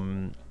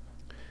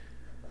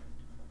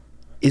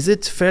 Is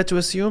it fair to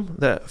assume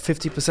that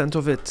 50%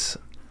 of it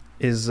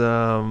is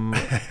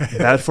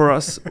bad for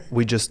us?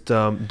 We just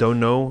don't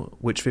know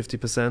which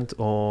 50%,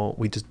 or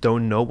we just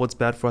don't know what's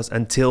bad for us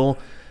until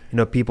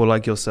people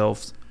like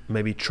yourselves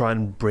maybe try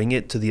and bring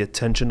it to the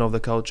attention of the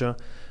culture.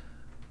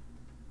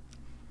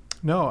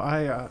 No,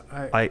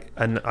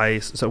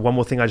 so one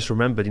more thing I just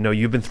remembered,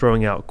 you've been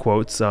throwing out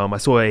quotes. I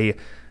saw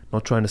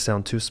not trying to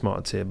sound too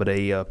smart here, but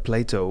a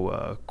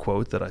Plato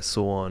quote that I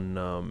saw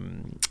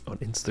on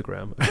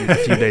Instagram a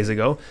few days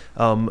ago.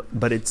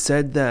 But it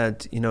said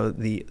that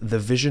the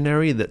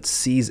visionary that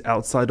sees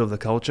outside of the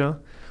culture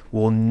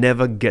will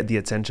never get the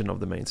attention of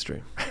the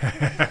mainstream.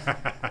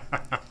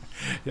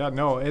 Yeah,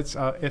 no, it's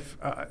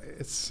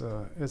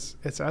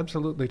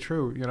absolutely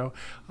true.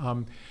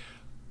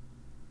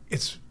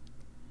 It's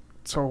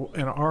so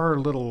in our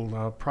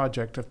little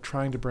project of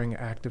trying to bring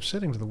active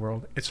sitting to the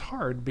world, it's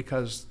hard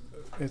because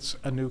it's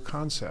a new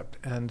concept,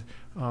 and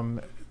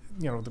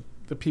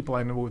the people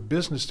I know with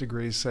business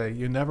degrees say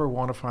you never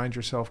want to find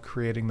yourself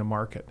creating the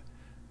market.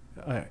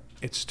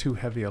 It's too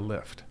heavy a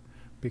lift,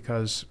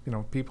 because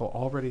people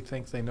already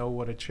think they know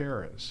what a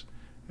chair is,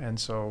 and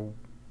so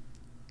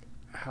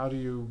how do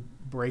you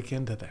break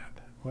into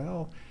that?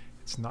 Well,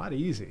 it's not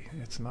easy.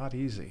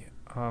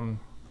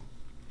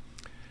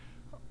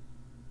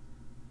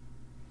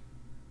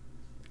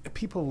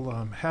 People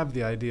have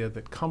the idea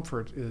that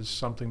comfort is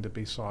something to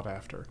be sought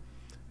after,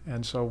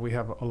 and so we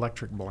have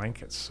electric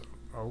blankets.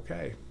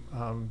 Okay,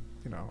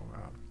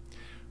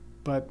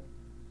 but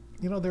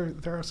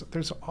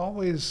there's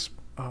always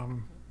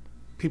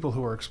people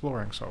who are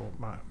exploring. So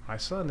my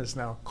son is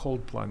now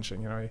cold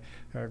plunging.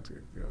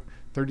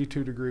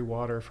 32-degree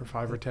water for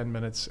 5 or 10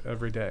 minutes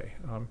every day.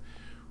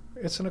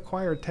 It's an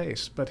acquired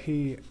taste, but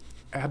he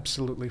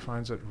absolutely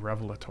finds it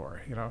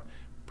revelatory.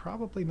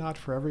 Probably not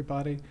for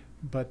everybody,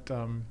 but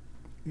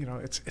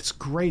it's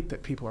great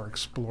that people are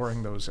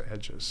exploring those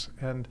edges.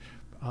 And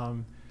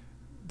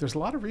there's a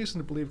lot of reason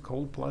to believe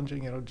cold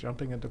plunging,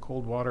 jumping into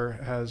cold water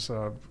has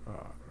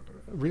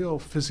real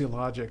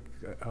physiologic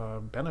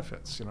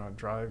benefits.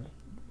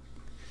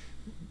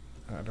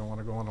 I don't want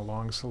to go on a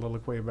long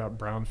soliloquy about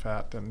brown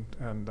fat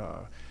and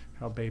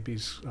how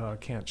babies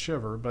can't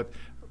shiver, but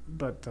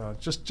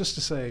just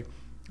to say,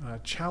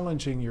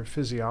 challenging your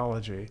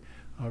physiology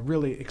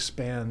really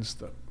expands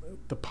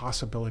the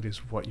possibilities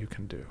of what you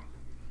can do.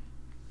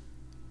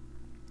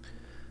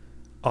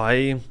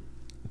 I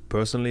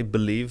personally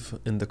believe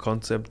in the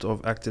concept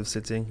of active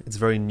sitting. It's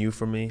very new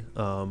for me.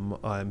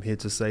 I'm here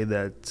to say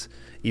that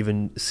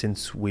even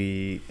since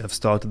we have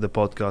started the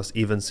podcast,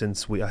 even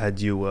since I had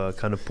you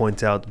kind of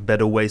point out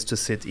better ways to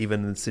sit,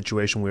 even in the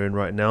situation we're in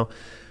right now,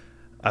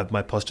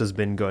 my posture's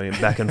been going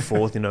back and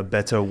forth,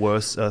 better,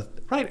 worse.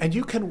 Right, and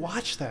you can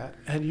watch that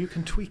and you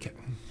can tweak it.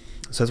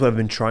 So that's what I've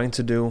been trying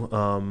to do.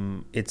 I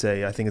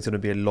think it's going to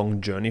be a long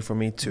journey for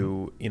me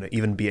to,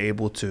 even be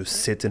able to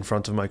sit in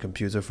front of my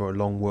computer for a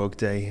long work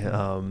day,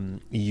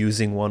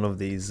 using one of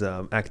these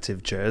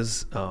active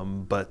chairs.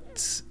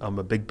 But I'm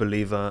a big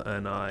believer,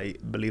 and I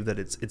believe that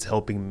it's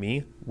helping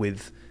me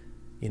with,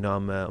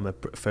 I'm a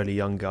fairly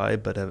young guy,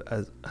 but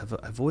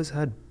I've always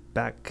had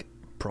back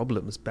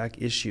problems,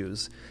 back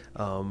issues,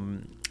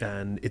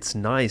 and it's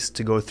nice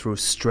to go through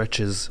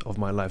stretches of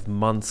my life,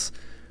 months,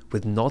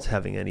 with not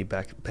having any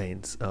back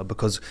pains,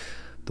 because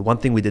the one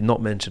thing we did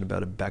not mention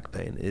about a back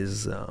pain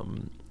is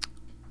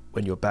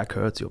when your back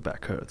hurts,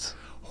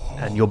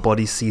 and your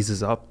body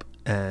seizes up,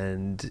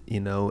 and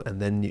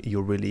and then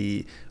you're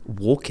really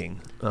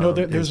walking.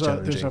 There's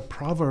a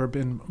proverb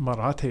in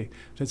Marathi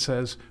that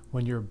says,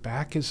 when your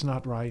back is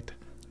not right,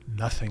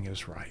 nothing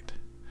is right.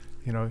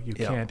 You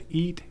can't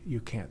eat,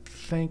 you can't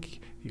think,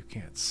 you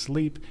can't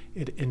sleep.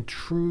 It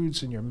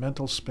intrudes in your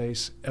mental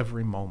space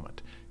every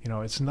moment.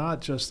 It's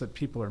not just that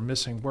people are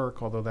missing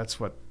work, although that's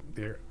what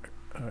the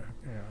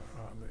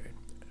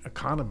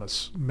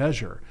economists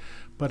measure,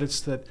 but it's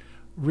that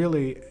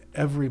really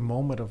every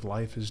moment of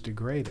life is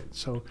degraded.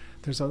 So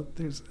there's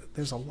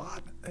a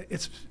lot.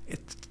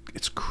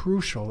 It's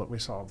crucial that we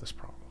solve this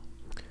problem.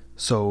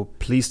 So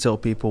please tell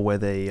people where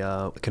they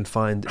can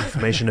find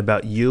information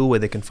about you, where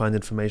they can find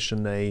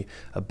information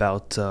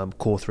about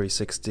Core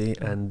 360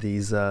 and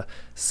these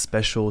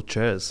special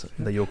chairs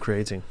that you're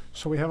creating.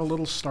 So we have a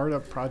little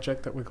startup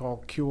project that we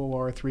call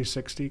QOR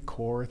 360,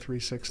 Core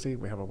 360.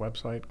 We have a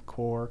website,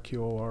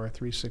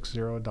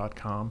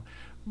 QOR360.com.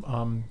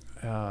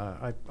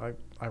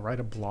 I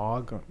write a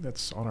blog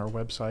that's on our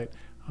website.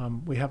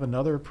 We have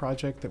another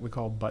project that we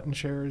call Button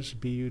Chairs,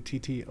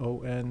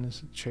 BUTTON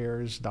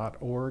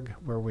chairs.org,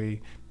 where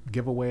we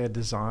give away a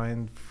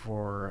design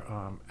for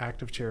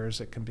active chairs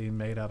that can be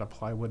made out of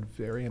plywood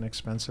very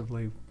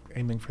inexpensively,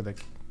 aiming for the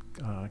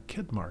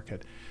kid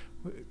market.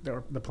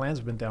 The plans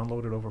have been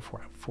downloaded over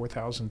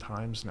 4,000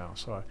 times now,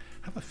 so I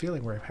have a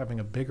feeling we're having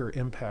a bigger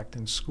impact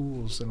in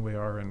schools than we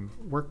are in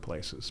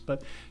workplaces.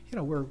 But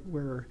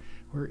we're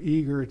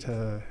eager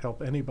to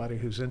help anybody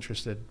who's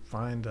interested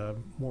find a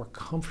more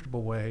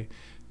comfortable way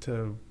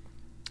to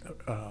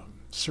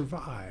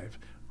survive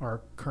our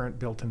current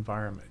built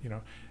environment.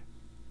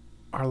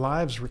 Our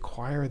lives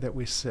require that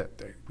we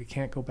sit. We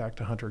can't go back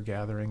to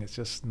hunter-gathering. It's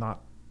just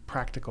not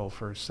practical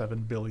for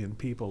 7 billion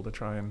people to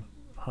try and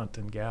hunt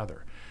and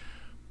gather.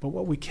 But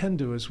what we can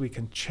do is we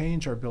can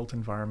change our built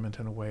environment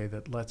in a way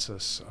that lets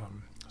us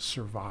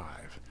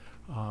survive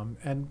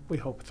and we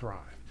hope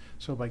thrive.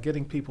 So by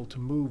getting people to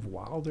move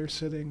while they're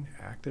sitting,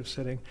 active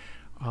sitting,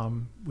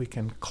 we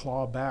can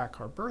claw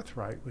back our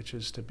birthright, which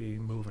is to be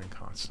moving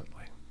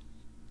constantly.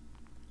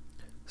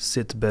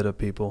 Sit better,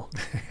 people.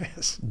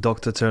 Yes.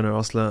 Dr. Turner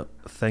Osler,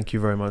 thank you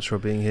very much for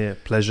being here.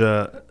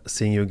 Pleasure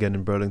seeing you again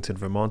in Burlington,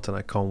 Vermont, and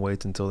I can't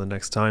wait until the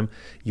next time.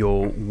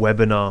 Your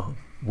webinar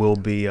will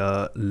be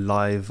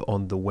live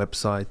on the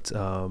website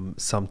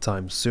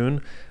sometime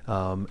soon,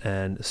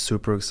 and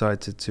super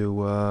excited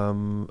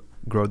to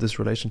grow this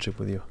relationship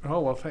with you. Oh,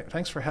 well,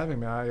 thanks for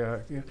having me.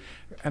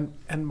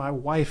 And my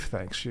wife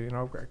thanks you.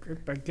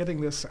 By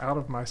getting this out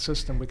of my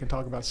system, we can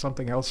talk about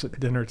something else at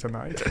dinner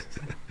tonight.